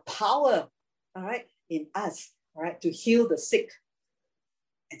with the power, all right, in us, all right, to heal the sick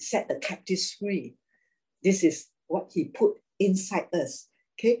and set the captives free. This is what he put inside us,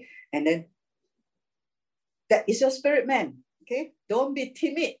 okay? And then that is your spirit man, okay? Don't be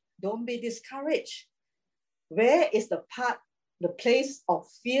timid. Don't be discouraged. Where is the place of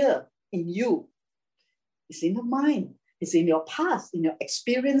fear in you? It's in the mind. It's in your past, in your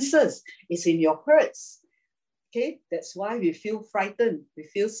experiences. It's in your hurts. Okay, that's why we feel frightened. We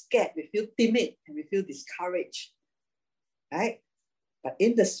feel scared. We feel timid, and we feel discouraged. Right? But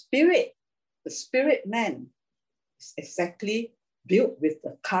in the spirit man is exactly built with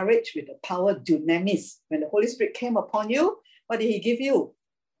the courage, with the power, dunamis. When the Holy Spirit came upon you, what did he give you?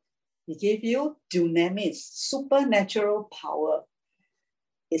 He gave you dunamis, supernatural power.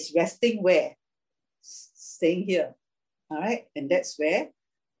 It's resting where? Staying here. All right. And that's where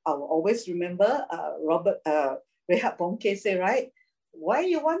I will always remember Reinhard Bonnke say, right? Why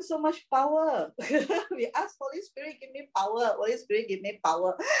you want so much power? We ask Holy Spirit, give me power. Holy Spirit, give me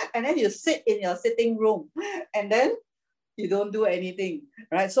power. And then you sit in your sitting room. And then you don't do anything,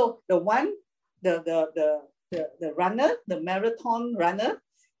 right? So the one, the runner, the marathon runner,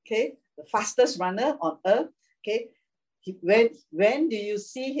 okay, the fastest runner on earth, okay, when do you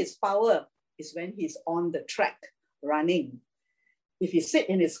see his power? Is when he's on the track running. If you sit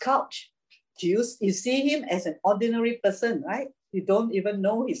in his couch, you see him as an ordinary person, right? You don't even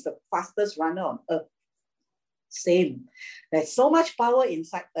know he's the fastest runner on earth. Same. There's so much power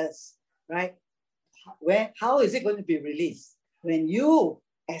inside us, right? How is it going to be released? When you,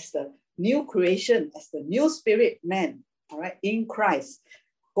 as the new creation, as the new spirit man, all right, in Christ,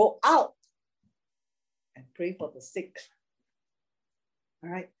 go out and pray for the sick. All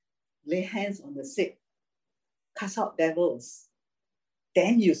right, lay hands on the sick, cast out devils.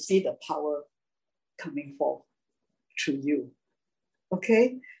 Then you see the power coming forth through you.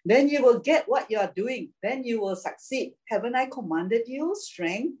 Okay, then you will get what you are doing. Then you will succeed. Haven't I commanded you?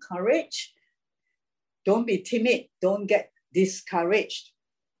 Strength, courage. Don't be timid. Don't get discouraged.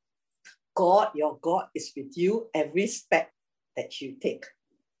 God, your God, is with you every step that you take.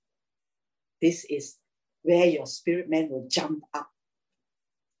 This is where your spirit man will jump up.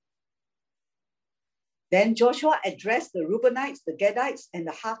 Then Joshua addressed the Reubenites, the Gadites, and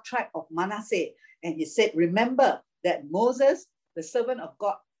the half tribe of Manasseh. And he said, remember that Moses, the servant of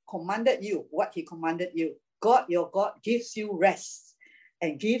God, commanded you what he commanded you. God, your God, gives you rest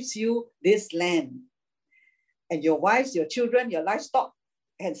and gives you this land. And your wives, your children, your livestock,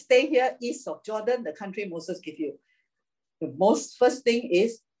 and stay here east of Jordan, the country Moses gave you. The most first thing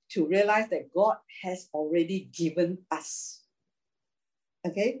is to realize that God has already given us.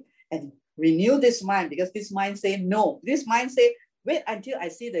 Okay? And renew this mind, because this mind say no. This mind say, wait until I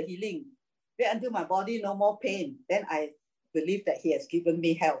see the healing. Wait until my body no more pain. Then I believe that he has given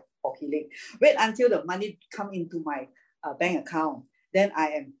me health or healing. Wait until the money come into my bank account. Then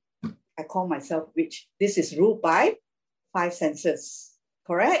I call myself rich. This is ruled by 5 senses.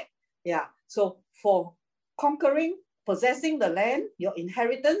 Correct? Yeah. So for conquering, possessing the land, your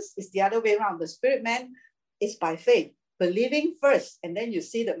inheritance is the other way around. The spirit man is by faith, believing first, and then you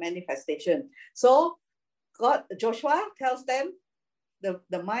see the manifestation. So God, Joshua tells them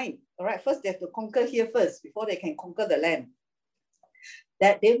the mind. All right, first they have to conquer here first before they can conquer the land.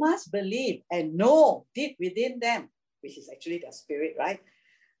 That they must believe and know deep within them, which is actually their spirit, right?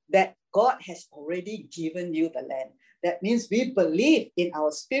 That God has already given you the land. That means we believe in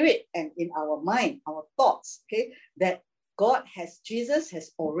our spirit and in our mind, our thoughts, okay? That Jesus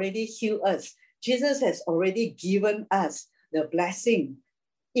has already healed us. Jesus has already given us the blessing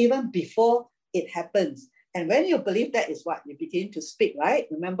even before it happens. And when you believe that is what you begin to speak, right?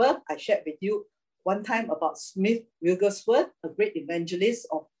 Remember, I shared with you one time about Smith Wigglesworth, a great evangelist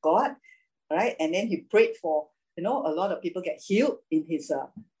of God, right? And then he prayed for, a lot of people get healed in his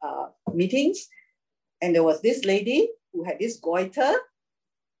meetings. And there was this lady who had this goiter.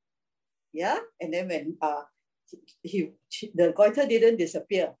 Yeah. And then when the goiter didn't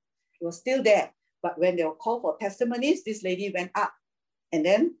disappear, it was still there. But when they were called for testimonies, this lady went up and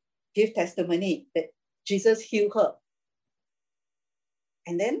then gave testimony that Jesus healed her.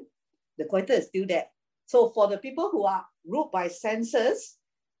 And then the goiter is still there. So for the people who are ruled by senses,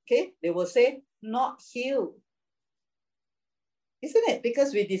 okay, they will say, not healed. Isn't it?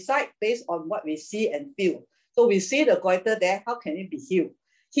 Because we decide based on what we see and feel. So we see the goiter there, how can it be healed?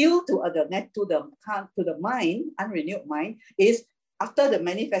 Healed to the mind, unrenewed mind, is after the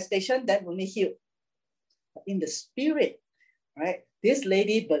manifestation, then only healed. But in the spirit, right? This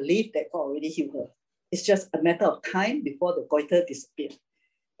lady believed that God already healed her. It's just a matter of time before the goiter disappeared.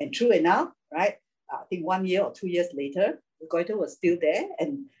 And true enough, right? I think 1 year or 2 years later, the goiter was still there.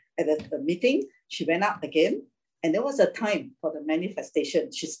 And at the meeting, she went up again. And there was a time for the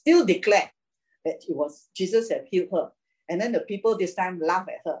manifestation. She still declared that it was Jesus had healed her. And then the people this time laughed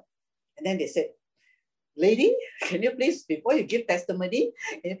at her. And then they said, lady, can you please, before you give testimony,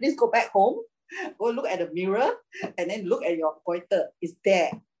 can you please go back home, go look at the mirror, and then look at your goiter. It's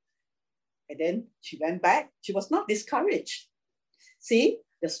there. And then she went back. She was not discouraged. See,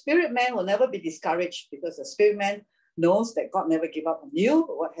 the spirit man will never be discouraged because the spirit man knows that God never gave up on you.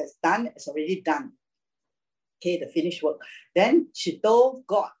 What has done is already done. Okay, the finished work. Then she told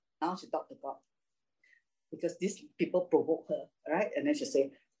God. Now she talked to God. Because these people provoke her, right? And then she said,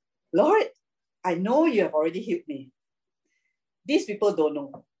 Lord, I know you have already healed me. These people don't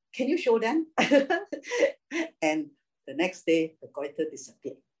know. Can you show them? And the next day, the goiter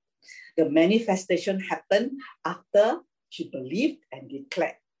disappeared. The manifestation happened after she believed and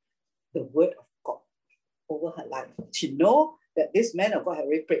declared the word of God over her life. She knew that this man of God had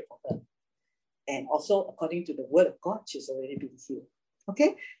already prayed for her. And also, according to the word of God, she's already been healed.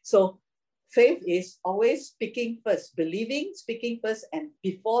 Okay? So Faith is always speaking first, believing, speaking first, and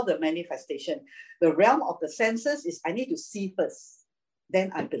before the manifestation. The realm of the senses is I need to see first,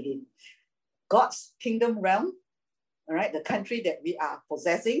 then I believe. God's kingdom realm, all right, the country that we are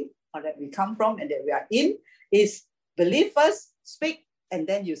possessing or that we come from and that we are in is believe first, speak, and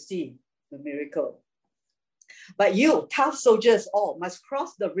then you see the miracle. But you, tough soldiers, all must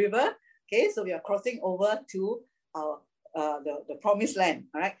cross the river. Okay, so we are crossing over to the promised land,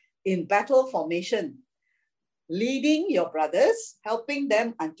 all right, in battle formation, leading your brothers, helping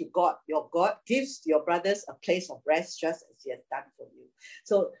them unto God. Your God gives your brothers a place of rest just as he has done for you.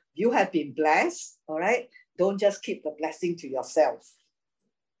 So you have been blessed, all right? Don't just keep the blessing to yourself.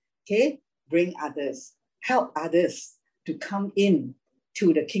 Okay, bring others, help others to come in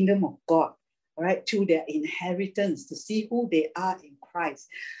to the kingdom of God, all right, to their inheritance, to see who they are in Christ.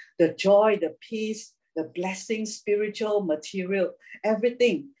 The joy, the peace, the blessing, spiritual, material,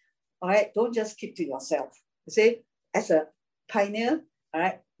 everything. All right, don't just keep to yourself. You see, as a pioneer, all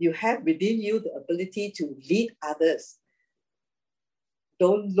right, you have within you the ability to lead others.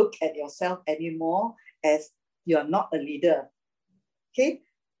 Don't look at yourself anymore as you're not a leader. Okay,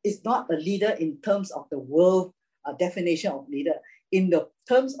 it's not a leader in terms of the world definition of leader. In the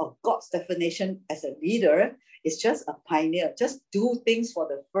terms of God's definition as a leader, it's just a pioneer. Just do things for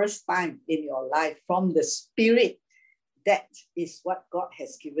the first time in your life from the Spirit. That is what God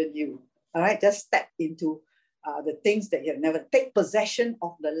has given you. All right, just step into the things that you have never. Take possession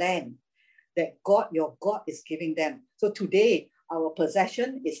of the land that God, your God, is giving them. So today, our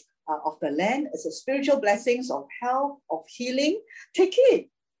possession is of the land. It's a spiritual blessings of health, of healing. Take it.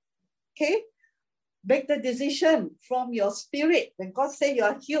 Okay, make the decision from your spirit. When God says you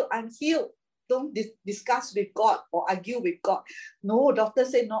are healed, I'm healed. Don't discuss with God or argue with God. No, doctor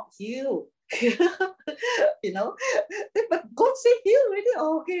say not healed. You know, but God say heal already.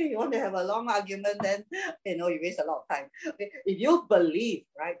 Oh, okay, you want to have a long argument, then you waste a lot of time. Okay? If you believe,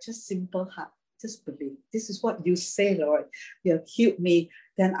 right, just simple heart, just believe. This is what you say, Lord. You have healed me,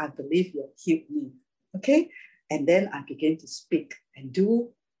 then I believe you have healed me. Okay, and then I begin to speak and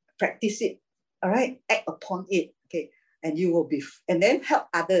practice it. All right, act upon it. Okay, and you will be, and then help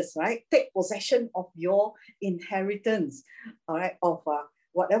others. Right, take possession of your inheritance. All right, of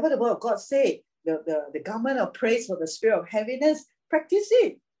whatever the word of God say, the garment of praise for the spirit of heaviness, practice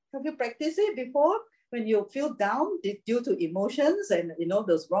it. Have you practiced it before? When you feel down due to emotions and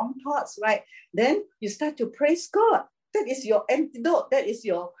those wrong thoughts, right? Then you start to praise God. That is your antidote. That is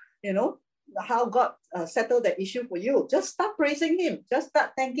your, how God settled the issue for you. Just start praising him. Just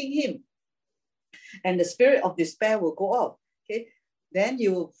start thanking him. And the spirit of despair will go off. Okay. Then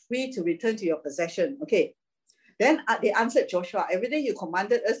you're free to return to your possession. Okay. Then they answered Joshua, everything you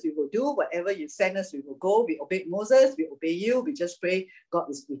commanded us, we will do. Whatever you send us, we will go. We obeyed Moses, we obey you. We just pray God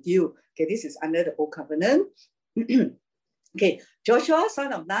is with you. Okay, this is under the old covenant. Okay, Joshua,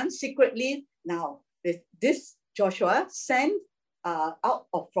 son of Nun, secretly, now, this Joshua sent out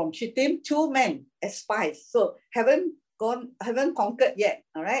from Shittim 2 men as spies. So haven't conquered yet,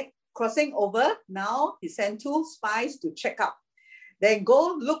 all right? Crossing over, now he sent 2 spies to check out. Then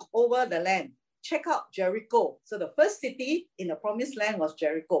go look over the land. Check out Jericho. So the first city in the promised land was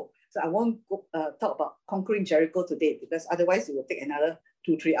Jericho. So I won't talk about conquering Jericho today because otherwise it will take another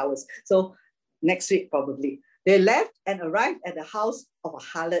 2-3 hours. So next week probably. They left and arrived at the house of a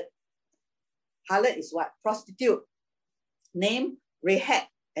harlot. Harlot is what? Prostitute. Named Rahab,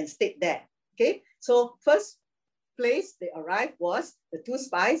 and stayed there. Okay. So first place they arrived was, the 2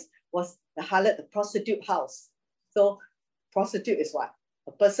 spies, was the harlot, the prostitute house. So prostitute is what?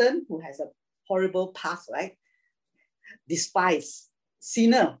 A person who has a horrible past, right? Despise,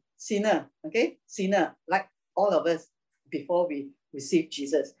 sinner, okay? Sinner, like all of us before we received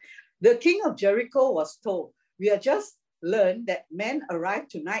Jesus. The king of Jericho was told, we have just learned that men arrived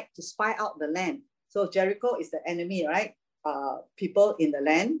tonight to spy out the land. So Jericho is the enemy, right? People in the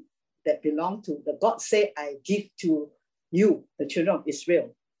land that belong to the God say, I give to you, the children of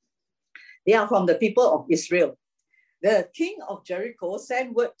Israel. They are from the people of Israel. The king of Jericho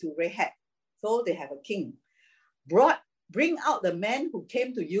sent word to Rahab. So they have a king. Bring out the men who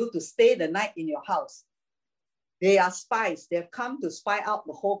came to you to stay the night in your house. They are spies. They have come to spy out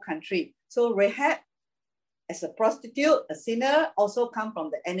the whole country. So Rahab, as a prostitute, a sinner, also come from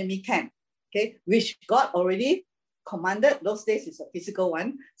the enemy camp, okay, which God already commanded. Those days is a physical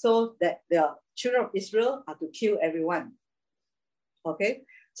one, so that the children of Israel are to kill everyone. Okay,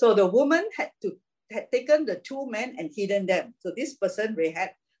 so the woman had taken the 2 men and hidden them. So this person, Rahab,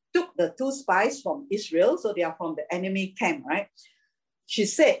 took the 2 spies from Israel, so they are from the enemy camp, right? She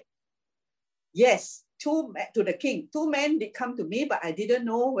said, yes, to the king. 2 men did come to me, but I didn't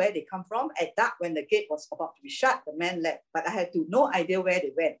know where they come from. At dark, when the gate was about to be shut, the men left, but I had no idea where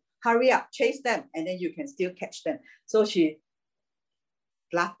they went. Hurry up, chase them, and then you can still catch them. So she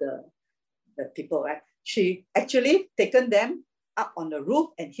bluffed the people, right? She actually taken them up on the roof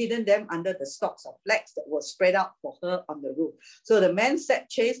and hidden them under the stalks of flax that were spread out for her on the roof. So the men set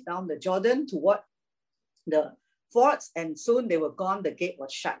chase down the Jordan toward the forts, and soon they were gone. The gate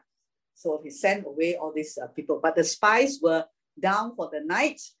was shut. So he sent away all these people. But the spies were down for the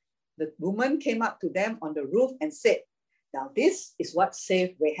night. The woman came up to them on the roof and said, now this is what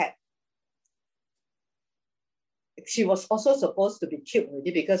saved Rahab. She was also supposed to be killed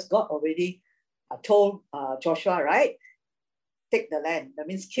already because God already told Joshua, right? Take the land. That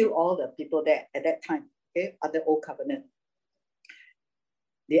means kill all the people there at that time, okay, under Old Covenant.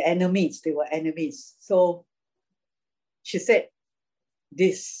 The enemies, they were enemies. So she said,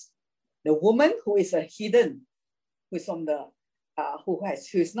 the woman who is a heathen, who is from the, who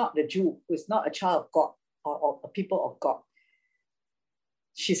is not the Jew, who is not a child of God or a people of God.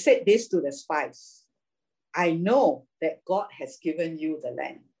 She said this to the spies. I know that God has given you the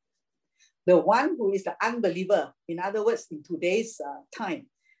land. The one who is the unbeliever, in other words, in today's time,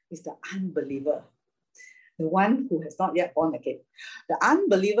 is the unbeliever. The one who has not yet born again. The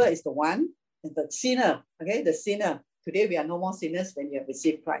unbeliever is the one, the sinner, okay, the sinner. Today we are no more sinners when you have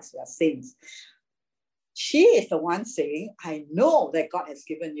received Christ, we are saints. She is the one saying, I know that God has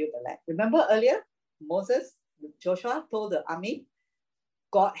given you the land. Remember earlier, Joshua told the army,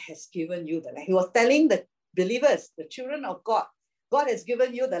 God has given you the land. He was telling the believers, the children of God, God has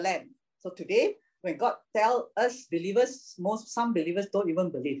given you the land. So today, when God tells us believers, some believers don't even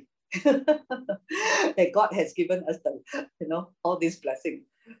believe that God has given us the, all these blessings.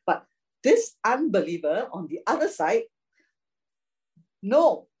 But this unbeliever on the other side,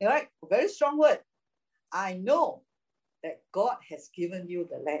 no, right? Very strong word. I know that God has given you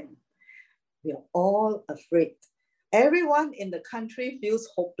the land. We are all afraid. Everyone in the country feels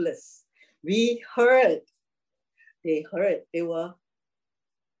hopeless. We heard, they were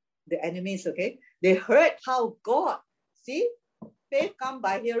the enemies, okay? They heard how God, see, faith comes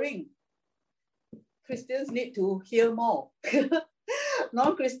by hearing. Christians need to hear more.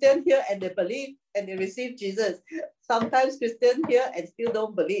 Non-Christians hear and they believe and they receive Jesus. Sometimes Christians hear and still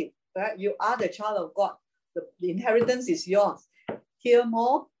don't believe. Right? You are the child of God. The inheritance is yours. Hear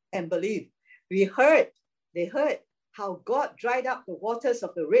more and believe. They heard how God dried up the waters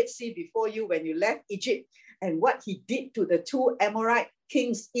of the Red Sea before you when you left Egypt, and what he did to the 2 Amorite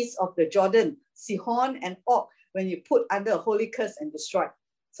kings east of the Jordan, Sihon and Og, when you put under a holy curse and destroyed.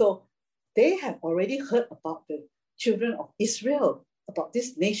 So they have already heard about the children of Israel, about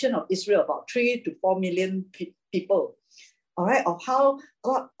this nation of Israel, about 3 to 4 million people. All right, of how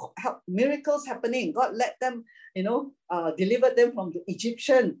God helped, miracles happening. God let them, delivered them from the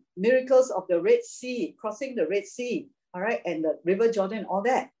Egyptian, miracles of the Red Sea, crossing the Red Sea, all right, and the River Jordan, all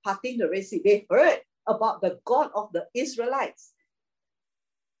that, parting the Red Sea. They heard about the God of the Israelites.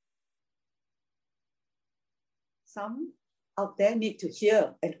 Some out there need to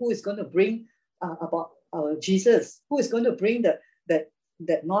hear, and who is going to bring about Jesus? Who is going to bring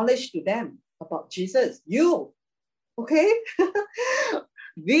that knowledge to them about Jesus? You. Okay,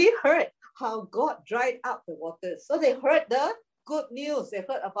 we heard how God dried up the waters. So they heard the good news. They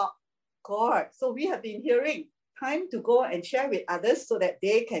heard about God. So we have been hearing. Time to go and share with others so that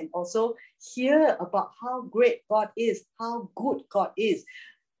they can also hear about how great God is, how good God is,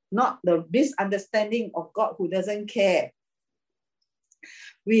 not the misunderstanding of God who doesn't care.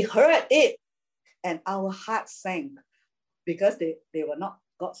 We heard it and our hearts sank because they were not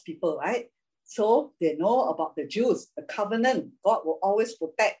God's people, right? So they know about the Jews, the covenant. God will always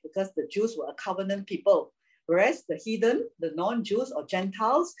protect because the Jews were a covenant people. Whereas the heathen, the non-Jews or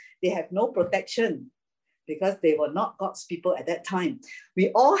Gentiles, they have no protection because they were not God's people at that time. We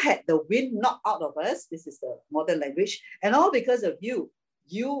all had the wind knocked out of us. This is the modern language. And all because of you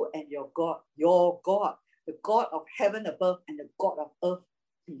and your God, the God of heaven above and the God of earth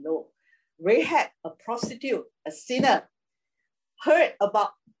below. Rahab, a prostitute, a sinner, heard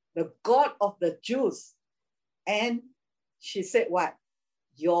about the God of the Jews. And she said what?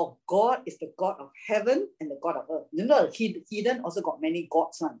 Your God is the God of heaven and the God of earth. You know, the heathen also got many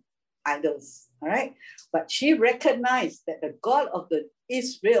gods, idols, all right? But she recognized that the God of the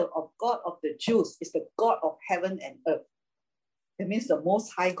Israel, of God of the Jews, is the God of heaven and earth. It means the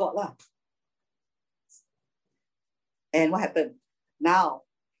most high God lah. And what happened? Now,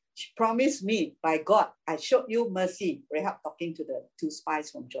 she promised me, by God, I showed you mercy. Rahab talking to the 2 spies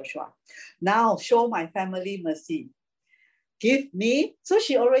from Joshua. Now show my family mercy. Give me. So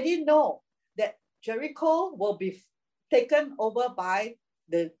she already know that Jericho will be taken over by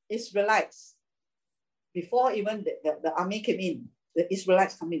the Israelites before even the army came in. The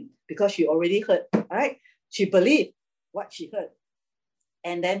Israelites come in because she already heard, right? She believed what she heard.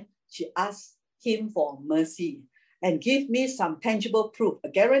 And then she asked him for mercy and give me some tangible proof, a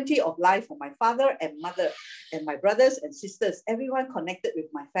guarantee of life for my father and mother and my brothers and sisters, everyone connected with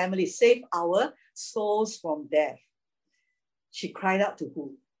my family, save our souls from death. She cried out to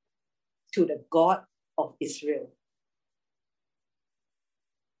who? To the God of Israel.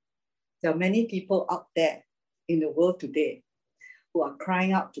 There are many people out there in the world today who are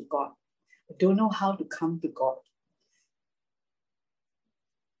crying out to God, who don't know how to come to God.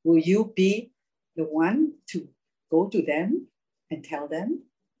 Will you be the one to go to them and tell them?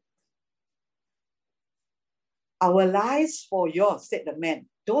 Our lives for yours, said the man.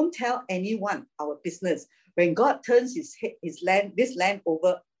 Don't tell anyone our business. When God turns this land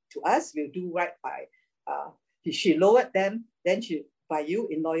over to us, we'll do right by. She lowered them, then by you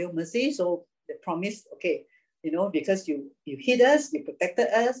in loyal mercy. So they promised, okay, because you hid us, you protected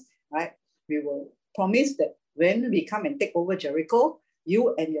us, right? We will promise that when we come and take over Jericho,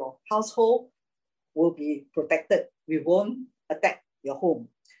 you and your household will be protected. We won't attack your home.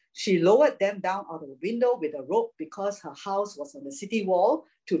 She lowered them down out of the window with a rope because her house was on the city wall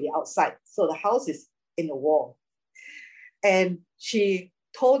to the outside. So the house is in the wall. And she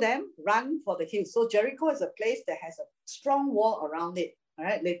told them, run for the hills. So Jericho is a place that has a strong wall around it. All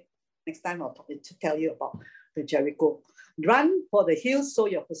right, next time I'll tell you about the Jericho. Run for the hills so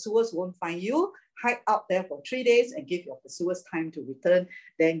your pursuers won't find you. Hide out there for 3 days and give your pursuers time to return.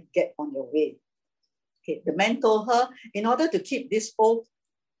 Then get on your way. Okay, the man told her, in order to keep this oath,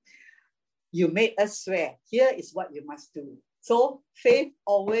 you made us swear. Here is what you must do. So faith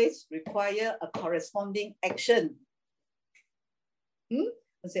always requires a corresponding action.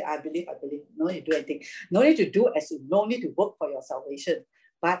 I say, I believe. No need to do anything. No need to do as in no need to work for your salvation.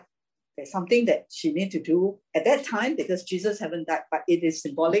 But there's something that she needs to do at that time because Jesus haven't died, but it is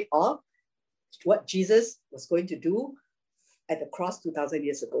symbolic of what Jesus was going to do at the cross 2,000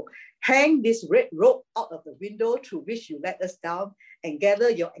 years ago. Hang this red rope out of the window through which you let us down and gather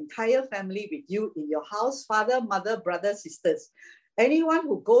your entire family with you in your house, father, mother, brothers, sisters. Anyone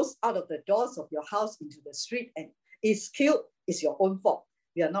who goes out of the doors of your house into the street and is killed is your own fault.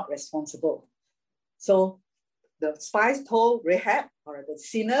 We are not responsible. So the spies told Rahab, or the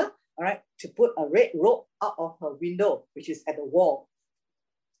sinner, all right, to put a red rope out of her window, which is at the wall.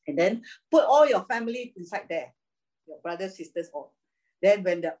 And then put all your family inside there, your brothers, sisters, all. Then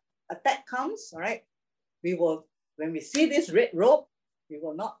when the attack comes, all right, when we see this red rope, we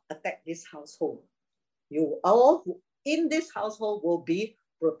will not attack this household. You all in this household will be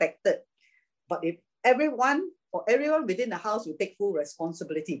protected. But if everyone within the house will take full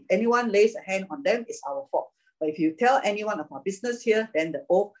responsibility, anyone lays a hand on them, it's our fault. But if you tell anyone of our business here, then the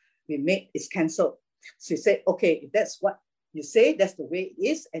oath we made is cancelled. So you say, okay, if that's what you say, that's the way it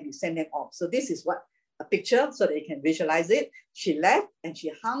is, and you send them off. So this is what a picture so that you can visualize it. She left and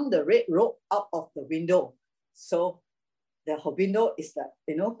she hung the red rope out of the window. So her window is the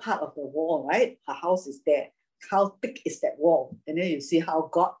part of the wall, right? Her house is there. How thick is that wall? And then you see how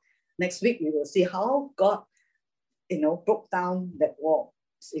God, next week we will see how God, broke down that wall.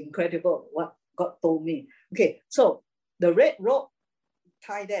 It's incredible what God told me. Okay, so the red rope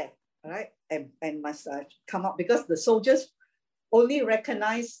tie there, all right, and must come up because the soldiers only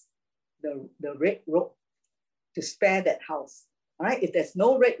recognize the red rope to spare that house. All right, if there's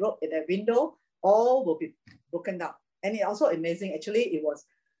no red rope in that window, all will be broken down. And it's also amazing, actually, it was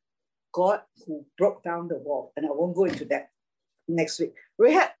God who broke down the wall. And I won't go into that next week.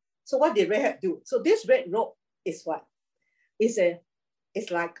 Rahab, so what did Rahab do? So this red rope is what?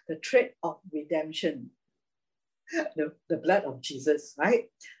 It's like the thread of redemption. The blood of Jesus, right?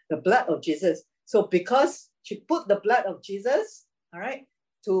 The blood of Jesus. So because she put the blood of Jesus, all right,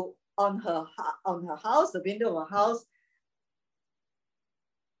 on her house, the window of her house,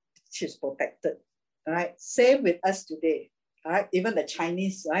 she's protected. All right. Same with us today. All right. Even the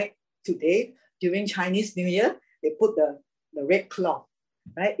Chinese, right? Today, during Chinese New Year, they put the red cloth,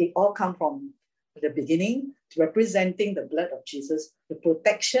 right? It all comes from the beginning, representing the blood of Jesus. The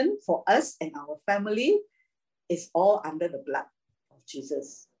protection for us and our family is all under the blood of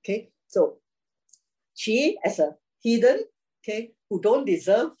Jesus. Okay. So she, as a heathen, okay, who don't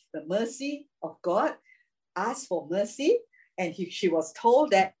deserve the mercy of God, asked for mercy, and she was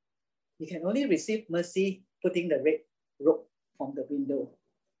told that you can only receive mercy putting the red rope from the window,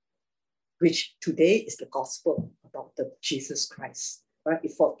 which today is the gospel about the Jesus Christ. Right?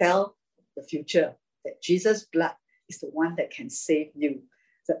 It foretells the future that Jesus' blood is the one that can save you.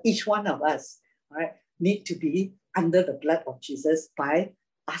 So each one of us, all right, need to be under the blood of Jesus by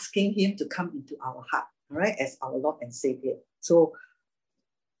asking him to come into our heart, all right, as our Lord and Savior. So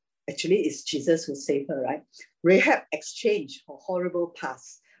actually, it's Jesus who saved her, right? Rahab exchanged her horrible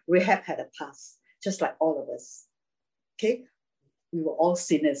past. Rahab had a past, just like all of us. Okay? We were all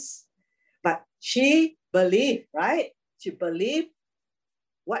sinners. But she believed, right? She believed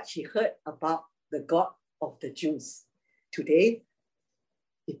what she heard about the God of the Jews. Today,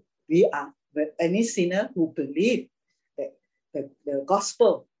 if we are any sinner who believe that the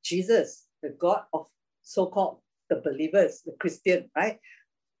gospel, Jesus, the God of so-called the believers, the Christian, right?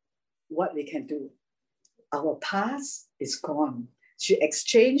 What we can do. Our past is gone. She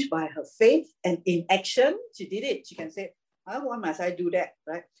exchanged by her faith, and in action, she did it. She can say, why must I do that,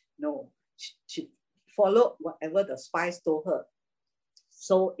 right? No, she followed whatever the spies told her.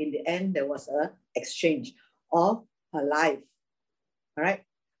 So in the end, there was an exchange of her life, all right?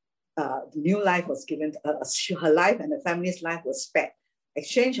 The new life was given, her life and the family's life was spared.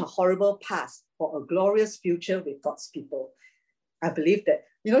 Exchange a horrible past for a glorious future with God's people. I believe that,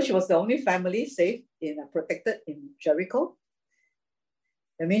 she was the only family saved protected in Jericho.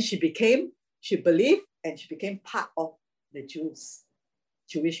 That means she believed, and she became part of the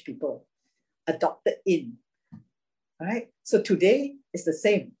Jewish people, adopted in. All right. So today is the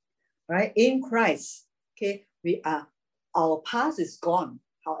same, right? In Christ, okay, our past is gone.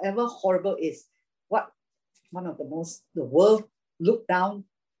 However horrible it is, one of the world looked down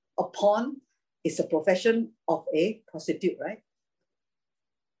upon is the profession of a prostitute, right?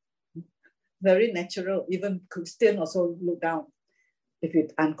 Very natural. Even Christian also look down, if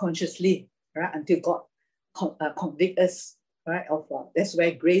it unconsciously, right? Until God convict us, right? That's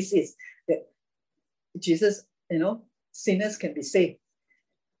where grace is. That Jesus, sinners can be saved.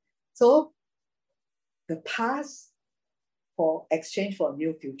 So the past for exchange for a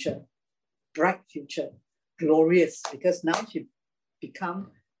new future, bright future, glorious, because now she become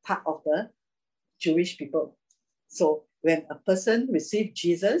part of the Jewish people. So when a person receives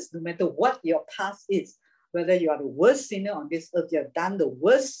Jesus, no matter what your past is, whether you are the worst sinner on this earth, you have done the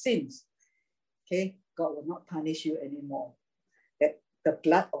worst sins, okay, God will not punish you anymore. That the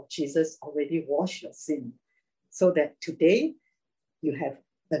blood of Jesus already washed your sin. So that today you have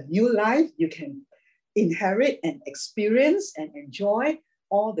a new life, you can inherit and experience and enjoy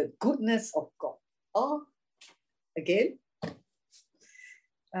all the goodness of God. Or again,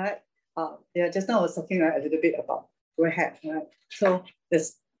 just now I was talking a little bit about Rahab, right? So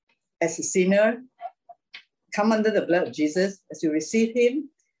as a sinner, come under the blood of Jesus. As you receive him,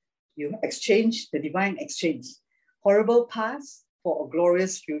 you exchange the divine exchange. Horrible past for a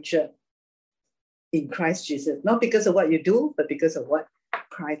glorious future in Christ Jesus. Not because of what you do, but because of what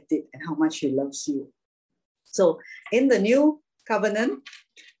Christ did and how much he loves you. So in the new covenant,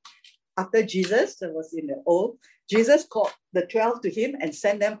 after Jesus, that was in the old, Jesus called the 12 to him and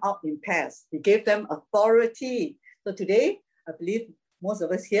sent them out in pairs. He gave them authority. So today, I believe most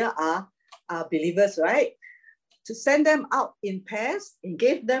of us here are believers, right? To send them out in pairs, he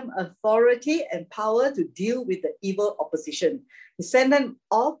gave them authority and power to deal with the evil opposition. He sent them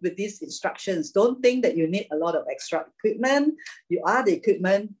off with these instructions. Don't think that you need a lot of extra equipment. You are the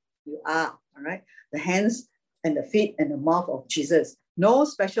equipment. You are, all right? The hands and the feet and the mouth of Jesus. No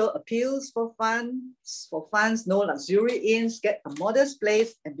special appeals for funds, no luxury inns, get a modest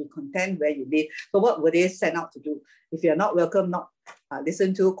place and be content where you live. So what were they sent out to do? If you're not welcome, not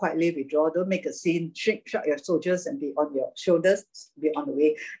listen to, quietly withdraw, don't make a scene, shut your soldiers and be on your shoulders, be on the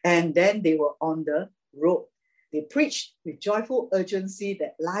way. And then they were on the road. They preached with joyful urgency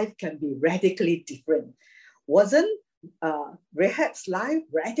that life can be radically different. Wasn't Rahab's life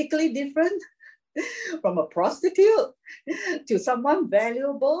radically different? From a prostitute to someone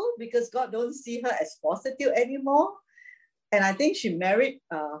valuable because God don't see her as prostitute anymore. And I think she married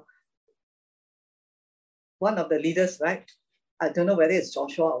one of the leaders, right? I don't know whether it's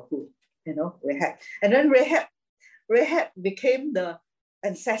Joshua or who, Rahab. And then Rahab became the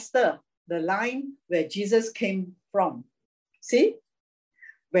ancestor, the line where Jesus came from. See?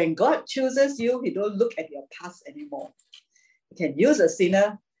 When God chooses you, he don't look at your past anymore. He can use a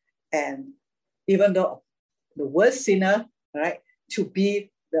sinner, and even though the worst sinner, right, to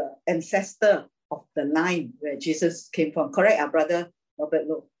be the ancestor of the line where Jesus came from. Correct, our brother Robert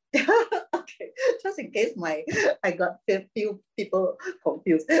Lowe? Okay, just in case I got a few people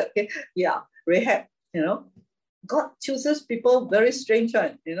confused. Okay, yeah, Rahab, God chooses people very strange,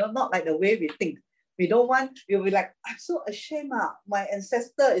 not like the way we think. We don't want, we'll be like, I'm so ashamed, my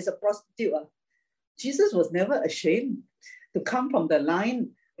ancestor is a prostitute. Jesus was never ashamed to come from the line,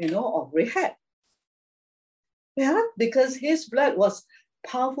 of Rahab. Yeah, because his blood was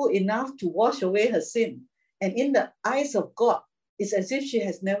powerful enough to wash away her sin. And in the eyes of God, it's as if she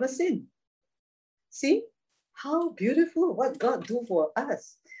has never sinned. See how beautiful what God do for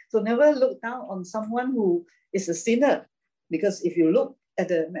us. So never look down on someone who is a sinner, because if you look at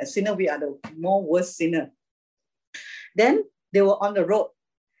the sinner, we are the more worse sinner. Then they were on the road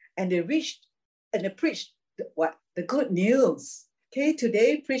and they reached and they preached the good news. Okay,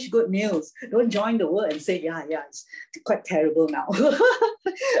 today preach good news. Don't join the world and say, yeah, it's quite terrible now.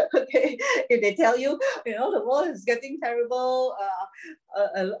 Okay, if they tell you, the world is getting terrible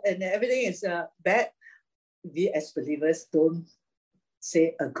and everything is bad, we as believers don't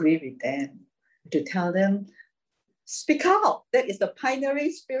say agree with them. To tell them, speak out. That is the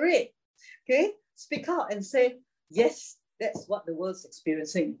pioneering spirit. Okay, speak out and say, yes, that's what the world's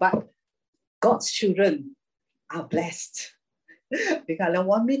experiencing, but God's children are blessed. Because I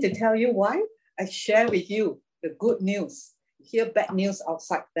want me to tell you why. I share with you the good news. You hear bad news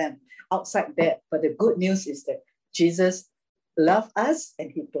outside there, but the good news is that Jesus loves us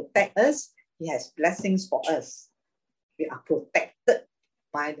and he protects us. He has blessings for us. We are protected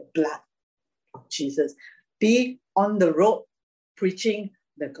by the blood of Jesus. Be on the road preaching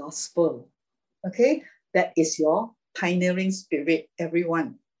the gospel. Okay, that is your pioneering spirit,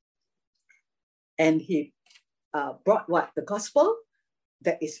 everyone. And he brought what? The gospel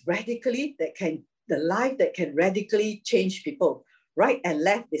that is radically, the life that can radically change people. Right and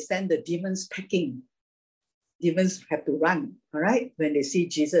left, they send the demons packing. Demons have to run, all right, when they see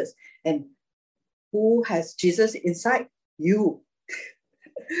Jesus. And who has Jesus inside? You.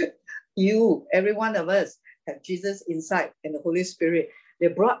 You, every one of us have Jesus inside and the Holy Spirit. They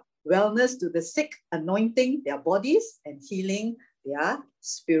brought wellness to the sick, anointing their bodies and healing their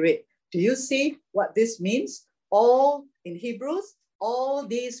spirit. Do you see what this means? All in Hebrews, all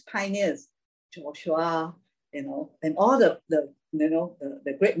these pioneers, Joshua, and all the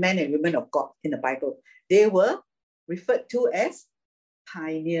great men and women of God in the Bible, they were referred to as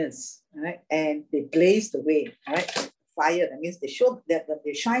pioneers, right? And they blazed the way, right? Fire, that means they showed that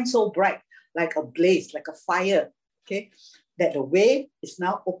they shine so bright, like a blaze, like a fire, okay? That the way is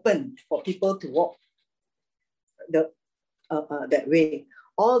now open for people to walk that way.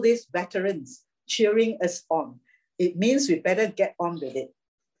 All these veterans cheering us on. It means we better get on with it.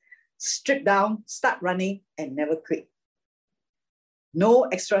 Strip down, start running, and never quit. No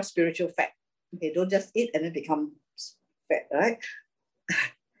extra spiritual fat. Okay, don't just eat and then become fat, right?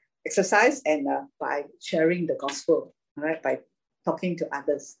 Exercise and by sharing the gospel, all right, by talking to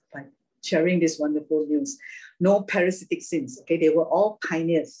others, by sharing this wonderful news. No parasitic sins. Okay, they were all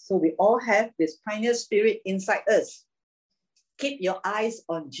pioneers. So we all have this pioneer spirit inside us. Keep your eyes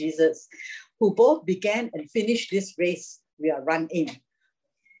on Jesus, who both began and finished this race we are run in.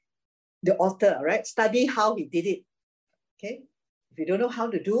 The author, right? Study how he did it. Okay, if you don't know how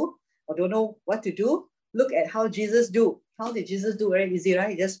to do or don't know what to do, look at how Jesus do. How did Jesus do? Very easy,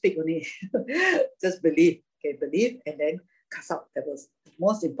 right? Just speak only. Just believe. Okay, believe and then cast out devils.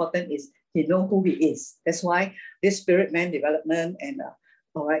 Most important is he know who he is. That's why this spirit man development and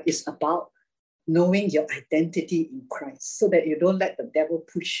all right is about knowing your identity in Christ, so that you don't let the devil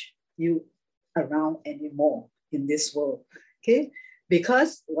push you around anymore in this world. Okay,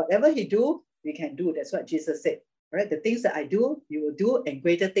 because whatever he do, we can do. That's what Jesus said. Right? The things that I do, you will do, and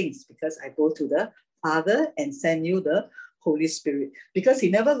greater things, because I go to the Father and send you the Holy Spirit. Because he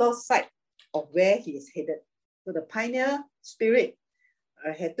never lost sight of where he is headed. So the pioneer spirit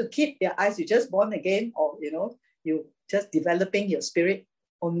had to keep their eyes. You just born again, or you just developing your spirit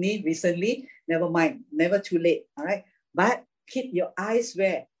only recently. Never mind, never too late. All right, but keep your eyes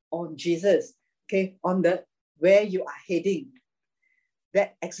where? On Jesus. Okay, on the where you are heading.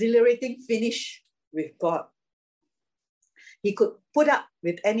 That exhilarating finish with God. He could put up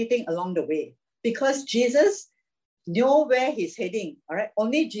with anything along the way because Jesus knew where he's heading. All right,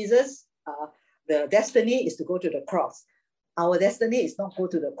 only Jesus, the destiny is to go to the cross. Our destiny is not go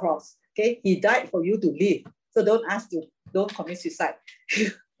to the cross. Okay, he died for you to live. So don't commit suicide.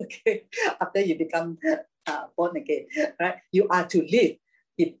 Okay, after you become born again, right? You are to live.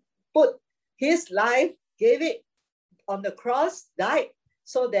 He put his life, gave it on the cross, died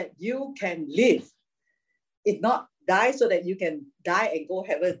so that you can live. It's not die so that you can die and go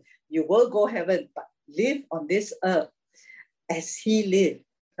heaven. You will go heaven, but live on this earth as he lived,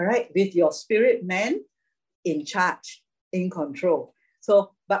 all right, with your spirit man in charge, in control.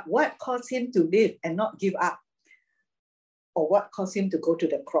 So, but what caused him to live and not give up? Or what caused him to go to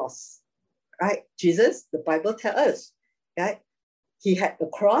the cross, right? Jesus, the Bible tells us, right? He had the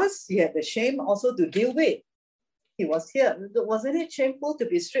cross, he had the shame also to deal with. He was here. Wasn't it shameful to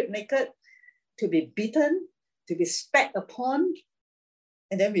be stripped naked, to be beaten, to be spat upon,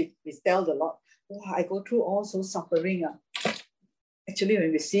 And then we tell the Lord, wow, I go through all so suffering. Actually,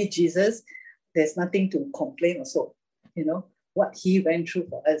 when we see Jesus, there's nothing to complain also. You know, what he went through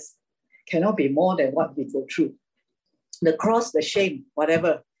for us cannot be more than what we go through. The cross, the shame,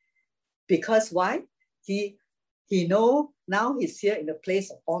 whatever. Because why? He know now he's here in the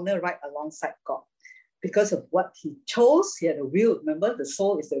place of honor right alongside God. Because of what he chose, he had a will. Remember, the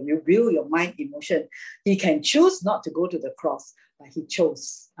soul is the will, your mind, emotion. He can choose not to go to the cross, but he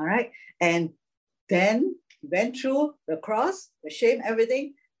chose. All right. And then he went through the cross, the shame,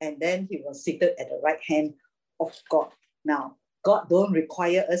 everything, and then he was seated at the right hand of God. Now, God don't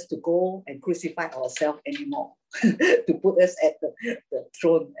require us to go and crucify ourselves anymore, to put us at the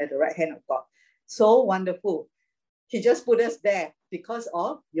throne, at the right hand of God. So wonderful. He just put us there because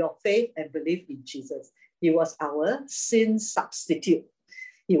of your faith and belief in Jesus. He was our sin substitute.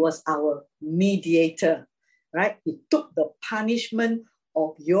 He was our mediator, right? He took the punishment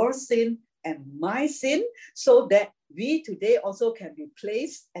of your sin and my sin so that we today also can be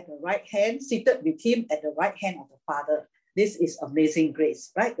placed at the right hand, seated with him at the right hand of the Father. This is amazing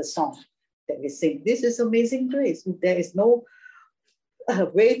grace, right? The song that we sing. This is amazing grace. There is no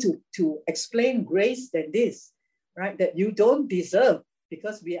way to explain grace than this, right? That you don't deserve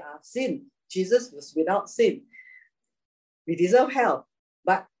because we are sin. Jesus was without sin. We deserve hell,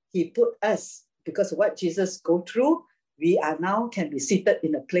 but he put us, because of what Jesus go through, we are now can be seated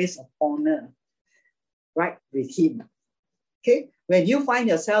in a place of honor, right, with him. Okay, when you find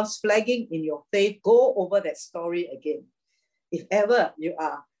yourselves flagging in your faith, go over that story again. If ever you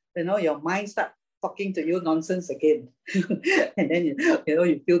are, your mind start talking to you nonsense again, and then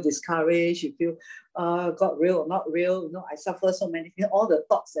you feel discouraged, you feel God real or not real, I suffer so many things, all the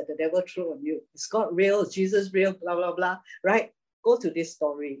thoughts that the devil threw on you. Is God real? Is Jesus real? Blah blah blah. Right? Go to this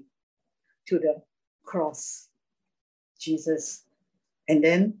story, to the cross, Jesus, and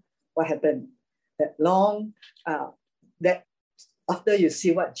then what happened? That long, that after you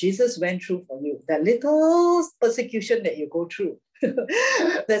see what Jesus went through for you, that little persecution that you go through,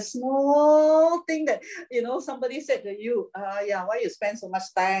 that small thing that, somebody said to you, why you spend so much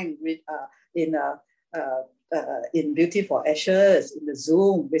time with in Beauty for Ashes, in the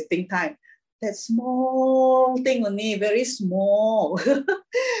Zoom, wasting time. That small thing only, very small,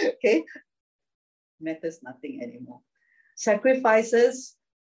 okay, matters nothing anymore. Sacrifices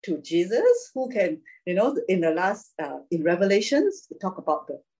to Jesus, who can, in the last, in Revelations, we talk about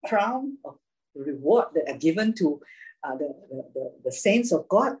the crown of reward that are given to the saints of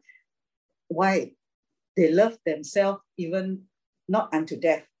God. Why? They love themselves even not unto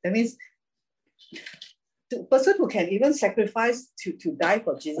death. That means the person who can even sacrifice to die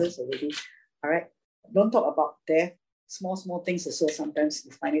for Jesus already, all right? Don't talk about death. Small things also sometimes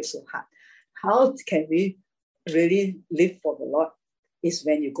we find it so hard. How can we really live for the Lord? Is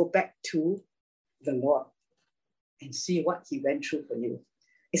when you go back to the Lord and see what he went through for you.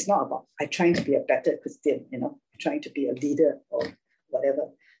 It's not about I'm trying to be a better Christian, trying to be a leader or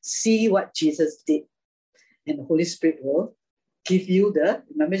whatever. See what Jesus did. And the Holy Spirit will give you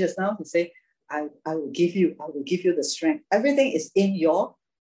remember just now, he said, I will give you the strength. Everything is in your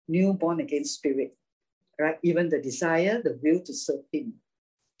new born again spirit, right? Even the desire, the will to serve him.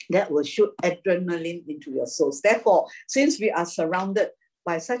 That will shoot adrenaline into your souls. Therefore, since we are surrounded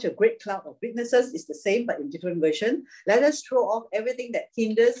by such a great cloud of witnesses, it's the same but in different version, let us throw off everything that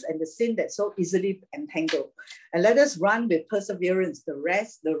hinders and the sin that so easily entangle. And let us run with perseverance the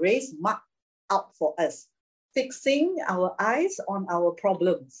race marked out for us, fixing our eyes on our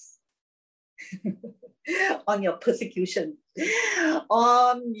problems, on your persecution,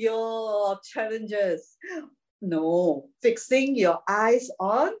 on your challenges. No, fixing your eyes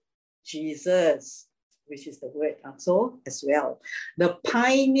on Jesus, which is the word also as well. The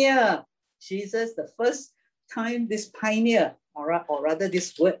pioneer, Jesus, the first time this pioneer, or rather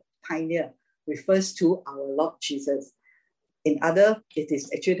this word pioneer, refers to our Lord Jesus. In other, it is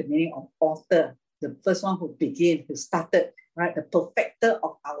actually the meaning of author, the first one who began, who started, right? The perfecter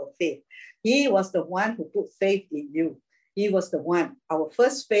of our faith. He was the one who put faith in you. He was the one. Our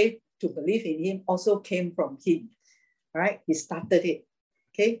first faith to believe in him also came from him, right? He started it,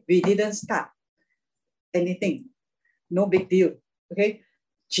 okay? We didn't start anything. No big deal, okay?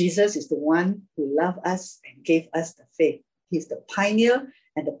 Jesus is the one who loved us and gave us the faith. He's the pioneer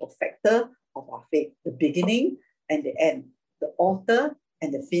and the perfecter of our faith, the beginning and the end, the author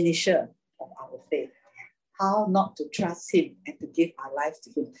and the finisher of our faith. How not to trust him and to give our lives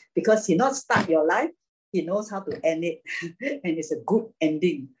to him? Because he not start your life, he knows how to end it. And it's a good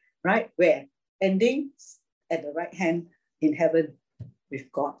ending, right? Where? Ending at the right hand in heaven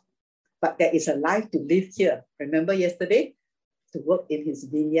with God. But there is a life to live here. Remember yesterday? to work in his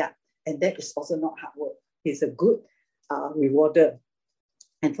vineyard. And that is also not hard work. He's a good rewarder.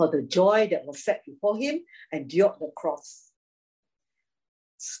 And for the joy that was set before him, endured the cross,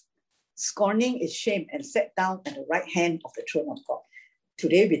 scorning its shame, and sat down at the right hand of the throne of God.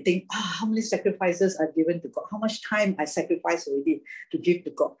 Today we think, how many sacrifices I've given to God? How much time I sacrificed already to give to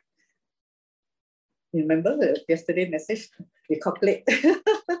God? Remember the yesterday message? We calculate.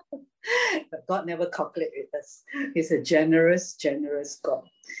 But God never calculates with us. He's a generous, generous God.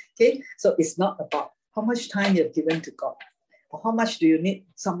 Okay, so it's not about how much time you've given to God, or how much do you need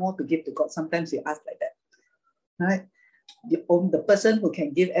some more to give to God. Sometimes you ask like that, right? The person who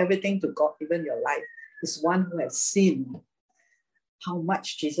can give everything to God, even your life, is one who has seen how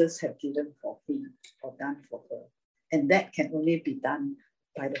much Jesus has given for him or done for her. And that can only be done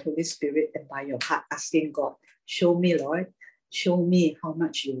by the Holy Spirit and by your heart asking God, show me, Lord, show me how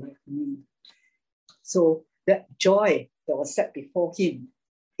much you love me. So that joy that was set before him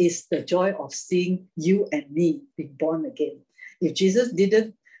is the joy of seeing you and me being born again. If Jesus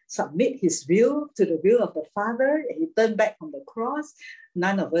didn't submit his will to the will of the Father and he turned back from the cross,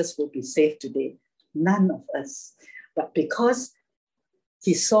 none of us will be saved today. None of us. But because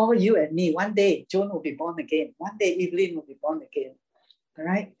he saw you and me, one day Joan will be born again. One day Evelyn will be born again. All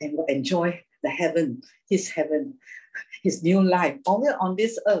right? And will enjoy the heaven, his new life. Only on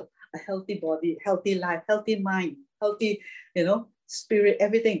this earth, a healthy body, healthy life, healthy mind, healthy, spirit,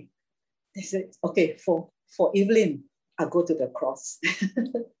 everything. They said, okay, for Evelyn, I'll go to the cross.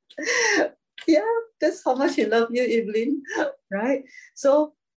 Yeah, that's how much he loved you, Evelyn, right?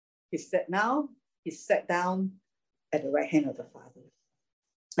 So he sat down at the right hand of the Father,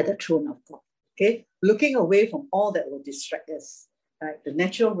 at the throne of God, okay? Looking away from all that will distract us, right? The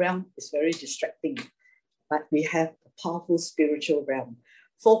natural realm is very distracting, but we have a powerful spiritual realm.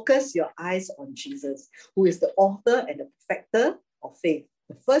 Focus your eyes on Jesus, who is the author and the perfecter of faith,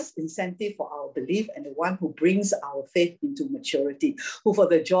 the first incentive for our belief and the one who brings our faith into maturity, who for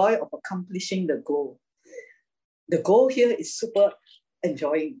the joy of accomplishing the goal. The goal here is super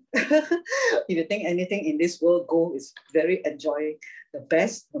enjoying. If you think anything in this world, goal is very enjoying.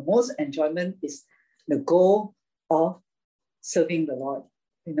 The most enjoyment is the goal of serving the Lord,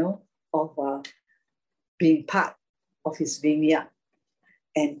 of being part of his vineyard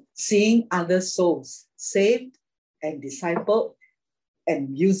and seeing other souls saved and discipled,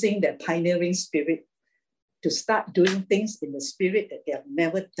 and using their pioneering spirit to start doing things in the spirit that they have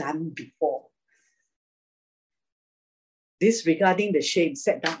never done before. Disregarding the shame,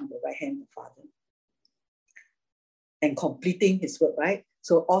 sat down on the right hand of the Father and completing his work, right?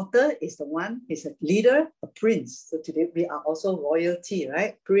 So author is the one, he's a leader, a prince. So today we are also royalty,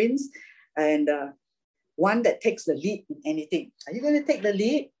 right? Prince, and one that takes the lead in anything. Are you going to take the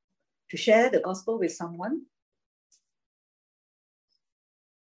lead to share the gospel with someone?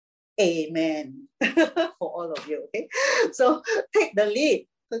 Amen. For all of you, okay? So take the lead,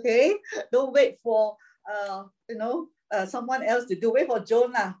 okay? Don't wait for, someone else to do. Wait for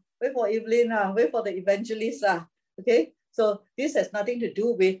Joan, wait for Evelyn, wait for the evangelist, okay? So this has nothing to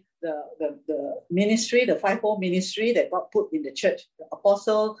do with the ministry, the fivefold ministry that God put in the church, the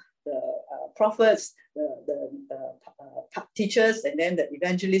apostle, the prophets, the teachers, and then the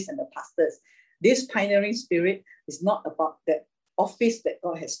evangelists and the pastors. This pioneering spirit is not about that office that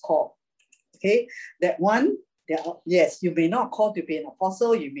God has called. Okay, that one, yes, you may not call to be an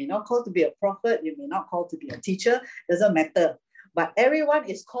apostle, you may not call to be a prophet, you may not call to be a teacher, doesn't matter. But everyone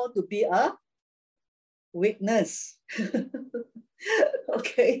is called to be a witness.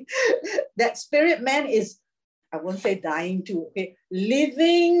 Okay, that spirit man is, I won't say dying to, okay,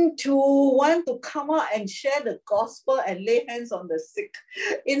 living to want to come out and share the gospel and lay hands on the sick.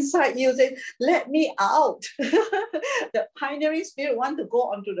 Inside you say, let me out. The pioneering spirit want to go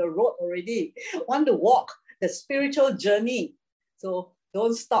onto the road already, want to walk the spiritual journey. So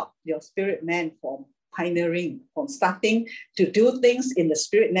don't stop your spirit man from pioneering, from starting to do things in the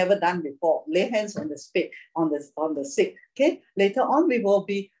spirit never done before. Lay hands on the sick, on the sick. Okay, later on we will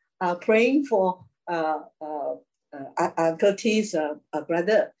be praying for Uncle T's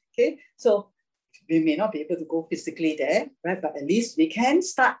brother. Okay, so we may not be able to go physically there, right? But at least we can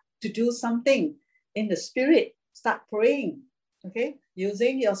start to do something in the spirit. Start praying, okay,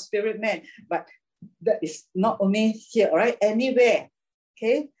 using your spirit man. But that is not only here, all right? Anywhere,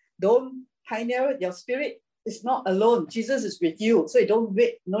 okay? Don't pioneer your spirit. It's not alone. Jesus is with you. So you don't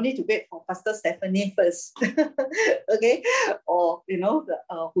wait, no need to wait for Pastor Stephanie first. Okay? Or,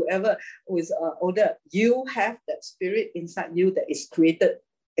 whoever who is older. You have that spirit inside you that is created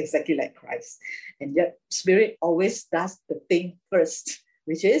exactly like Christ. And yet spirit always does the thing first,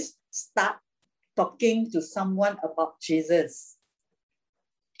 which is start talking to someone about Jesus.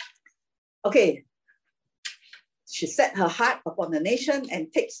 Okay, she set her heart upon the nation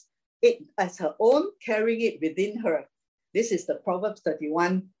and takes it as her own, carrying it within her. This is the Proverbs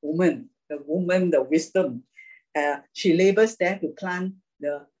 31 woman, the wisdom. She labors there to plant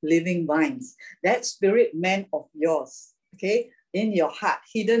the living vines. That spirit man of yours, okay, in your heart,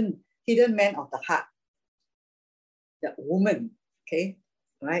 hidden man of the heart, that woman, okay,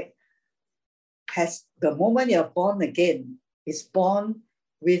 right, has, the moment you're born again, is born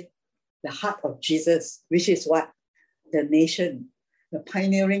with the heart of Jesus, which is what? The nation, the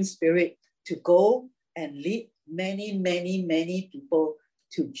pioneering spirit to go and lead many, many, many people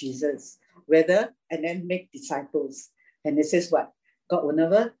to Jesus, and then make disciples. And this is what? God will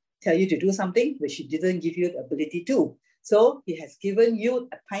never tell you to do something which He didn't give you the ability to. So He has given you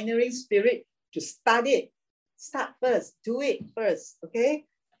a pioneering spirit to start it. Start first, do it first, okay?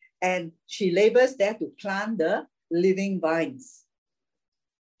 And she labors there to plant the living vines.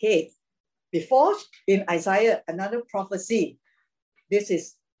 Okay, before in Isaiah, another prophecy, this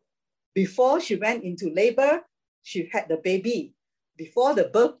is before she went into labor, she had the baby. Before the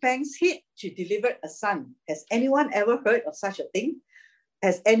birth pangs hit, she delivered a son. Has anyone ever heard of such a thing?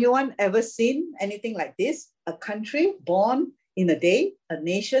 Has anyone ever seen anything like this? A country born in a day, a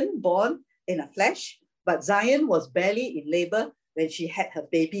nation born in a flesh, but Zion was barely in labor when she had her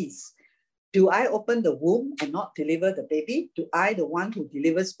babies. Do I open the womb and not deliver the baby? Do I, the one who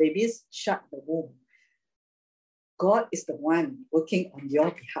delivers babies, shut the womb? God is the one working on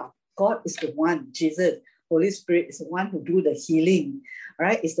your behalf. God is the one, Jesus, Holy Spirit is the one who do the healing,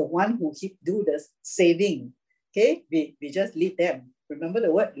 right? Is the one who do the saving. Okay, we just lead them. Remember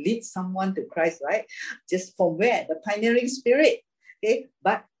the word, lead someone to Christ, right? Just from where? The pioneering spirit. Okay,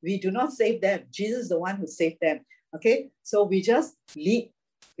 but we do not save them. Jesus is the one who saved them. Okay, so we just lead.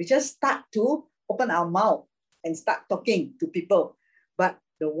 We just start to open our mouth and start talking to people. But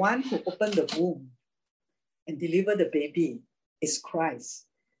the one who opened the womb and delivered the baby is Christ.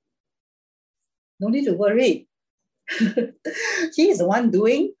 No need to worry. He is the one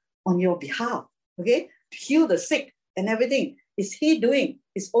doing on your behalf. Okay, heal the sick and everything. Is He doing?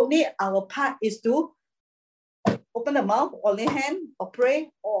 It's only our part is to open the mouth or lay hand or pray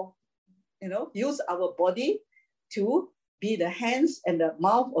or use our body to be the hands and the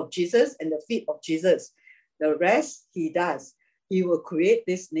mouth of Jesus and the feet of Jesus. The rest He does. He will create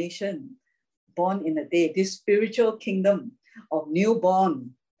this nation born in a day, this spiritual kingdom of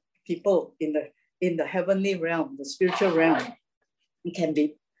newborn people in the heavenly realm, the spiritual realm. It can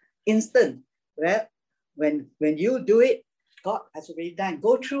be instant. Well, when you do it, God has already done.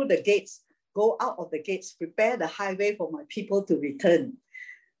 Go through the gates, go out of the gates, prepare the highway for my people to return.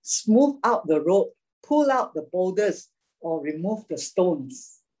 Smooth out the road, pull out the boulders, or remove the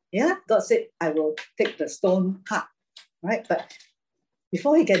stones. Yeah, God said, I will take the stone heart, right? But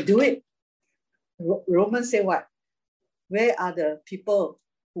before He can do it, Romans say what? Where are the people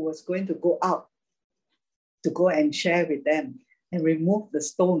who was going to go out to go and share with them and remove the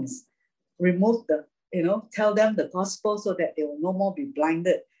stones, remove the, tell them the gospel so that they will no more be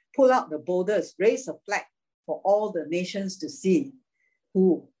blinded, pull out the boulders, raise a flag for all the nations to see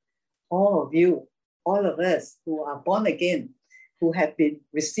who, all of you, all of us who are born again, who have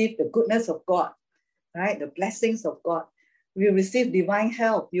received the goodness of God, right? The blessings of God. We receive divine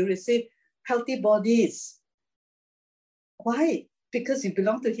health. You receive healthy bodies. Why? Because you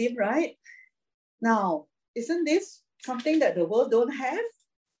belong to Him, right? Now, isn't this something that the world don't have?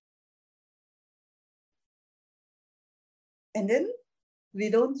 And then we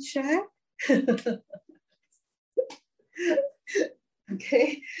don't share?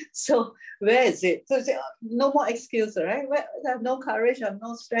 Okay, so where is it? So no more excuse, right? Well, I have no courage, I have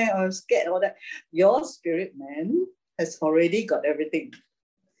no strength, I'm scared, all that. Your spirit man has already got everything.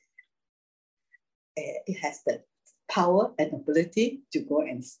 It has the power and ability to go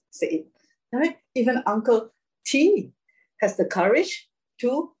and say it. Right? Even Uncle T has the courage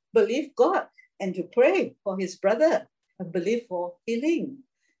to believe God and to pray for his brother and believe for healing.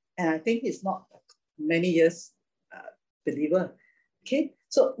 And I think he's not many years believer. Okay,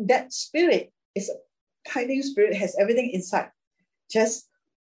 so that spirit is a pioneering spirit, has everything inside. Just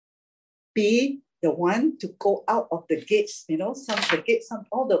be the one to go out of the gates,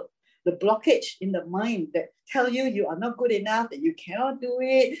 all the blockage in the mind that tell you are not good enough, that you cannot do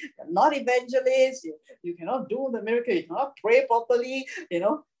it, you're not evangelist, you cannot do the miracle, you cannot pray properly,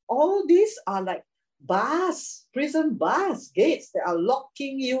 all these are like bars, prison bars, gates that are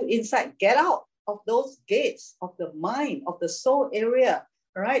locking you inside. Get out of those gates of the mind, of the soul area,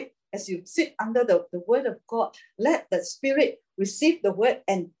 right? As you sit under the word of God, let the spirit receive the word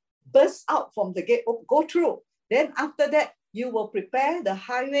and burst out from the gate, go through. Then after that, you will prepare the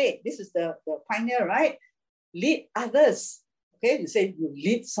highway. This is the pioneer, right? Lead others. Okay, you say you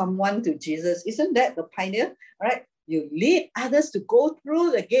lead someone to Jesus. Isn't that the pioneer? All right, you lead others to go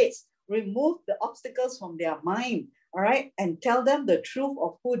through the gates, remove the obstacles from their mind, all right, and tell them the truth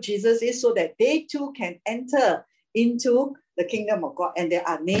of who Jesus is so that they too can enter into the kingdom of God. And there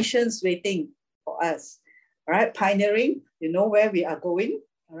are nations waiting for us, all right, pioneering, you know where we are going,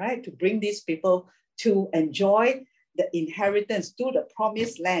 all right, to bring these people to enjoy the inheritance to the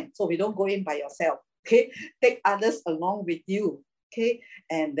promised land. So we don't go in by yourself. Okay, take others along with you, okay,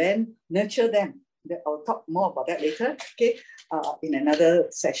 and then nurture them. I'll talk more about that later, okay, in another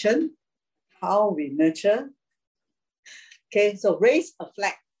session, how we nurture. Okay, so raise a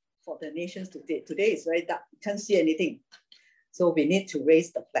flag for the nations today. Today is very dark, you can't see anything. So we need to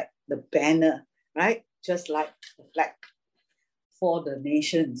raise the flag, the banner, right? Just like the flag for the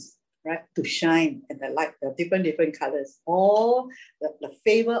nations, right? To shine and the light, the different colors, all the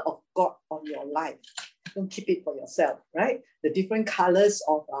favor of God on your life. Don't keep it for yourself, right? The different colors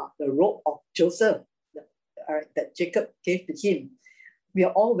of the robe of Joseph that Jacob gave to him. We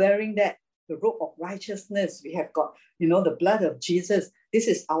are all wearing that, the robe of righteousness. We have got, you know, the blood of Jesus. This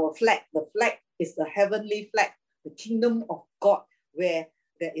is our flag. The flag is the heavenly flag, the kingdom of God, where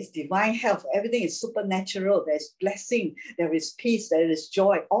there is divine health. Everything is supernatural. There's blessing. There is peace. There is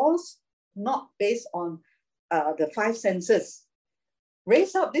joy. All not based on the five senses.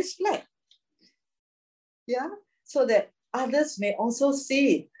 Raise up this flag. Yeah. So that others may also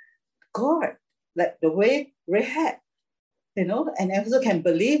see God, like the way Rahab, you know, and also can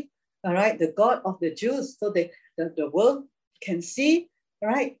believe, all right, the God of the Jews. So the world can see,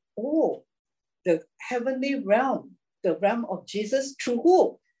 right? Oh, the heavenly realm, the realm of Jesus through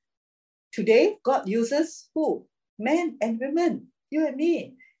who? Today, God uses who? Men and women, you and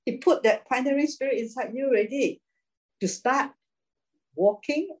me. He put that pioneering spirit inside you already to start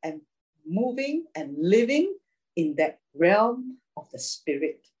walking and moving and living in that realm of the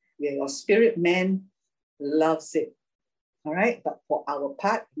spirit, where your spirit man loves it. All right, but for our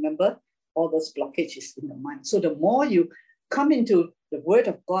part, remember, all those blockages in the mind. So the more you come into the word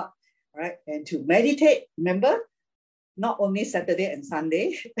of God, right, and to meditate, remember, not only Saturday and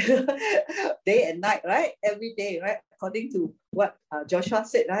Sunday, day and night, right? Every day, right? According to what Joshua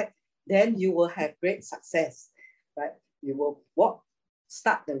said, right? Then you will have great success, right? You will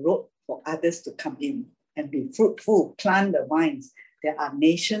start the road for others to come in and be fruitful, plant the vines. There are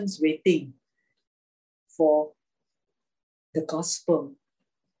nations waiting for the gospel,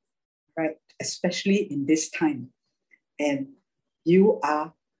 right? Especially in this time. And you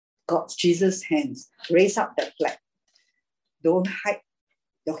are God's Jesus' hands. Raise up that flag. Don't hide.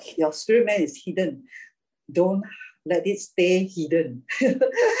 Your spirit man is hidden. Don't let it stay hidden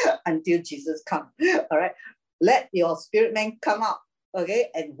until Jesus comes. All right. Let your spirit man come out, okay,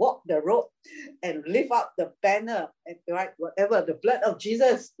 and walk the road and lift up the banner, and right, whatever, the blood of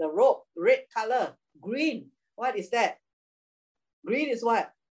Jesus, the robe, red color, green. What is that? Green is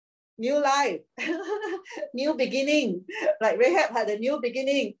what? New life, new beginning. Like Rahab had a new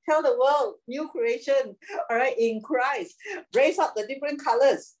beginning. Tell the world, new creation, all right, in Christ. Raise up the different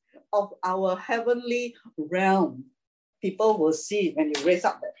colors of our heavenly realm. People will see when you raise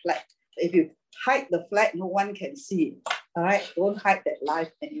up that flag. If you hide the flag, no one can see. All right, don't hide that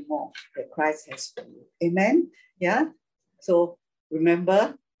life anymore that Christ has for you. Amen. Yeah. So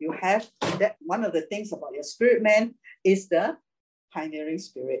remember, you have that. One of the things about your spirit man is the pioneering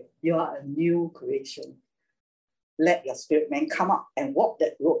spirit. You are a new creation. Let your spirit man come up and walk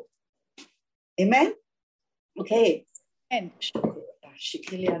that road. Amen. Okay. And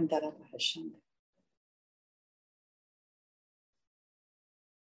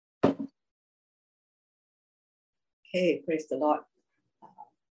okay, praise the Lord.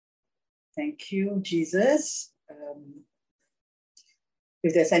 Thank you, Jesus.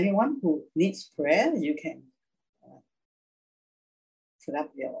 If there's anyone who needs prayer, you can put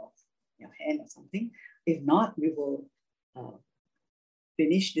up your hand or something. If not, we will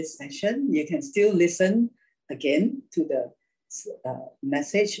finish this session. You can still listen again to the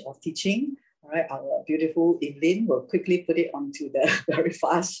message or teaching. All right, our beautiful Evelyn will quickly put it onto the very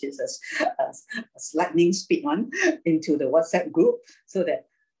fast. She's a lightning speed one into the WhatsApp group, so that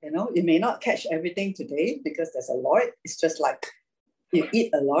you may not catch everything today because there's a lot. It's just like you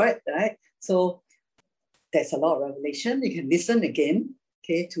eat a lot, right? So there's a lot of revelation. You can listen again,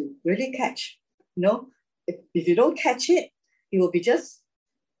 okay, to really catch. If you don't catch it, it will be just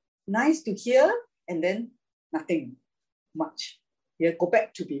nice to hear and then nothing much. You go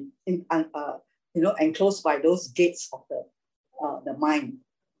back to be enclosed by those gates of the mind.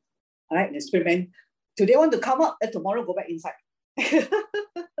 All right, the spirit man Today want to come up, and tomorrow go back inside.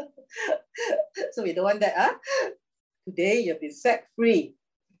 So we don't want that. Huh? Today you've been set free,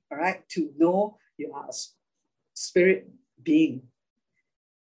 all right, to know you are a spirit being,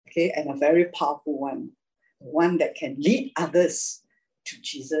 okay, and a very powerful one that can lead others to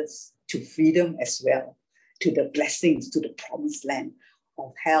Jesus, to freedom as well, to the blessings, to the promised land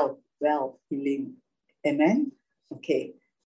of health, wealth, healing. Amen? Okay,